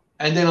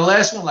 And then the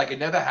last one, like it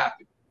never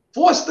happened.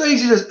 4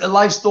 stages of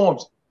life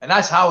storms. And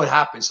that's how it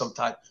happens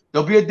sometimes.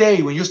 There'll be a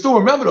day when you still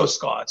remember those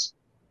scars,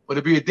 but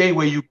there'll be a day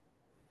where you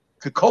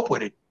could cope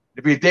with it.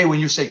 There'll be a day when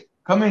you say,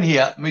 come in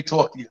here, let me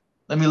talk to you.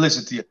 Let me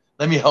listen to you.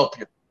 Let me help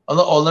you.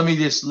 Or let me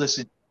just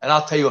listen. And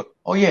I'll tell you,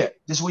 oh, yeah,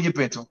 this is what you've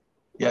been through.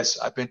 Yes,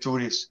 I've been through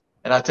this.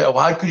 And I'll tell you,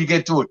 well, how could you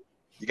get through it?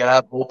 You got to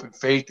have hope and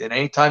faith. And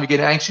anytime you get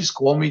anxious,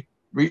 call me,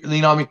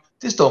 lean on me.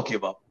 Just don't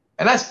give up.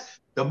 And that's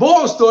the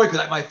moral story,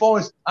 because my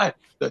phone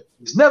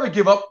is never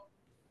give up,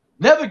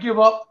 never give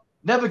up.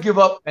 Never give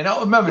up. And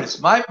I'll remember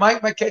this. My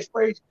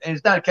catchphrase, and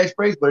it's not a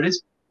catchphrase, but it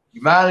is,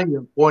 you matter,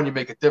 you're important, you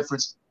make a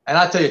difference. And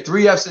I'll tell you,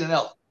 3 F's and an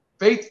L.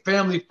 Faith,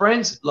 family,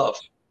 friends, love.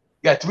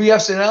 You got 3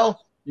 F's and an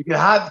L. You can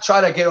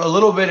try to get a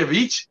little bit of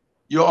each.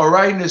 You're all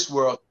right in this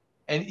world.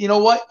 And you know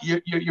what?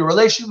 Your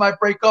relationship might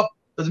break up.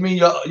 Doesn't mean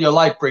your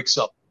life breaks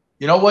up.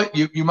 You know what?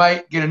 You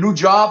might get a new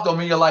job. Don't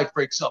mean your life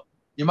breaks up.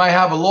 You might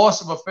have a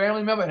loss of a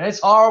family member, and it's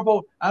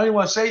horrible. I don't even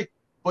want to say it,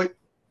 but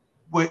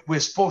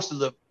we're supposed to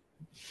live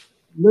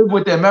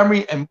with their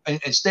memory and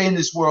stay in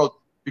this world,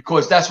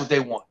 because that's what they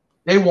want.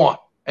 They want,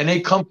 and they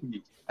come to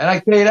you. And I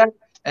tell you that,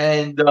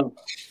 and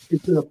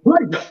it's been a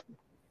pleasure.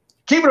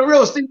 Keeping it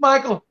real, Steve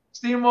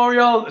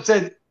Mauriello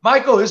said,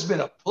 Michael, this has been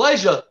a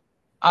pleasure.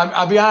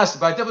 I'll be honest,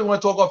 but I definitely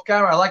want to talk off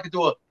camera. I'd like to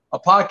do a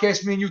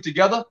podcast, me and you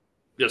together.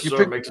 Yes,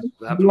 sir. Makes it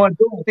happen. I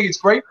think it's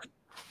great.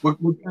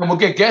 We'll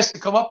get guests to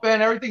come up there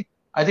and everything.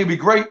 I think it'd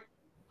be great.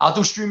 I'll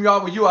do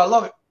StreamYard with you. I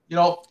love it. You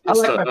know,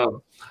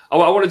 I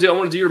want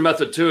to do your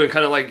method too, and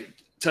kind of like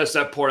test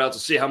that part out to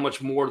see how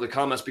much more of the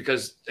comments,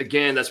 because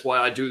again, that's why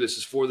I do this,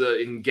 is for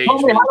the engagement.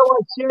 Tell me, how do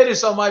I share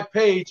this on my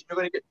page? You're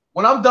gonna get,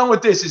 when I'm done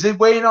with this, is it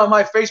waiting on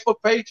my Facebook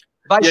page?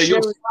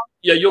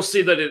 You'll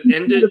see that it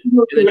ended, and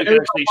then you can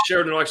actually share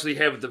it, and it'll actually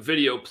have the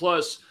video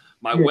plus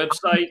my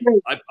website.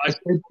 I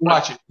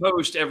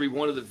post every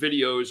one of the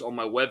videos on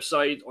my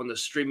website on the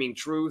Streaming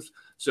Truth,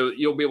 so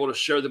you'll be able to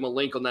share them a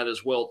link on that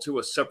as well, to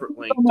a separate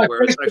link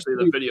where it's actually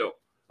the video.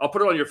 I'll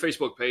put it on your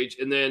Facebook page,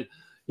 and then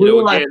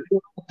again,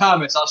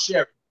 comments, I'll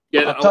share it.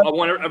 Yeah, I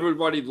want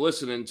everybody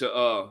listening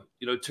to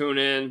tune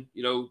in,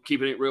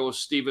 keeping it real with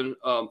Stephen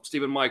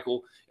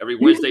Michael every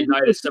Wednesday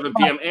night at 7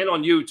 p.m. and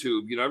on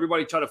YouTube.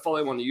 Everybody try to follow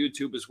him on the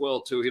YouTube as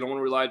well too. You don't want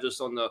to rely just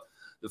on the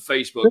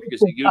Facebook,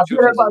 because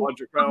YouTube has a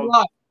larger crowd.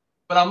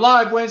 But I'm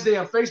live Wednesday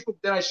on Facebook,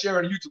 then I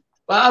share it on YouTube.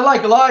 But I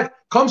like it live.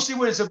 Come see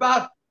what it's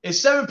about. It's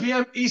 7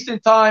 p.m.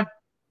 Eastern time.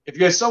 If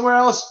you're somewhere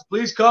else,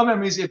 please come. That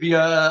means if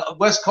you're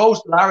West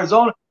Coast in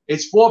Arizona,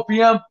 it's 4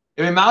 p.m.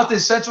 If you're Mountain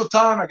Central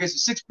Time, I guess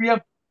it's 6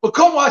 p.m. But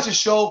come watch a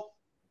show.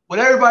 What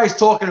everybody's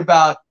talking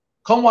about,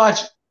 come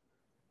watch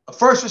a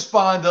first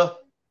responder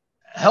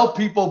help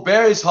people,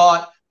 bear his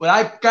heart. But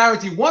I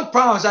guarantee, one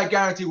promise I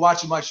guarantee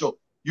watching my show,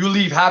 you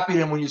leave happier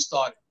than when you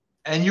started.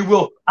 And you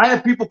will. I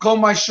have people come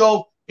my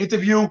show,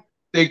 interview,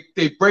 they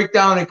break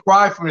down and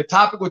cry from the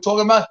topic we're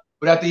talking about,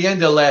 but at the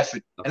end they're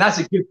laughing. And that's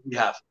a gift we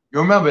have. You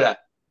remember that.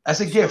 That's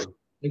a gift.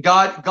 And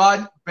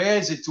God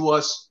bears it to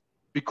us,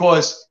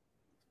 because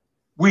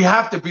we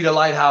have to be the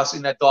lighthouse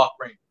in that dark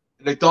rain,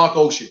 in the dark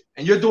ocean.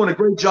 And you're doing a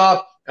great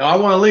job. And I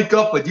want to link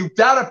up, but you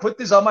gotta put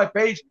this on my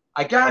page.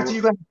 I guarantee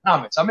you're gonna have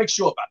comments. I'll make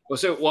sure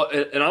about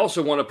it. And I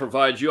also want to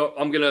provide you.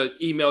 I'm gonna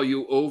email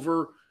you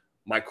over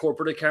my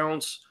corporate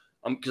accounts,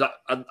 because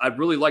I'd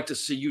really like to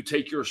see you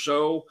take your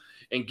show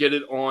and get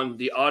it on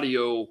the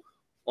audio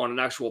on an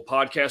actual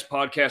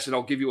podcast, and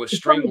I'll give you a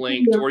stream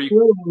link where you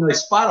can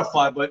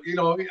Spotify, but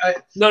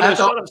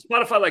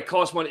Spotify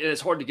costs money and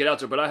it's hard to get out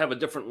there. But I have a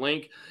different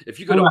link. If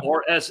you go to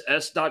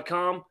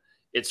rss.com,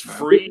 it's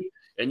free,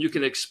 and you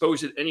can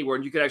expose it anywhere,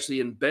 and you can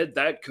actually embed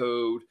that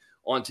code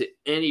onto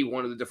any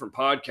one of the different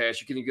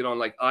podcasts. You can get on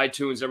like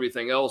iTunes,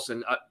 everything else,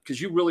 and because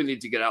you really need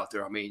to get out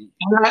there. I mean,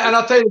 and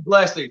I'll tell you the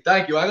last thing.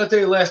 Thank you. I'm gonna tell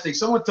you the last thing.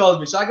 Someone tells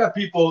me, so I got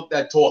people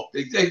that talk.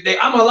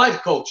 I'm a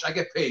life coach. I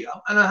get paid,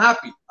 and I'm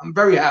happy. I'm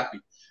very happy,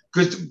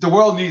 because the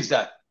world needs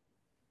that.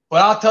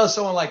 But I'll tell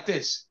someone like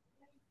this.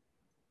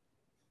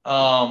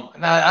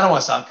 And I don't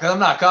want to sound, because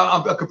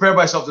I'm comparing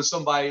myself to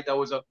somebody that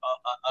was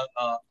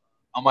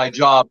on my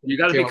job. You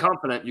got to be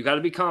confident. You got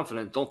to be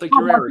confident. Don't think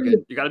you're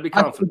arrogant. You got to be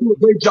confident. They do a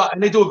great job,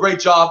 and they do a great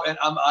job, and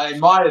I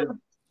admire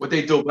them, what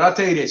they do. But I'll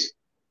tell you this.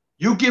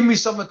 You give me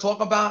something to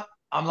talk about,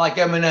 I'm like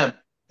Eminem.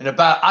 And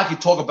I can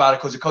talk about it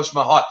because it comes from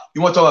my heart.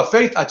 You want to talk about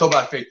faith? I talk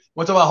about faith. You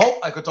want to talk about hope?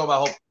 I can talk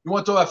about hope. You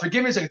want to talk about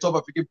forgiveness? I can talk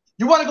about forgiveness.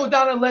 You want to go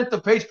down and length the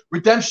page,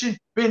 redemption,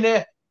 been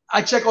there.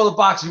 I check all the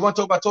boxes. You want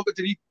to talk about talking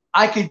to the,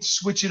 I can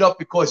switch it up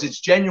because it's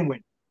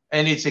genuine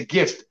and it's a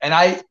gift. And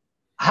I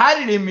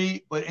had it in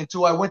me, but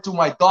until I went through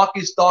my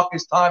darkest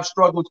time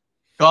struggles,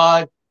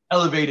 God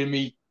elevated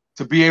me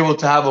to be able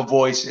to have a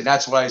voice, and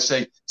that's what I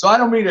say. So I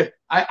don't mean to.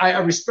 I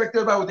respect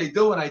everybody what they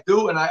do, and I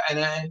do,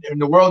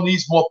 and the world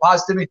needs more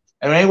positivity.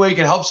 And any way you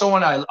can help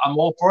someone, I'm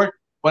all for it.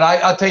 But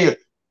I'll tell you,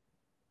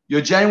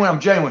 you're genuine. I'm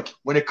genuine.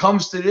 When it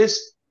comes to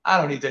this, I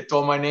don't need to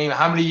throw my name.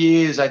 How many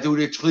years I do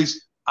this?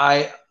 Please,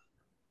 I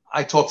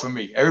talk for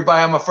me.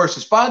 Everybody, I'm a first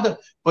responder.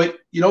 But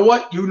you know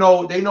what?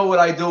 They know what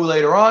I do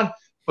later on.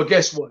 But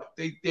guess what?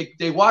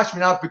 They watch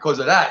me not because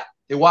of that.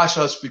 They watch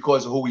us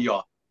because of who we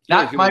are.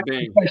 Not my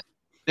being.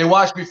 They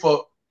watch me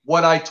for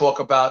what I talk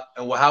about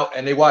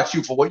and they watch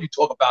you for what you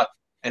talk about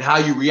and how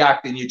you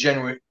react and you're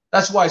genuine.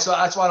 That's why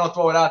I don't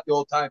throw it out the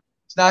whole time.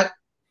 It's not.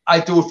 I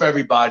do it for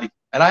everybody,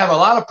 and I have a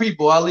lot of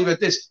people. I'll leave it at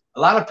this: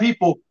 a lot of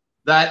people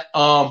that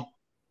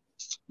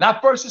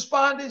not first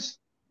responders,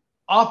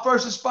 are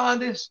first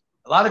responders.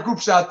 A lot of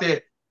groups out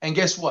there, and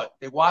guess what?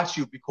 They watch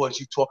you because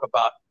you talk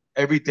about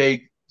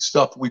everyday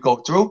stuff we go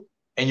through,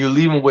 and you're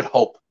leaving with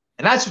hope.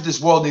 And that's what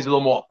this world needs: a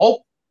little more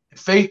hope and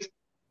faith.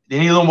 They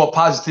need a little more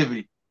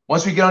positivity.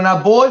 Once we get on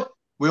that board,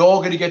 we're all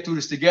going to get through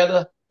this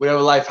together,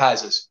 whatever life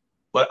has us.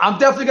 But I'm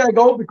definitely going to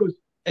go because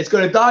it's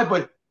going to die.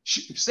 But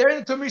send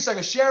it to me so I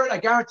can share it. I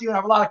guarantee you I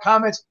have a lot of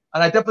comments,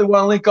 and I definitely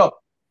want to link up.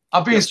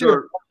 I'm being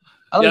serious.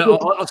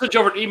 I'll send you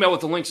over an email with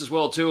the links as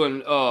well, too.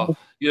 And,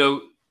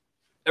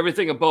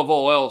 everything above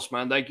all else,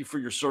 man, thank you for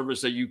your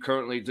service that you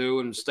currently do,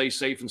 and stay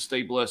safe and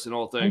stay blessed in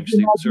all things,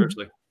 Stephen,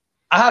 seriously.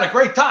 I had a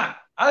great time.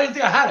 I didn't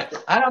think I had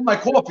it. I had my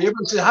coffee.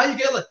 Everybody said, how you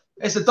get it?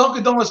 It's the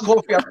Dunkin' Donuts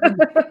coffee. I'm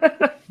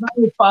not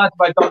even sponsored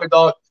by Dunkin'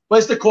 Donuts, but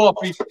it's the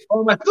coffee.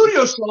 On my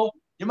studio show,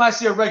 you might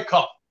see a red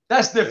cup.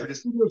 That's different. The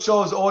studio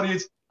show's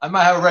audience, I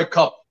might have a red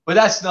cup, but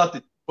that's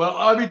nothing. But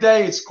every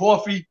day it's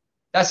coffee.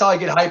 That's how I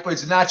get hyper.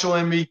 It's natural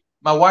in me.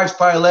 My wife's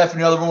probably laughing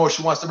in the other room, or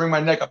she wants to bring my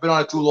neck. I've been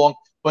on it too long.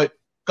 But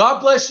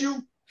God bless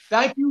you.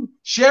 Thank you.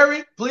 Share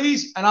it,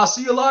 please. And I'll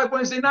see you live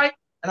Wednesday night.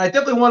 And I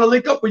definitely want to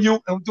link up with you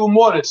and do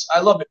more of this.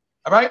 I love it.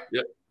 All right?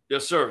 Yeah.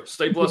 Yes, sir.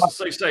 Stay blessed and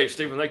stay safe,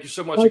 Stephen. Thank you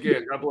so much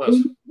again. God bless.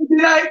 Good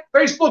night.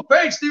 Facebook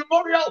page, Stephen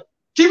Mauriello.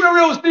 Keep it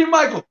real with Steve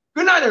Michael.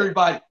 Good night,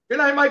 everybody. Good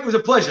night, Mike. It was a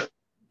pleasure.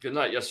 Good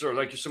night. Yes, sir.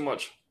 Thank you so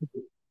much.